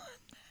no one.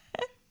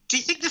 Do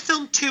you think they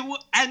filmed two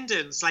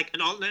endings, like an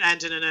alternate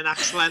ending and an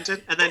actual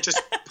ending, and then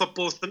just put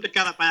both of them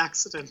together by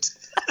accident?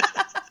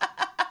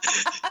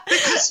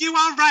 Because you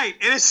are right.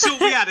 It is so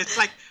weird. It's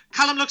like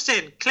Callum looks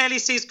in, clearly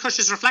sees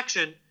Kush's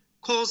reflection,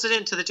 calls it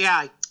into the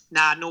DI.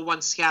 Nah, no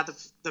one's here.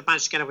 They've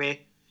managed to get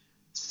away.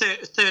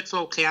 Third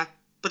floor clear,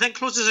 but then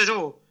closes the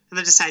door and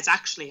then decides,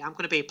 actually, I'm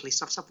going to be a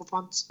police officer for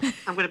once.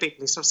 I'm going to be a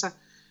police officer.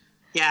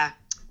 Yeah,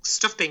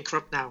 stuff being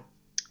corrupt now.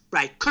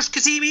 Right, Kush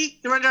Kazemi,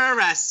 you're under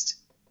arrest.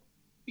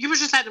 You were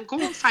just letting him go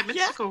 5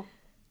 minutes ago.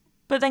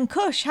 But then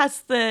Kush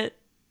has the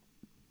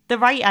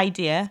right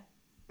idea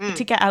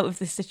to get out of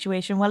this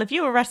situation. Well, if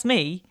you arrest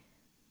me,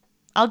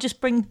 I'll just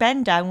bring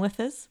Ben down with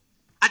us.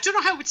 I don't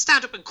know how it would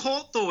stand up in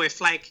court, though,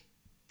 if, like,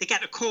 they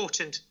get to court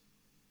and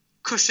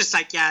Kush is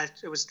like, yeah,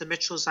 it was the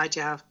Mitchells'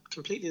 idea,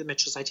 completely the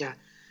Mitchells' idea.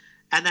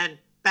 And then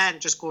Ben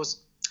just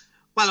goes,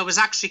 well, it was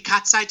actually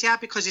Kat's idea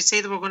because you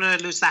say they were going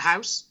to lose their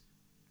house.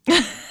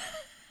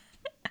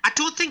 I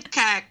don't think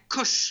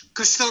Kush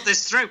thought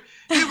this through.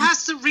 Who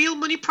has the real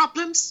money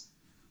problems?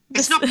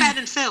 It's not Ben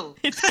and Phil.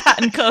 It's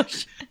Kat and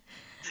Kush.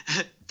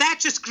 They're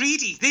just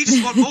greedy. They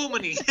just want more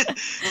money.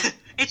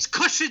 It's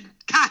Kush and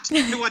Kat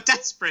who are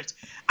desperate.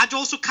 And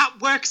also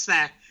Kat works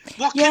there.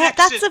 What connection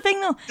that's the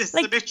thing though. does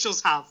Like, the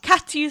Mitchells have?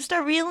 Kat's used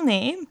her real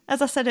name,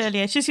 as I said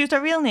earlier. She's used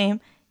her real name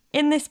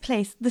in this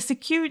place. The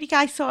security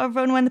guy saw her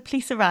run when the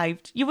police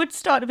arrived. You would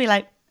start to be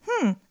like,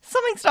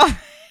 something's not.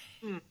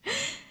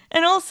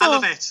 And also, I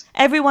love it.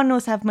 Everyone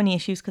knows they have money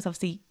issues because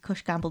obviously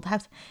Kush gambled the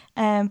house.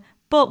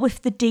 But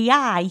with the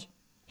DI,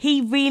 he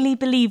really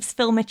believes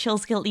Phil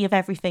Mitchell's guilty of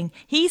everything.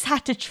 He's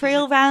had to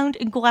trail round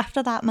and go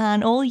after that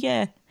man all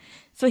year.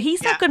 So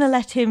he's not going to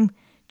let him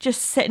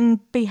just sit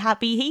and be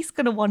happy. He's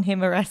going to want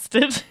him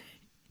arrested.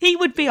 He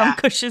would be on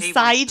Kush's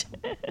side.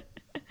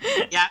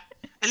 Yeah,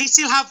 at least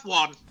he'll have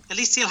one. At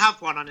least he'll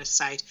have one on his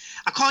side.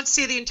 I can't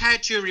say the entire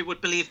jury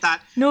would believe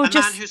that man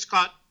who's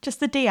got just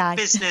the DI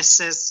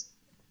businesses.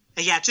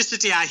 Just the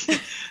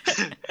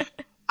DI.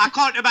 I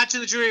can't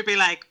imagine the jury would be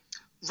like,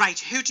 right,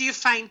 who do you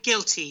find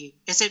guilty?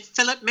 Is it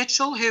Philip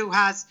Mitchell, who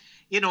has,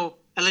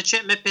 a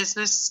legitimate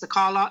business, the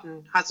car lot,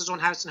 and has his own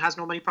house and has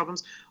no money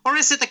problems? Or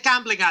is it the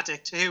gambling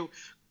addict who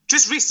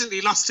just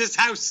recently lost his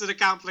house at a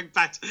gambling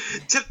bet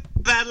to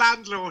their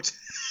landlord?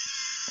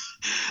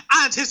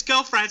 And his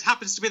girlfriend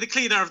happens to be the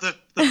cleaner of the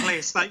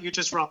place that you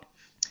just robbed.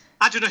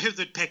 I don't know who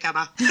they'd pick,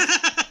 Emma.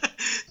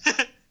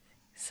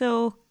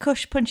 So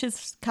Kush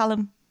punches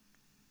Callum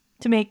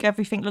to make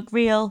everything look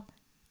real.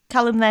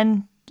 Callum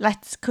then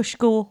lets Kush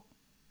go.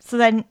 So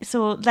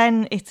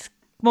then it's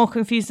more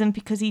confusing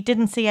because he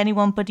didn't see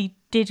anyone, but he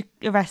did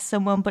arrest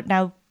someone. But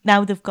now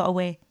they've got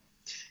away.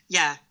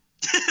 Yeah.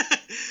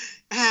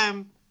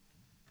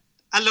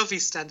 I love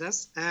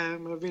EastEnders. I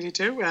really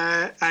do.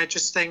 I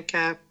just think.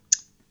 I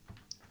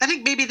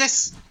think maybe that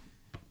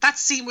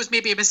scene was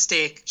maybe a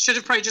mistake. Should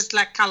have probably just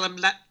let Callum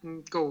let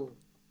him go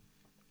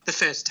the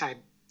first time,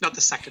 not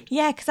the second.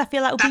 Yeah, because I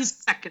feel that would be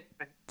second.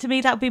 To me,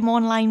 that would be more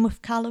in line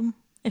with Callum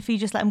if he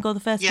just let him go the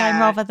first time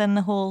rather than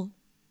the whole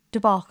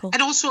debacle.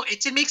 And also,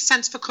 it did make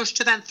sense for Kush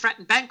to then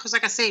threaten Ben because,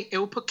 like I say, it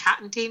would put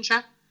Kat in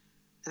danger.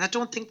 And I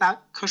don't think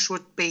that Kush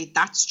would be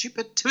that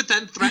stupid to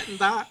then threaten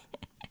that.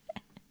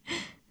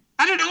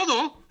 I don't know,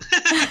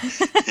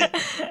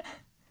 though.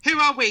 Who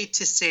are we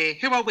to say?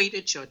 Who are we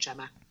to judge,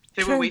 Emma?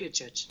 Who are we to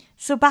judge?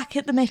 So back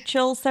at the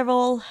Mitchells, they're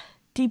all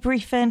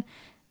debriefing.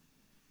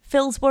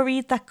 Phil's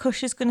worried that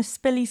Kush is going to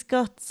spill his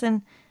guts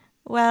and,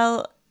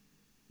 well,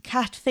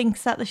 Kat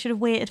thinks that they should have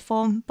waited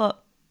for him,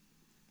 but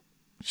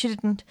she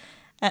didn't.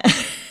 I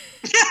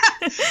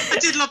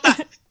did love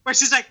that. Where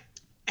she's like,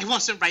 it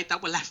wasn't right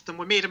that we left them.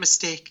 We made a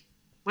mistake.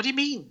 What do you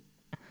mean?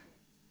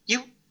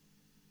 You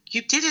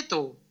did it,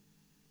 though.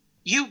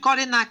 You got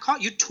in that car.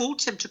 You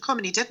told him to come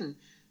and he didn't.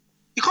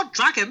 You can't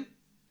drag him.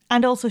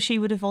 And also she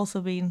would have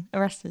also been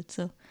arrested,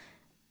 so.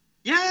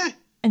 Yeah.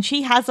 And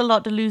she has a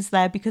lot to lose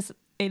there because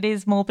it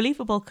is more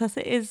believable because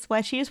it is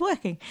where she is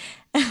working.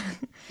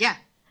 Yeah.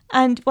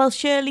 And, well,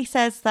 Shirley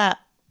says that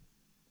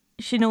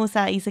she knows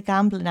that he's a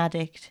gambling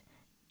addict.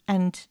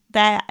 And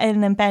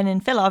then Ben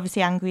and Phil are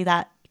obviously angry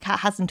that Kat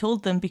hasn't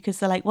told them because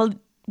they're like, well,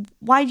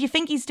 why do you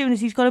think he's doing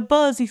this? He's got a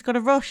buzz, he's got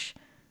a rush.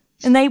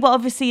 And they were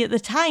obviously at the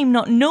time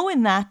not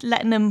knowing that,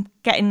 letting him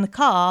get in the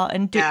car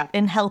and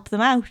and help them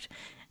out.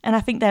 And I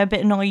think they're a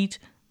bit annoyed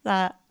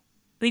that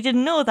they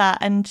didn't know that.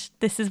 And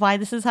this is why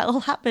this has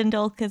all happened,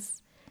 all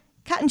because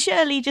Kat and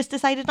Shirley just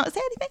decided not to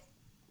say anything.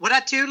 What I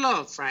do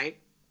love, right,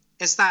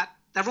 is that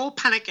they're all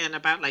panicking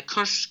about like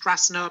Kush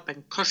grassing up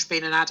and Kush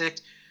being an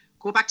addict.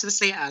 Go back to the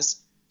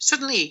Slaters.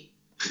 Suddenly,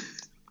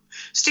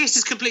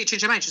 Stacey's completely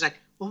changed her mind. She's like,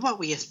 well, what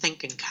were you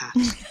thinking, Kat?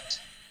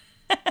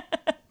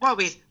 What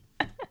were you...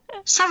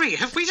 Sorry,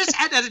 have we just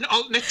entered an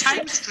alternate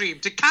time stream?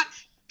 Did Kat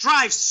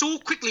drive so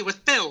quickly with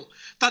Phil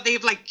that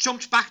they've like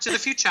jumped back to the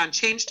future and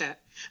changed it?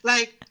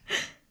 Like,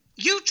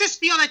 you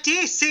just the other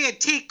day said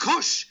take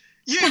Kush.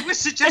 You were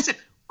suggesting,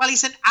 well,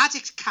 he's an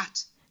addict,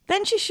 Kat.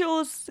 Then she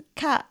shows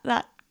Kat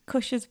that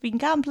Kush has been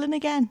gambling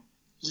again.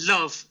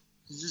 Love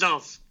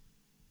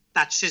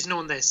that she's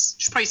known this.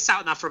 She probably sat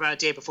on that for about a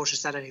day before she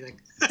said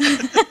anything.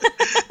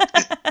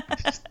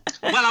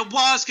 Well,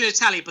 I was going to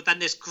tell you, but then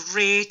this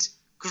great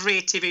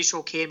TV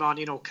show came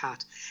on,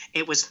 Kat.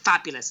 It was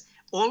fabulous.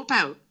 All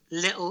about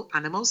little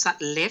animals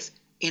that live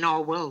in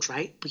our world,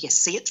 right? But you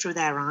see it through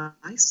their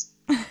eyes.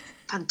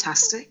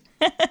 Fantastic.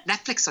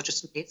 Netflix are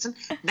just amazing.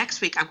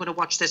 Next week, I'm going to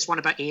watch this one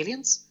about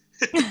aliens.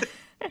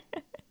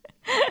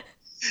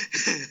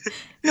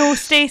 No,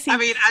 Stacey. I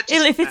mean,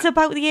 if it's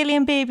about the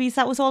alien babies,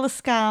 that was all a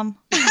scam.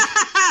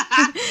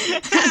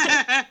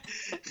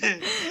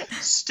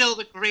 Still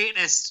the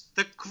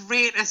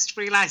greatest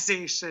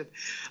realization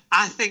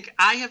I think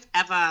I have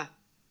ever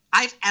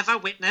I've ever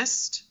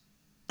witnessed,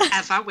 like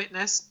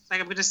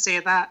I'm going to say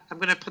that, I'm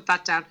going to put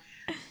that down,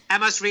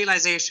 Emma's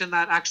realization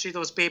that actually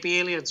those baby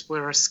aliens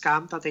were a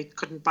scam, that they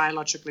couldn't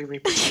biologically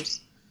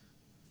reproduce.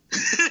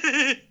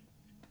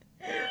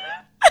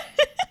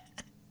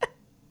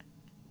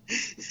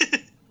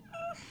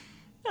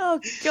 Oh,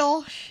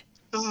 gosh.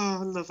 Oh,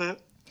 I love it.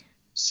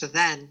 So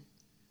then,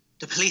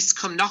 the police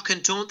come knocking,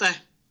 don't they?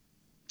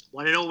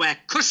 Want to know where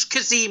Kush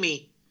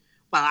Kazemi?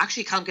 Well,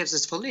 actually, Callum gives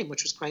his full name,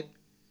 which was quite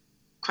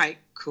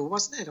cool,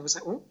 wasn't it? I was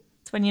like, oh.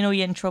 It's when you know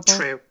you're in trouble.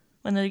 True.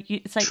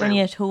 It's like True. when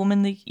you're at home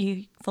and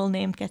your full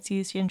name gets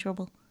used, you're in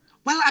trouble.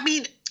 Well, I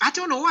mean, I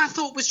don't know. I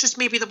thought it was just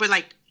maybe they were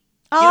like,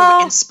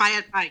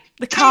 inspired by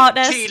the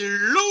Carters. Katie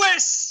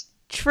Lewis.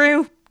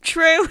 True.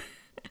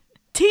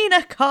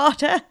 Tina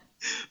Carter.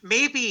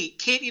 Maybe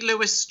Katie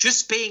Lewis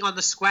just being on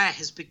the square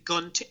has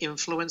begun to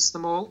influence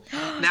them all.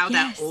 Now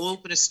Yes. they're all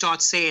going to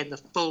start saying the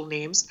full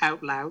names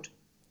out loud.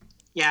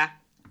 Yeah.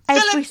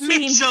 Every Philip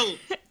Mitchell.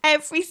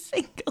 Every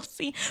single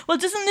scene. Well,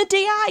 doesn't the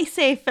DI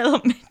say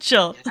Philip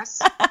Mitchell?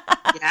 Yes.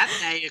 Yeah,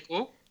 there you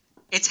go.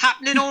 It's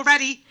happening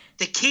already.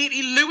 The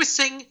Katie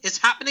Lewising is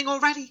happening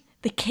already.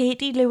 The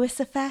Katie Lewis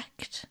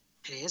effect.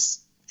 It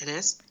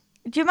is.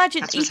 Do you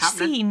imagine That's each what's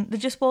happening. scene, they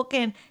just walk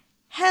in,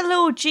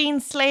 hello, Jean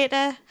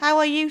Slater, how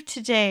are you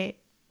today?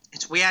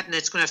 It's weird and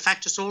it's going to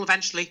affect us all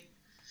eventually.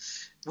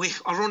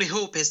 Our only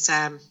hope is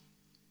a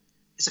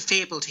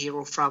fabled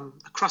hero from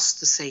across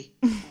the sea.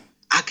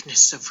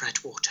 Agnes of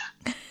Redwater.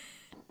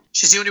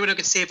 She's the only one who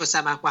can save us,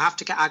 Emma. We'll have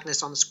to get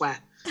Agnes on the square.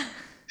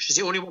 She's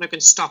the only one who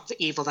can stop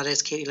the evil that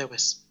is Katie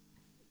Lewis.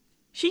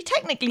 She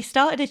technically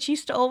started it. She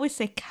used to always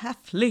say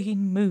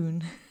Kathleen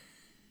Moon.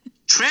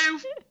 True.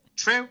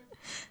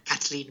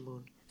 Kathleen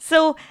Moon.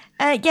 So,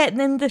 and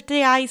then the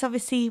DI's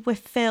obviously with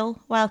Phil,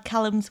 while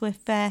Callum's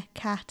with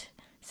Kat,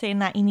 saying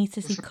that he needs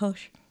to see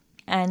Kush.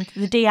 And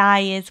the DI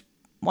is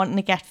wanting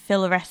to get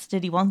Phil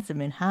arrested. He wants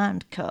him in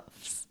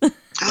handcuffs.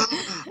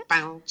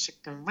 Bow,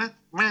 chicken, wah,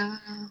 wah.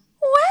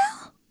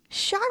 Well,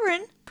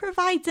 Sharon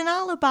provides an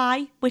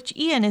alibi, which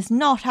Ian is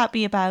not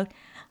happy about.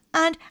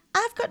 And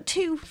I've got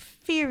two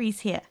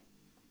theories here.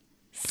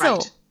 So,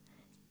 Right.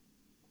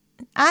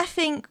 I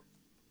think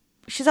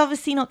she's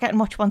obviously not getting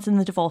much once in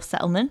the divorce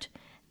settlement.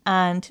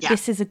 And Yeah.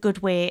 this is a good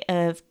way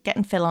of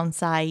getting Phil on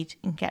side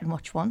and getting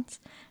much once.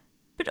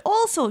 But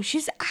also,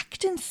 she's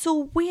acting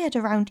so weird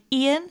around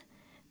Ian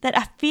that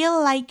I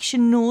feel like she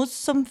knows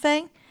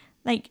something.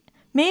 Like,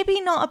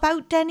 maybe not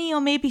about Denny,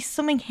 or maybe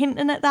something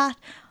hinting at that,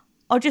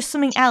 or just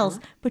something else.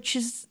 But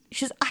she's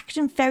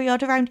acting very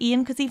odd around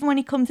Ian, because even when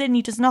he comes in,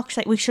 he does knock. She's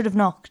like, we should have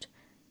knocked.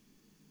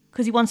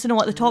 Because he wants to know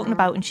what they're talking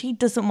about, and she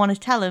doesn't want to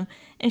tell him.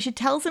 And she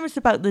tells him it's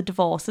about the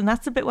divorce, and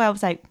that's the bit where I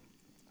was like,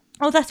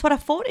 oh, that's what I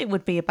thought it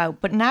would be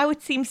about, but now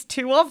it seems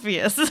too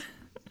obvious.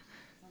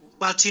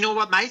 Well, do you know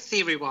what my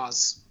theory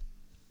was?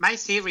 My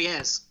theory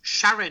is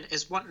Sharon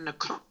is wanting a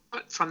cut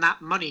from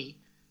that money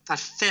that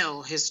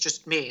Phil has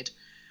just made,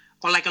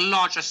 or like a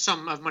larger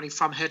sum of money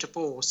from her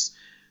divorce,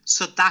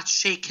 so that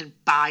she can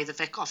buy the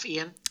Vic off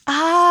Ian.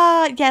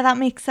 Ah, yeah, that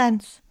makes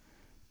sense.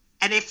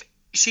 And if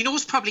she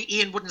knows probably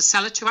Ian wouldn't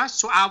sell it to her,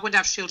 so I wonder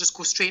if she'll just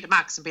go straight to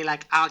Max and be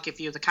like, I'll give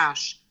you the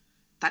cash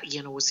that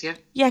Ian owes you.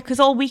 Yeah, because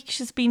all week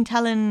she's been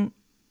telling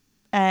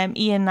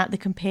Ian that they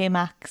can pay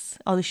Max,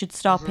 or they should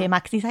start paying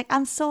Max. He's like,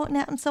 I'm sorting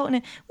it.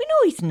 We know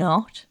he's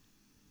not.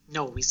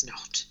 No, he's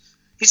not.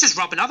 He's just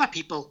robbing other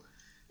people.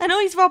 I know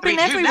he's robbing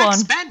Who everyone.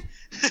 next, Ben?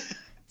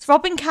 He's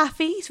robbing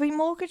Cafe. He's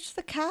remortgaged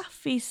the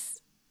cafe.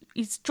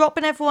 He's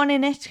dropping everyone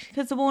in it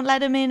because they won't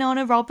let him in on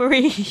a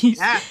robbery.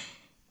 Yeah.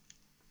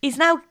 He's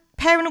now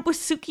pairing up with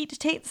Suki to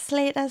take the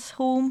Slaters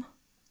home.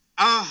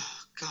 Oh,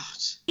 God.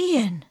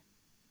 Ian.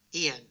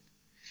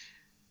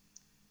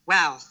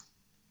 Well,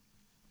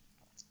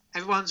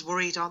 everyone's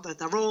worried, aren't they?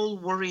 They're all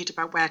worried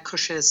about where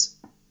Kush is.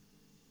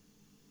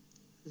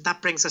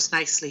 That brings us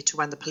nicely to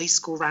when the police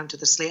go round to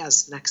the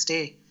Slaters the next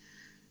day,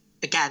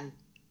 again,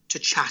 to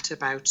chat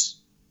about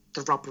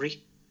the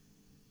robbery.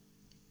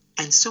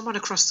 And someone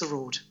across the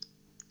road,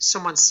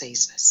 someone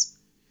sees this.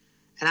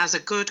 And as a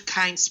good,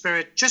 kind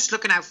spirit, just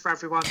looking out for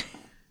everyone,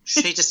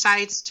 she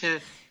decides to,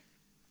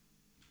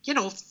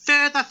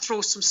 further throw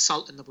some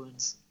salt in the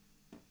wounds.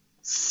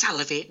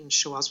 Salivating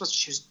she was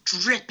she was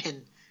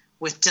dripping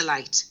with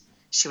delight.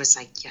 She was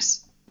like,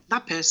 yes,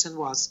 that person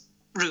was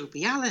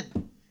Ruby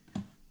Allen.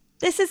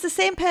 This is the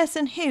same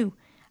person who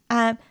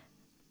got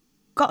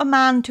a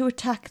man to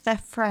attack their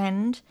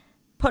friend,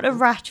 put a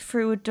rat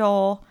through a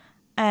door,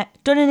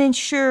 done an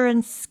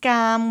insurance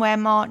scam where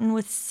Martin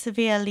was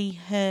severely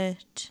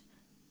hurt.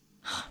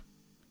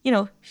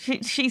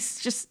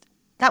 She's just,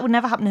 that would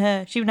never happen to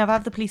her. She would never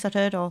have the police at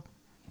her door.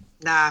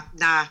 Nah.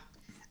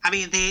 I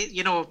mean, they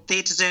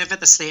deserve it,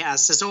 the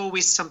Slaters. There's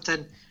always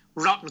something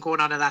rotten going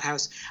on in that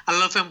house. I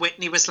love when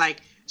Whitney was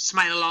like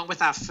smiling along with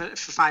that for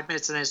 5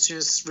 minutes, and then as soon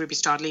as Ruby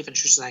started leaving,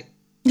 she was like,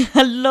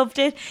 I loved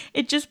it.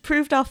 It just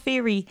proved our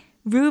theory.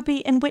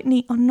 Ruby and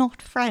Whitney are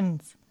not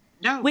friends.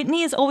 no.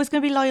 Whitney is always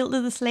going to be loyal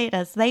to the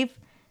Slaters. They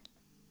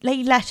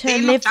let her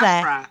They live looked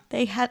after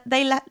there. her.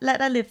 They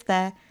let her live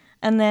there,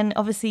 And then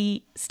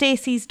obviously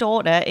Stacey's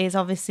daughter is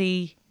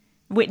obviously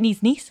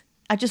Whitney's niece.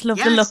 I just love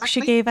Yeah, the look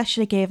exactly. she gave her.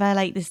 She gave her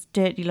like this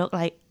dirty look,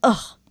 like,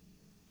 ugh.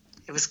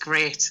 It was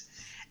great.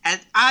 And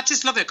I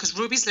just love it because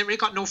Ruby's literally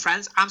got no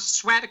friends. I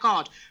swear to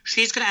God,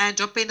 she's going to end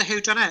up being the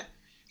whodunit.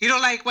 You know,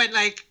 like when,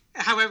 like,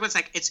 how everyone's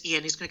like, it's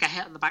Ian, he's going to get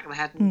hit on the back of the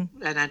head and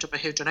end up a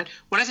whodunit.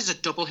 What if it's a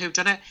double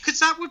whodunit? Because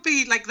that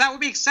would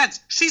make sense.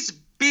 She's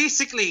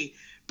basically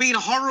being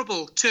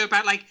horrible to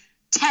about, like,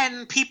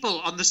 10 people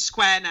on the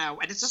square now.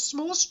 And it's a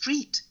small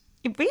street.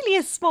 It really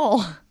is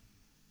small.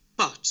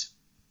 But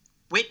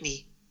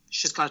Whitney,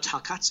 she's got to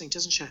tell Kat something,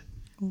 doesn't she?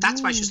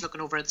 That's why she's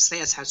looking over at the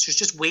Slayer's house. She's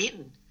just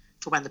waiting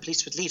for when the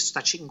police would leave so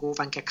that she can go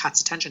over and get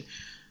Kat's attention.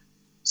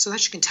 So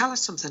that she can tell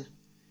us something.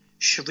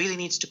 She really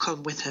needs to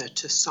come with her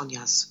to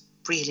Sonia's.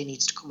 Really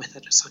needs to come with her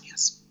to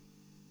Sonia's.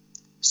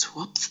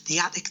 So up the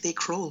attic they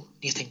crawl.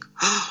 And you think,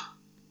 oh,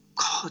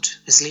 God,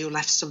 has Leo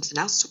left something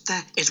else up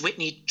there? Is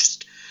Whitney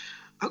just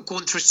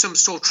going through some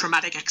sort of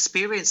traumatic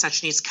experience that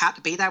she needs Kat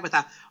to be there with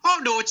her? Oh,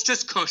 no, it's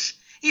just Kush.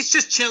 He's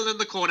just chilling in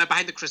the corner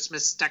behind the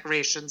Christmas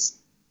decorations.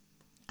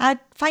 I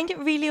find it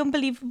really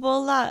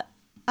unbelievable that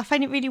I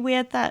find it really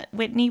weird that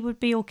Whitney would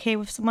be okay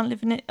with someone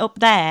living up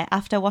there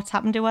after what's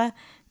happened to her.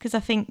 Because I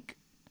think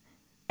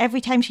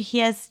every time she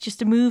hears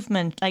just a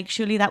movement, like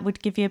surely that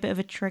would give you a bit of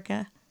a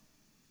trigger.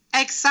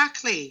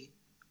 Exactly.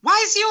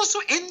 Why is he also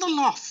in the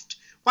loft?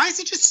 Why is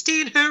he just stay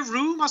in her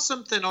room or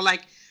something? Or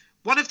like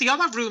one of the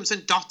other rooms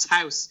in Dot's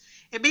house?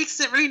 It makes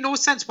it really no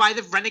sense why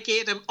they've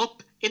renegated him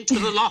up into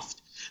the loft.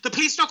 The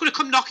police are not going to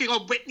come knocking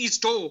on Whitney's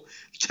door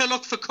to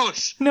look for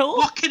Kush. No.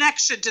 What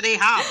connection do they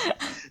have?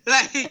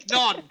 Like,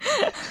 none.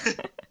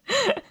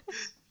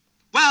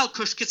 Well,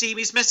 Kush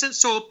Kazimi's missing,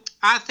 so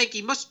I think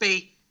he must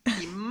be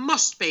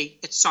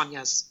at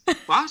Sonia's.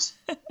 What?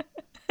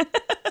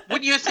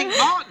 Wouldn't you think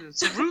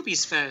Martin's and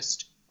Ruby's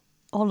first?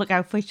 Oh, look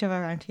out for each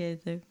other around here,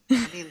 too.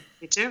 I mean,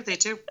 they do.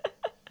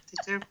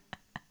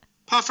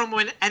 Apart from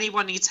when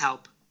anyone needs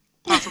help.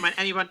 Or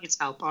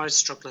is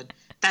struggling.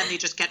 Then they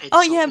just get it.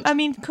 Oh, yeah, I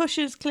mean, Kush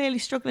is clearly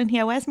struggling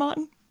here. Where's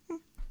Martin?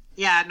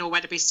 Yeah,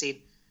 nowhere to be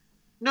seen.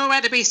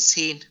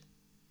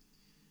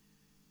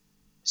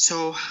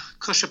 So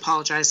Kush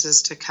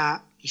apologises to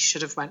Kat. He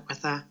should have went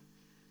with her.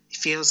 He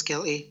feels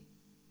guilty.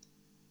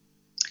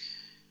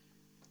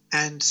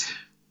 And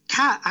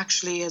Kat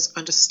actually is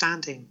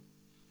understanding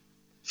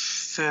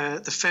for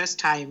the first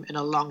time in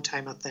a long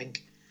time, I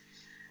think,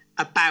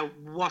 about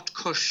what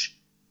Kush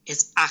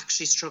is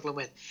actually struggling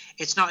with.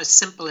 It's not as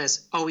simple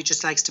as, oh, he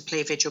just likes to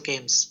play video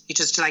games. He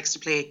just likes to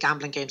play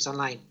gambling games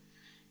online.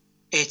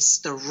 It's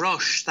the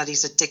rush that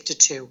he's addicted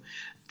to,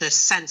 the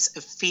sense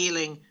of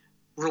feeling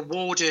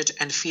rewarded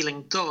and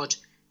feeling good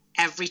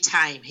every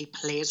time he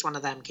plays one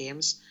of them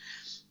games.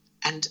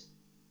 And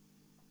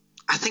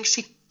I think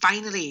she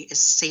finally is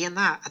seeing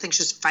that. I think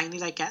she's finally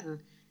like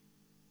getting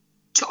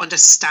to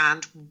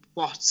understand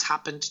what's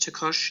happened to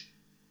Kush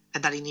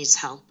and that he needs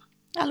help.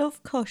 I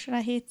love Kush and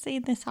I hate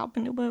seeing this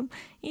happen to him.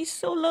 He's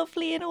so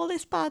lovely and all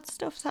this bad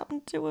stuff's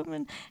happened to him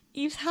and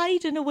he's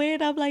hiding away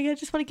and I'm like, I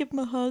just want to give him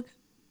a hug.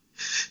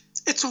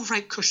 It's all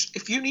right, Kush.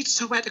 If you need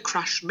somewhere to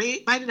crash,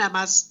 mine and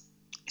Emma's,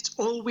 it's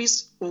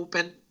always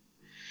open.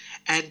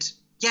 And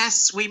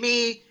yes, we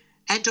may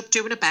end up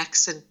doing a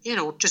Bex and, you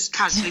know, just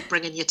casually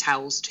bringing your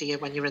towels to you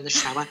when you're in the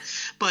shower.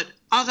 But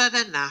other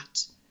than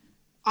that,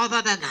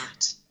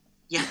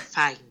 you're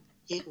fine.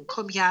 You can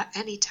come here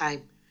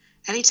anytime.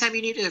 Anytime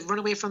you need to run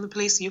away from the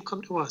police, you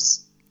come to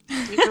us.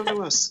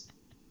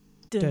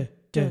 The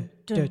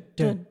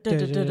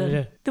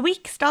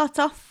week starts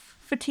off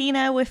for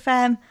Tina with,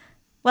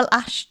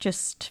 Ash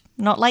just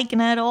not liking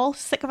her at all,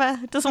 sick of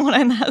her, doesn't want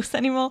her in the house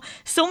anymore.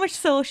 So much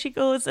so she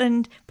goes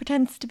and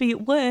pretends to be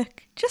at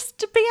work just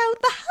to be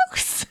out the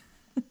house.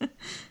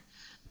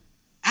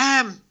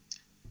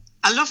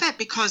 I love it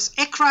because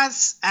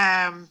Ikra's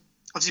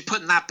obviously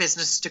putting that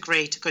business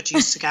degree to good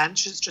use again.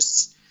 She's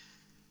just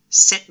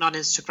sitting on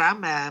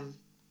Instagram,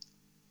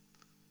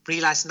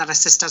 realising that her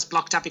sister's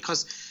blocked her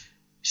because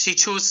she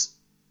chose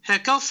her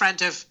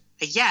girlfriend of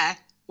a year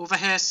over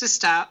her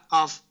sister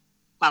of,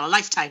 a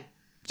lifetime.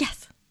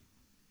 Yes.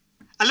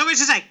 I love it.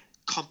 She's like,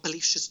 can't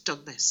believe she's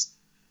done this.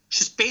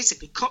 She's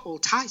basically cut all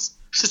ties.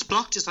 She's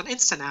blocked us on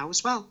Insta now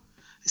as well.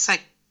 It's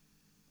like,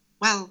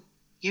 well,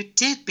 you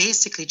did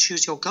basically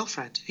choose your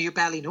girlfriend who you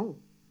barely know.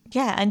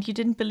 Yeah, and you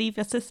didn't believe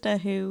your sister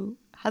who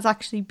has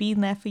actually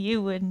been there for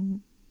you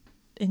in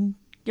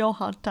your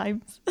hard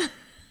times.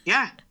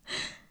 Yeah.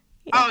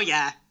 Oh,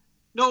 yeah.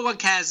 No one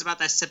cares about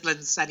their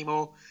siblings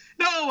anymore.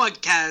 No one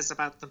cares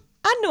about them.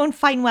 And knowing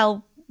fine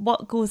well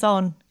what goes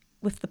on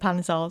with the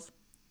Panzers.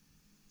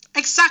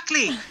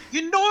 Exactly.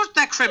 You know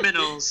they're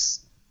criminals.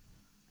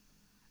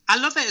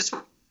 I love it as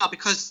well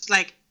because,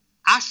 like,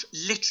 Ash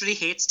literally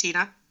hates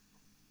Tina.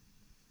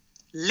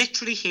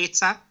 Literally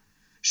hates her.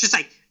 She's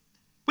like,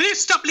 will you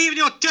stop leaving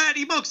your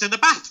dirty mugs in the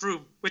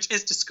bathroom? Which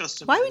is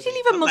disgusting. Why would you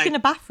leave a mug in a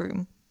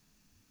bathroom?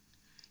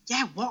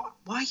 Yeah, what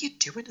are you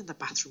doing in the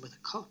bathroom with a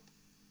cup?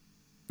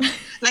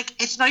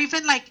 Like, it's not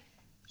even like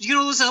you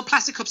know those little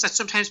plastic cups that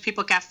sometimes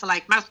people get for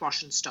like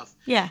mouthwash and stuff?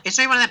 Yeah. It's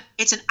not even one of them.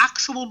 It's an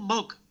actual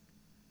mug.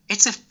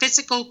 It's a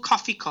physical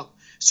coffee cup.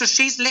 So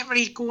she's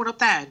literally going up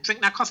there and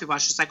drinking that coffee while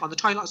she's like on the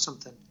toilet or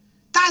something.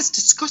 That's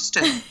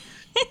disgusting.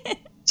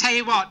 Tell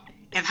you what,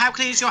 if How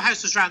Clean Is Your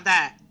House was around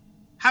there,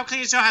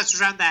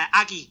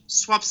 Aggie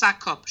swabs that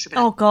cup. She'll be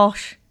like, Oh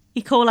gosh,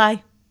 E.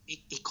 coli. E.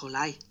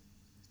 coli.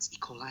 It's E.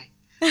 coli.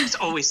 It's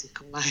always E.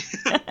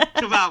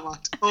 coli. No matter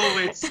what,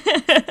 always.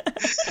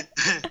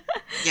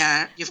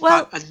 Yeah, you've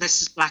got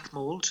Mrs. Black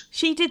Mold.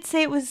 She did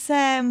say it was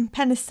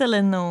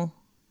penicillin though,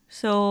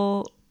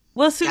 so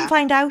we'll soon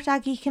find out.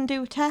 Aggie can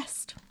do a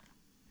test.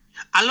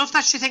 I love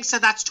that she thinks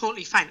that that's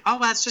totally fine. Oh,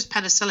 well, it's just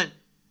penicillin.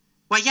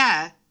 Well,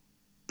 yeah,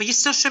 but you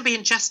still shouldn't be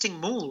ingesting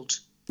mold.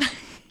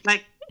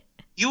 Like,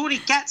 you only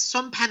get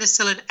some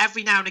penicillin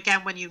every now and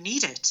again when you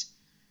need it.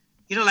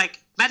 You know, like,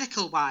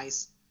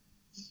 medical-wise.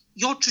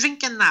 You're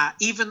drinking that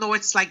even though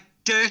it's, like,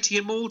 dirty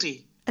and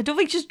mouldy. I don't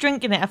think she's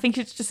drinking it. I think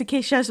it's just in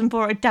case she hasn't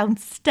brought it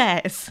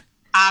downstairs.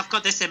 I've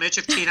got this image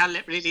of Tina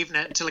literally leaving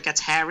it until it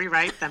gets hairy,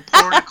 right? Then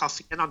pouring a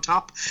coffee in on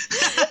top.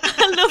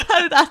 I love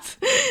how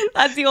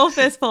that's your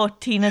first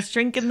thought. Tina's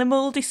drinking the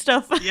mouldy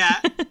stuff.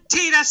 Yeah.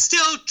 Tina's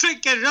still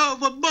drinking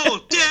over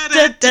mold.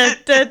 Yeah,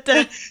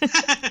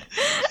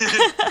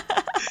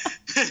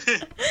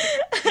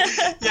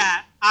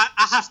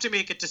 I have to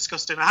make it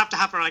disgusting. I have to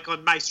have her like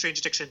on My Strange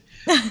Addiction.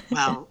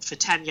 Well, for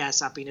 10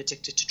 years I've been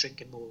addicted to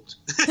drinking mold.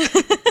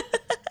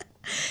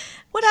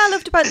 What I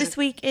loved about this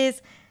week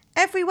is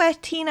everywhere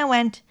Tina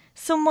went,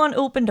 someone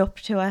opened up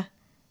to her.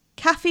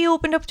 Kathy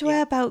opened up to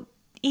her about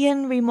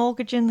Ian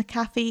remortgaging the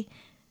cafe.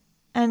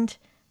 And,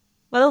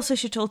 well, also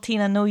she told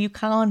Tina, no, you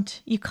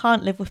can't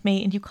live with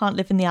me and you can't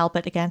live in the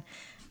Albert again.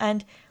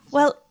 And,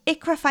 well,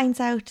 Ikra finds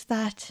out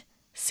that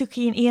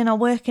Suki and Ian are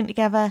working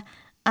together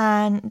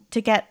and to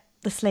get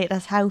the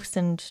Slater's house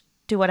and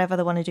do whatever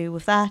they want to do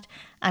with that.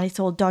 And it's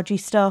all dodgy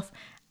stuff.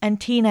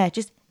 And Tina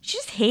she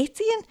just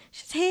hates Ian.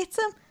 She just hates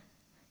him.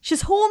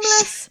 She's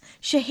homeless.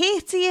 She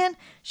hates Ian.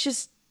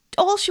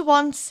 All she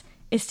wants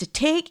is to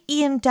take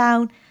Ian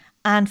down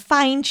and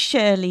find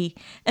Shirley.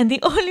 And the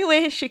only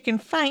way she can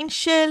find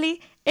Shirley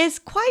is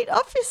quite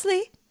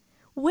obviously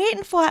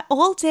waiting for her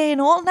all day and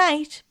all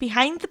night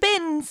behind the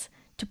bins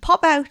to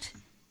pop out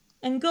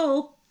and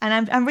go.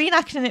 And I'm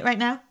reenacting it right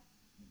now.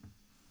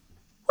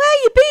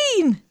 Where you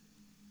been?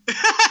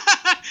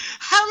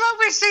 How long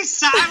was she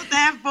sat out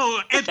there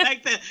for in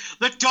like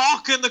the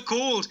dark and the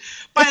cold?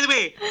 By the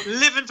way,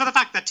 living for the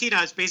fact that Tina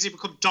has basically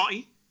become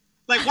Dottie.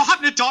 Like, what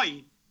happened to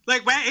Dottie?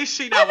 Like, where is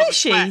she now? Where is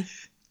she?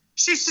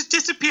 She's just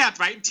disappeared,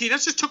 right? And Tina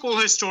just took all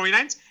her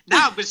storylines.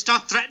 Now I'm going to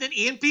start threatening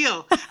Ian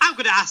Beale. I'm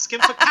going to ask him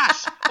for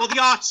cash or the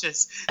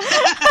Archers.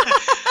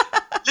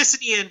 Listen,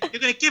 Ian, you're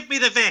going to give me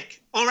the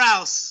Vic or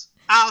else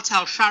I'll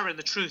tell Sharon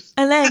the truth.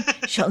 And then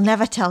she'll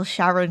never tell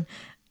Sharon.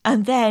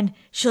 And then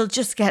she'll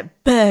just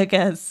get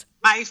burgers.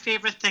 My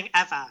favourite thing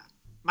ever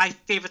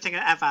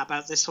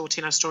about this whole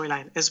Tina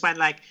storyline is when,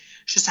 like,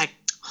 she's like,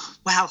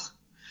 well,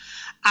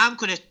 I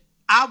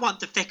want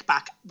the Vic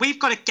back. We've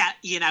got to get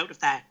Ian out of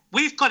there.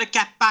 We've got to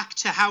get back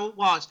to how it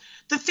was.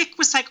 The Vic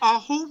was like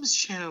our Holmes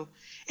show.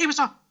 It was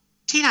like,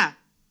 Tina,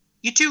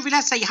 you do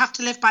realise that you have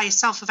to live by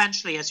yourself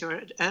eventually as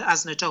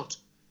an adult.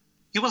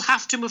 You will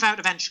have to move out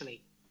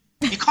eventually.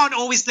 You can't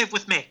always live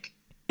with Mick.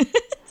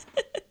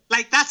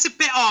 Like, that's a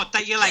bit odd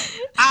that you're like,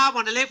 I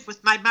want to live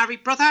with my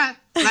married brother.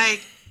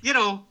 Like, you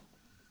know,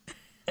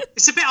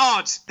 it's a bit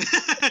odd.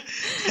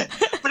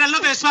 But I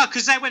love it as well,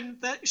 because then when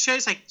the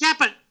show's like, yeah,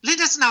 but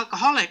Linda's an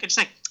alcoholic. And she's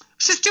like,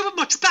 she's doing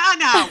much better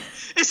now.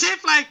 As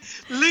if, like,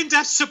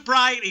 Linda's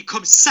sobriety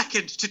comes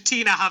second to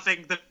Tina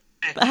having the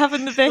Vic.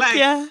 Having the Vic, like,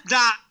 yeah.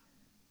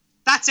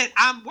 That's it.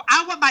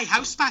 I want my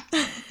house back.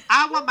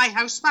 I want my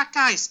house back,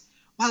 guys.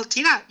 Well,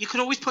 Tina, you could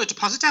always put a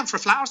deposit down for a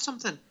flat or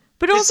something.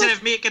 But also, instead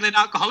of making an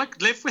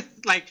alcoholic live with,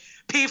 like,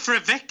 pay for a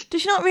Vic.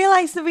 Does she not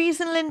realise the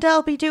reason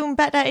Linda'll be doing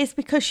better is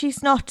because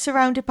she's not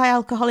surrounded by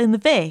alcohol in the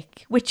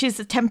Vic, which is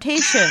a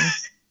temptation?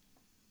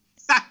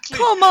 Exactly.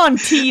 Come on,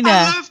 Tina.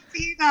 I love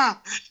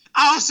Tina.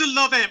 I also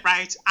love it,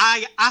 right?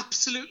 I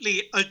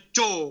absolutely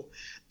adore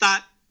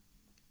that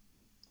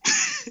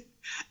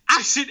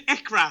Ash and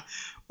Ikra,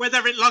 when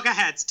they're in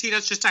loggerheads,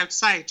 Tina's just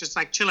outside, just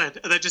like chilling,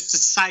 and then just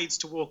decides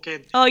to walk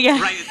in. Oh,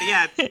 yeah. Right at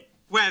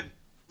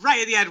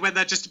the end. When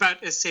they're just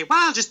about to say, well,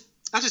 I'll just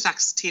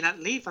ask Tina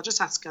to leave. I'll just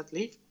ask her to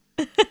leave.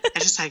 And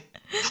she's like,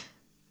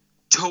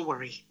 don't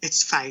worry,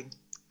 it's fine.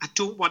 I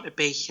don't want to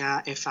be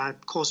here if I'm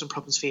causing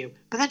problems for you.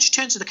 But then she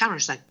turns to the camera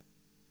and she's like,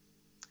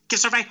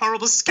 gives her a very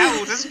horrible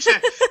scowl, doesn't she?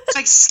 It's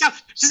like scowl.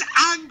 She's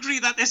angry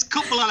that this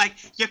couple are like,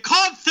 you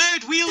can't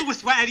third wheel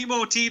with her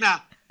anymore,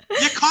 Tina.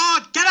 You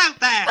can't. Get out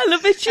there. I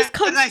love it. She's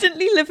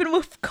constantly living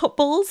with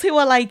couples who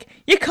are like,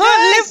 you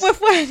can't live with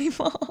her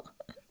anymore.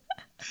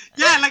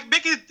 Yeah, like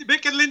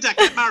Mick and Linda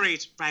get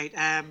married, right?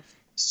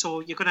 So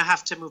you're going to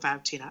have to move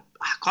out, Tina.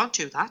 I can't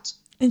do that.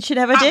 And she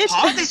never did. I'm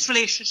part of this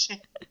relationship.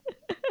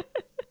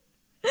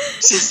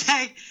 She's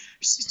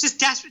just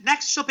desperate.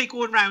 Next, she'll be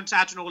going around to,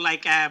 I don't know,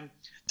 like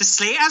the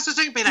Slaters or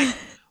something, be like,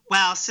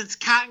 well, since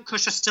Kat and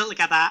Kush are still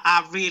together,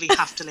 I really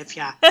have to live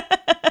here.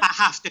 I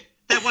have to.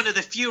 They're one of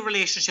the few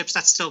relationships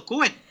that's still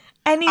going.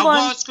 I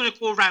was going to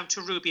go around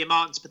to Ruby and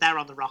Martin's, but they're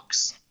on the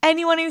rocks.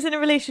 Anyone who's in a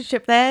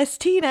relationship, there's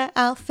Tina,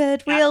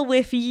 Alfred Wheel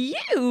with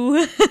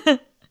you.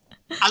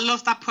 I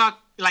love that poor,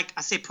 like,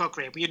 I say poor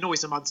Graham, but you know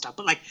he's a monster.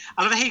 But, like,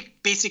 I love how he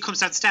basically comes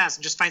downstairs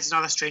and just finds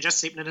another stranger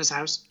sleeping in his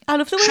house. I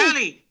love the way...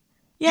 Shirley,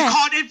 you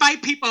can't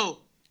invite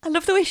people. I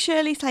love the way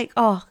Shirley's like,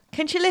 oh,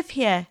 can she live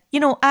here?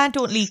 You know, I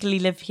don't legally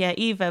live here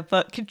either,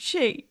 but can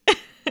she?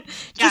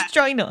 Just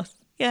join us.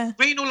 Yeah.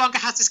 Ray no longer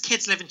has his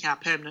kids living here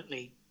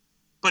permanently,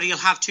 but he'll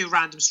have 2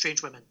 random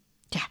strange women.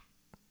 Yeah.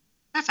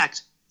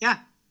 Perfect. Yeah.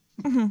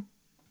 Mm-hmm.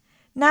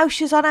 Now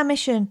she's on a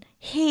mission,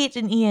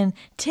 hating Ian,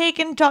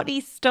 taking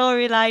Dottie's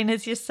storyline,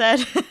 as you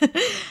said.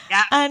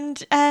 Yeah.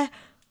 And,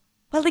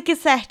 well, the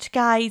Gazette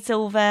guy's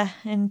over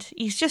and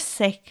he's just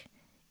sick.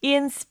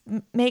 Ian's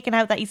making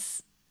out that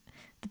he's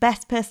the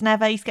best person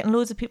ever. He's getting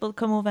loads of people to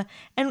come over.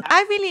 And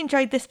I really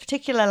enjoyed this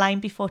particular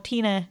line before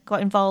Tina got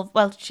involved.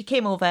 Well, she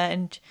came over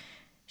and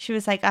she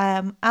was like,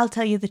 I'll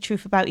tell you the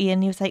truth about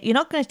Ian. He was like, you're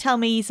not going to tell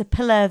me he's a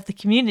pillar of the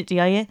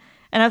community, are you?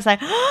 And I was like,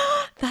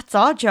 oh, that's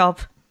our job.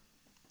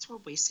 That's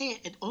what we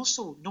say. And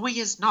also, no, he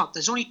is not.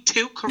 There's only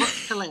 2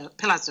 corrupt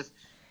pillars of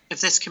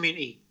this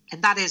community.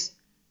 And that is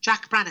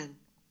Jack Brennan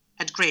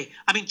and Gray.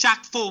 I mean,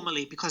 Jack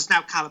formally, because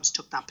now Callum's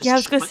took that position. Yeah, I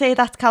was going to say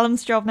that's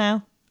Callum's job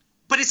now.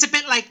 But it's a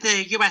bit like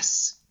the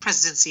US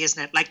presidency,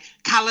 isn't it? Like,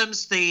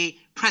 Callum's the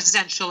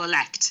presidential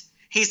elect.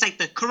 He's like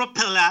the corrupt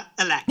pillar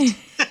elect.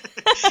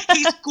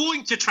 He's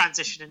going to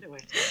transition into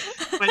it.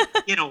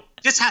 But, you know,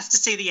 just has to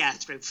see the air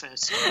through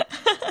first.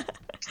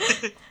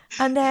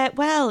 And,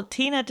 well,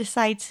 Tina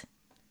decides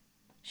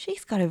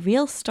she's got a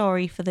real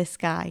story for this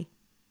guy.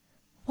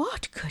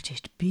 What could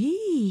it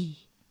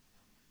be?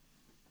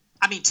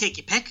 I mean, take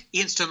your pick.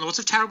 Ian's done loads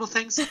of terrible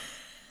things.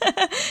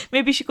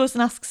 Maybe she goes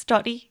and asks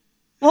Dottie.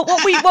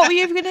 What were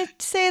you going to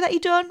say that you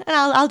done? And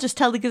I'll just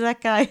tell the Gazette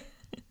guy.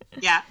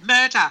 Yeah,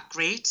 murder.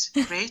 Great.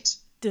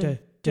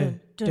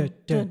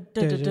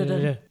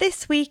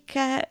 This week,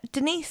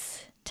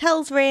 Denise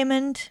tells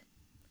Raymond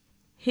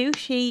who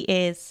she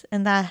is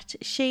and that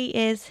she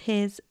is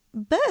his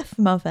birth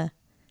mother.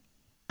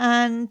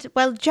 And,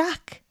 well,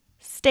 Jack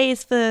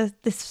stays for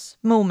this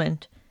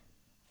moment.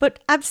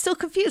 But I'm still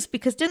confused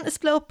because didn't this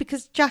blow up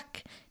because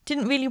Jack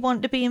didn't really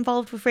want to be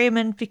involved with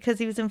Raymond because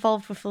he was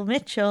involved with Phil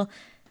Mitchell.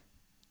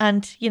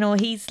 And, you know,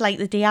 he's like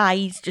the DI.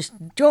 He's just,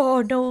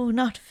 oh, no,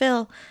 not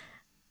Phil.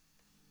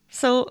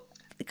 So,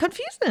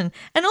 confusing.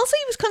 And also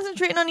he was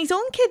concentrating on his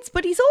own kids,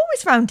 but he's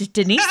always round at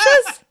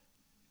Denise's.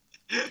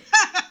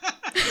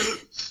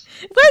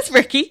 Where's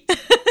Ricky?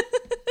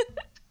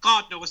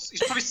 God knows.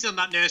 He's probably still in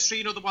that nursery.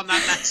 You know, the one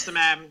that lets them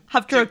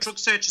have drug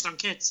searches on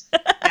kids.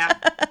 Yeah.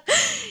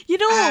 You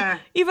know,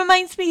 he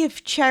reminds me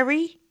of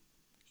Cherry.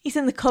 He's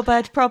in the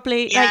cupboard,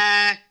 probably.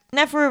 Yeah. Like,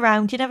 never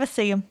around. You never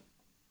see him.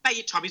 Bet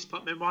your Tommy's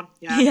put him in one.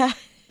 Yeah.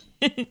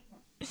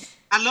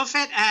 I love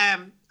it.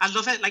 I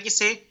love it. Like you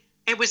say,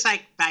 it was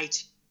like,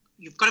 right,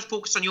 you've got to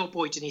focus on your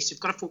boy, Denise.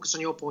 You've got to focus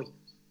on your boy.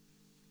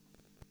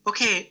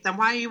 Okay, then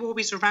why are you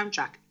always around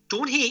Jack?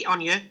 Don't hate on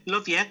you.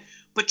 Love you.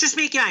 But just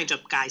make your mind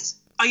up, guys.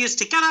 Are you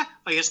together?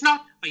 Are you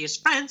not? Are you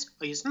friends?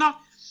 Are you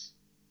not?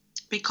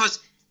 Because,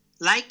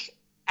 like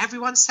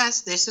everyone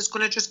says, this is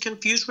going to just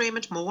confuse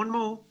Raymond more and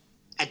more.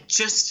 And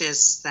just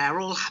as they're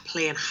all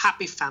playing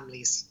happy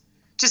families,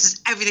 just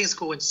as everything's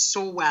going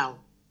so well,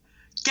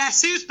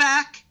 guess who's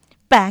back?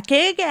 Back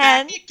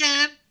again. Back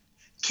again.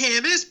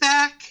 Kim is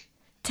back.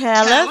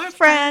 Tell a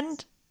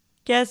friend.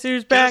 Guess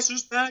who's back? Guess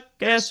who's back?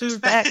 Guess who's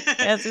back?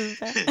 Guess who's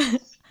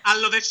back? I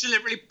love it. She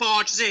literally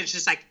barges in.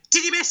 She's like,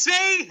 did you miss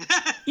me?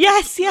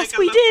 Yes, like,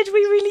 we did. We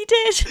really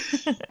did.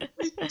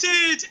 We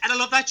did. And I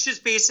love that she's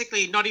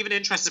basically not even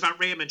interested about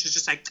Raymond. She's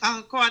just like,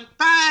 oh, go on,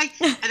 bye.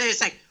 And then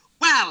it's like,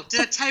 well,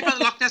 did I tell you about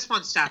the Loch Ness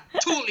Monster?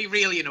 Totally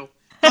real, you know.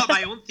 Got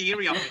my own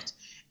theory of it.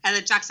 And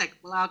then Jack's like,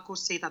 well, I'll go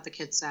see that the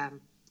kids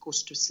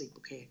goes to sleep,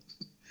 okay?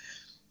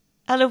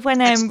 I love when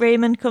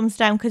Raymond comes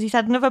down because he's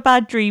had another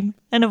bad dream.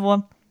 Another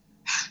one.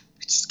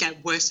 It's just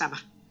getting worse, Emma.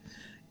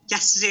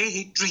 Yesterday,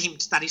 he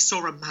dreamed that he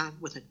saw a man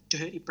with a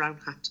dirty brown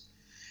hat.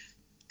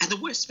 And the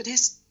worst of it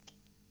is,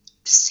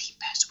 the same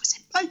person was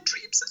in my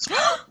dreams as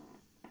well.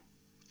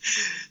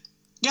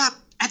 Yeah,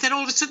 and then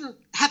all of a sudden,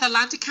 Heather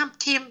Landekamp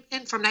came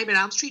in from Nightmare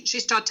on Elm Street and she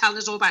started telling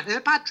us all about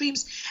her bad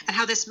dreams and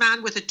how this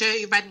man with a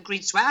dirty red and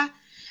green sweater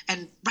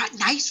and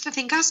knives for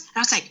fingers. And I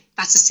was like,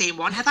 that's the same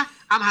one, Heather.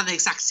 I'm having the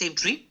exact same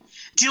dream.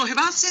 Do you know who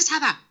else is,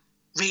 Heather?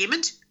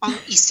 Raymond on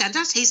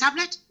EastEnders. He's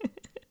having it.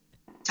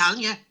 Telling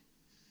you.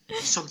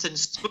 Something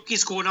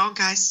spooky's going on,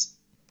 guys.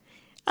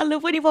 I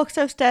love when he walks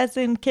upstairs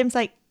and Kim's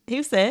like,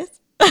 who's this?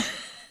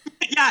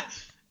 Yeah.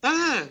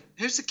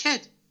 Who's the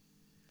kid?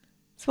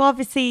 So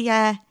obviously,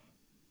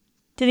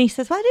 Denise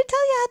says, well, I did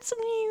tell you I had some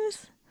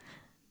news.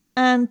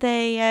 And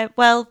they,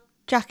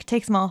 Jack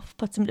takes him off,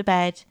 puts him to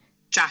bed.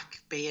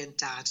 Jack being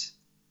dad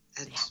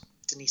and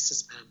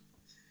Denise's mum.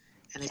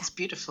 And it's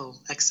beautiful,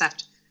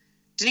 except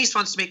Denise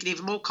wants to make it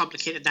even more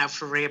complicated now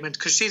for Raymond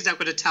because she's now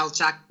going to tell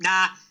Jack,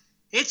 nah,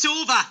 it's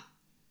over.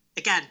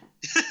 Again.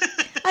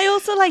 I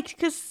also liked,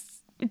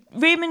 because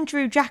Raymond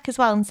drew Jack as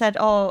well and said,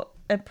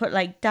 put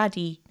like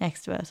Daddy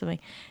next to her or something.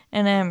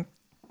 And,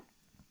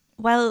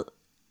 well,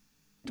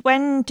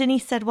 when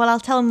Denise said, well, I'll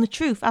tell him the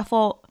truth, I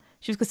thought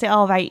she was going to say,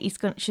 all right,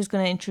 she's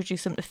going to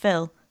introduce him to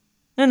Phil.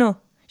 No,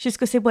 she's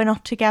going to say, we're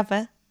not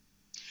together.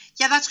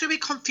 Yeah, that's going to be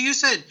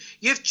confusing.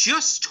 You've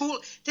just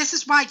told... This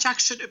is why Jack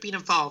shouldn't have been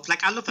involved.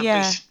 Like, I love him,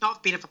 but he should not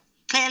have been involved.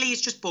 Clearly,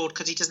 he's just bored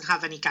because he doesn't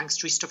have any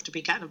gangstery stuff to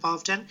be getting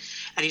involved in.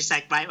 And he's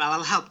like, right, well,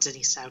 I'll help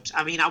Denise out.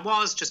 I mean, I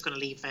was just going to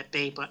leave it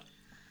be, but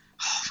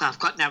well, I've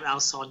got nothing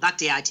else on. That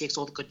DI takes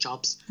all the good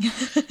jobs.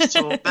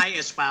 So might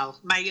as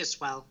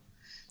well.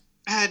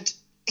 And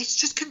it's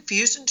just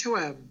confusing to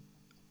him.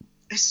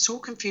 It's so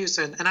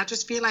confusing. And I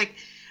just feel like,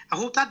 I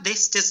hope that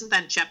this doesn't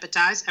then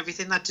jeopardise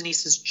everything that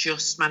Denise has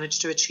just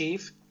managed to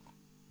achieve.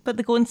 But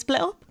they go and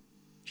split up.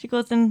 She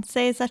goes and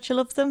says that she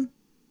loves him.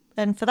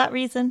 And for that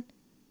reason,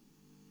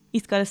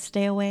 he's got to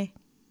stay away.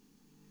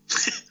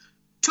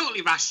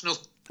 Totally rational.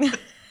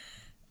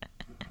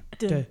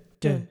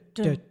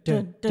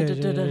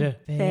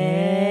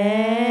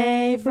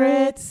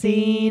 Favourite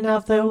scene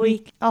of the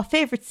week. Our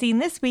favourite scene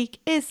this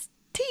week is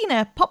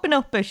Tina popping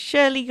up as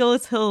Shirley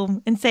goes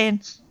home and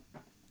saying,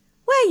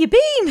 where you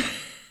been?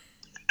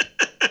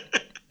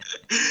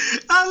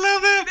 I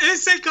love it.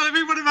 It's got to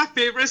be one of my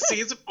favourite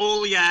scenes of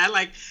all year.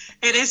 Like,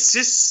 it is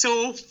just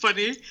so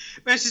funny.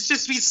 Where she's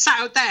just been sat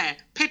out there,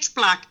 pitch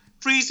black,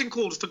 freezing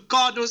cold for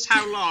God knows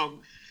how long,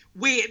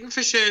 waiting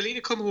for Shirley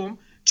to come home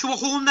to a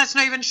home that's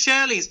not even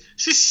Shirley's.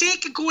 So she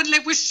could go and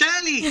live with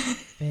Shirley.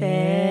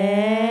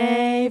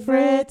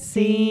 Favourite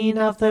scene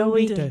of the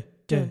week.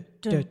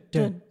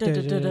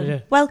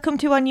 Welcome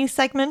to our new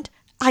segment,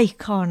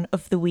 Icon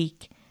of the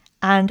Week.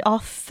 And our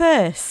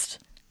first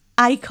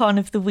Icon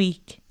of the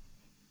Week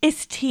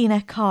is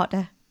Tina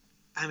Carter.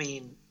 I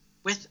mean,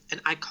 with an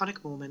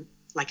iconic moment,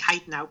 like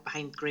hiding out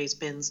behind Gray's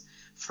bins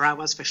for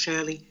hours for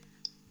Shirley,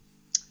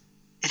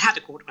 it had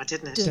to go to her,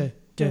 didn't it?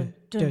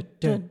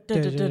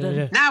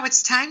 Now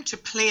it's time to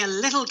play a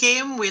little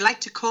game we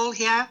like to call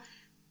here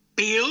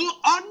Beale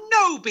or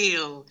No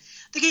Beale.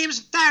 The game's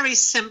very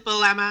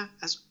simple, Emma,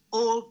 as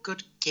all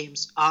good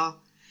games are.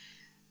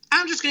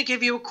 I'm just going to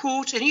give you a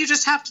quote and you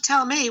just have to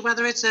tell me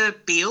whether it's a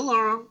Beale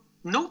or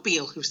no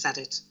Beale who said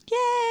it.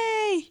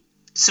 Yay!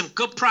 Some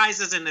good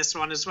prizes in this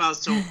one as well,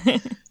 so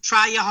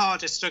try your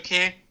hardest,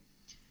 okay?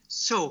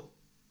 So,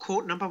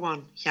 quote number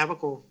 1, here we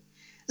go.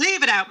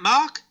 Leave it out,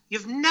 Mark.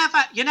 You're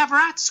never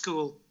at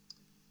school.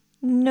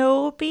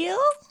 No Beale?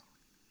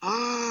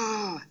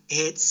 Oh,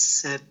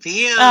 it's a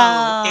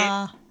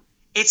Beale.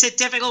 It's a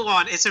difficult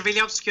one. It's a really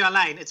obscure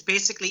line. It's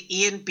basically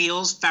Ian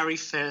Beale's very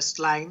first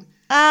line in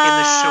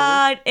the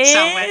show. It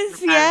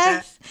is,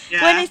 yes.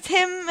 Yeah. When it's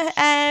him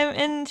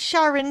and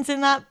Sharon's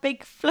in that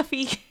big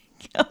fluffy...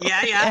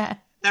 Yeah.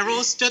 They're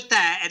all stood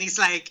there and he's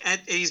like,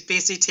 he's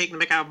basically taking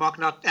the mick out of Mark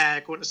not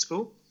going to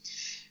school.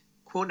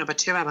 Quote number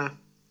 2, Emma.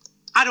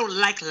 I don't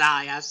like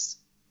liars.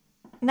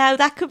 Now,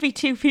 that could be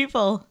 2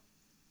 people.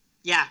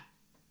 Yeah.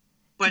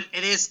 But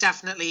it is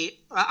definitely...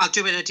 I'll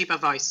do it in a deeper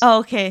voice. Oh,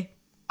 okay.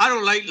 I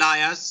don't like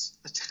liars.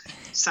 That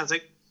sounds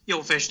like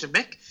your version of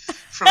Mick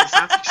from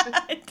fanfiction.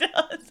 It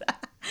does.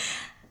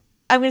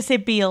 I'm going to say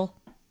Beale.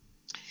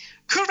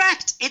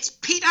 Correct. It's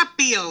Peter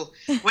Beale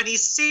when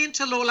he's saying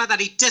to Lola that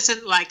he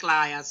doesn't like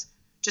liars,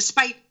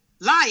 despite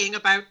lying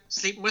about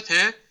sleeping with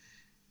her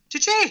to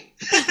Jay.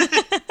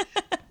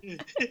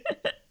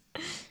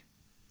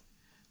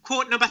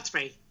 Quote number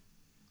 3.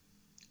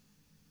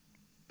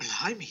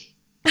 Blimey.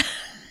 No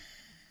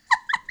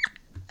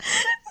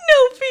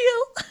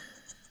Beale.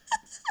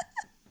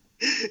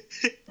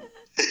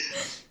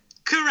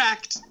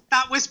 Correct.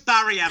 That was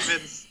Barry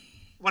Evans.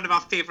 One of our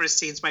favourite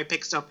scenes where he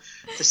picks up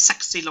the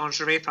sexy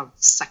lingerie from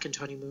Second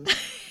Honeymoon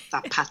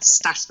that Pat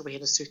stashed away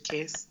in a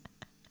suitcase.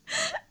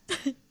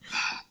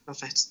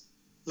 Love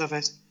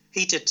it.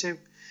 He did too.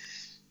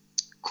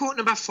 Quote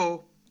number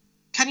 4.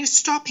 Can you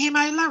stop paying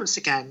my allowance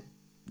again?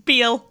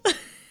 Beale.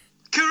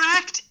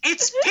 Correct.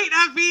 It's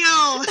Peter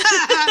Beale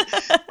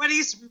when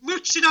he's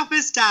mooching off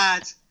his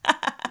dad.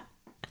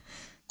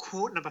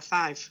 Quote number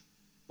 5.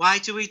 Why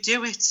do we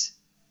do it?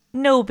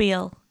 No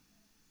Beale.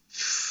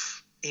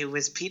 It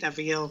was Peter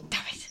Beale.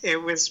 Damn it. It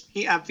was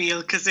Peter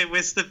Beale because it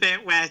was the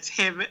bit where it's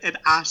him and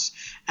Ash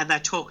and they're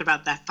talking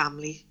about their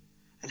family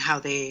and how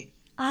they...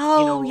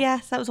 Oh,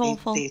 yes, that was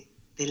awful. They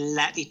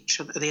let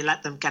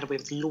them get away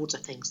with loads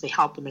of things. They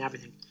help them and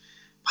everything.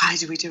 Why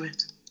do we do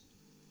it?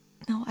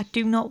 No, I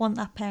do not want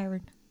that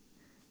parent.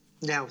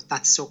 No,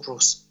 that's so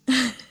gross.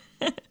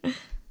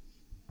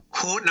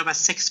 Quote number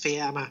 6 for you,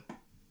 Emma.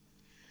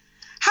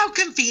 How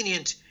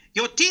convenient.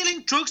 You're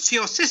dealing drugs to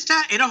your sister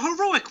in a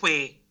heroic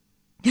way.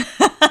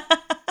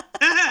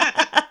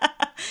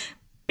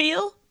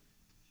 Beale?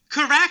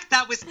 Correct.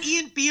 That was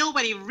Ian Beale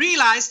when he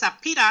realised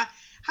that Peter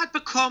had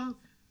become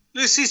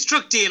Lucy's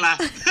drug dealer.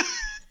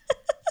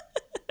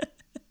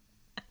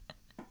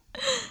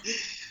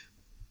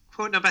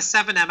 Quote number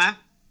 7, Emma.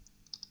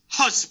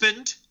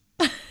 Husband.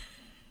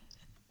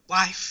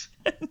 Wife.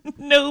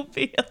 No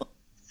Beale.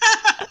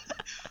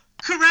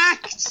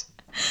 Correct.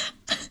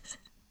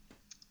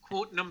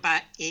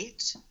 number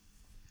 8.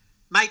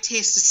 My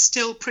taste is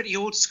still pretty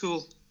old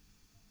school.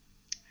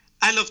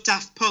 I love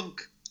Daft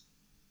Punk.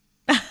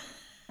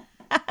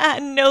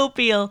 No,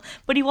 Beale.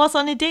 But he was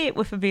on a date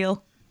with a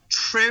Beale.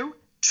 True,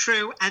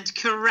 and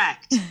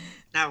correct.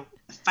 Now,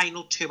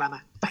 final 2,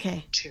 Emma.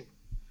 Okay. 2.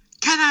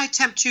 Can I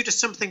tempt you to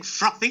something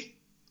frothy?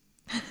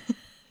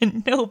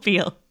 No,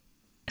 Beale.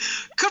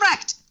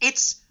 Correct.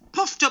 It's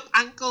puffed up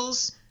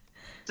ankles,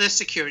 the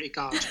security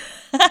guard.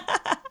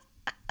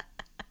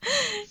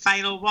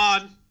 Final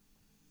 1.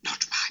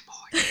 Not my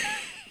boy.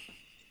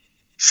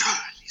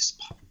 Shirley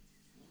Spot.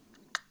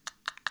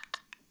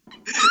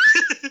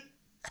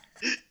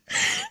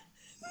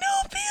 No,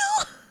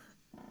 Beale.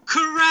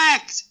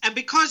 Correct. And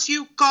because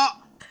you got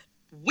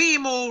way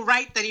more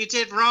right than you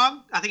did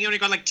wrong, I think you only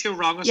got like 2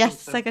 wrong or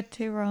Yes, something. I got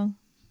 2 wrong.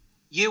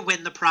 You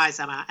win the prize,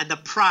 Emma. And the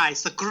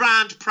prize, the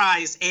grand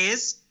prize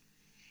is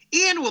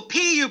Ian will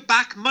pay you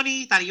back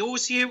money that he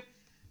owes you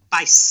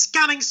by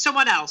scamming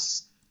someone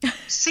else.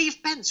 See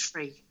if Ben's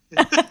free.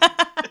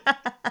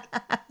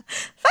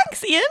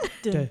 Thanks, Ian.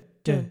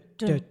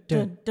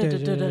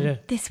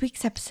 This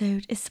week's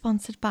episode is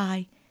sponsored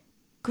by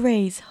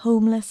Gray's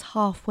Homeless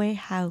Halfway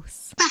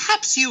House.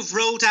 Perhaps you've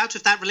rolled out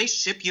of that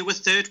relationship you were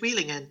third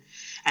wheeling in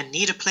and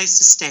need a place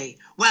to stay.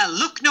 Well,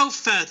 look no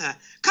further.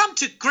 Come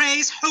to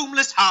Gray's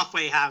Homeless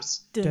Halfway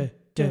House. Hope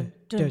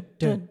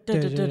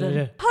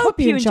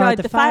you enjoyed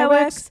the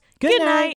fireworks. Good night.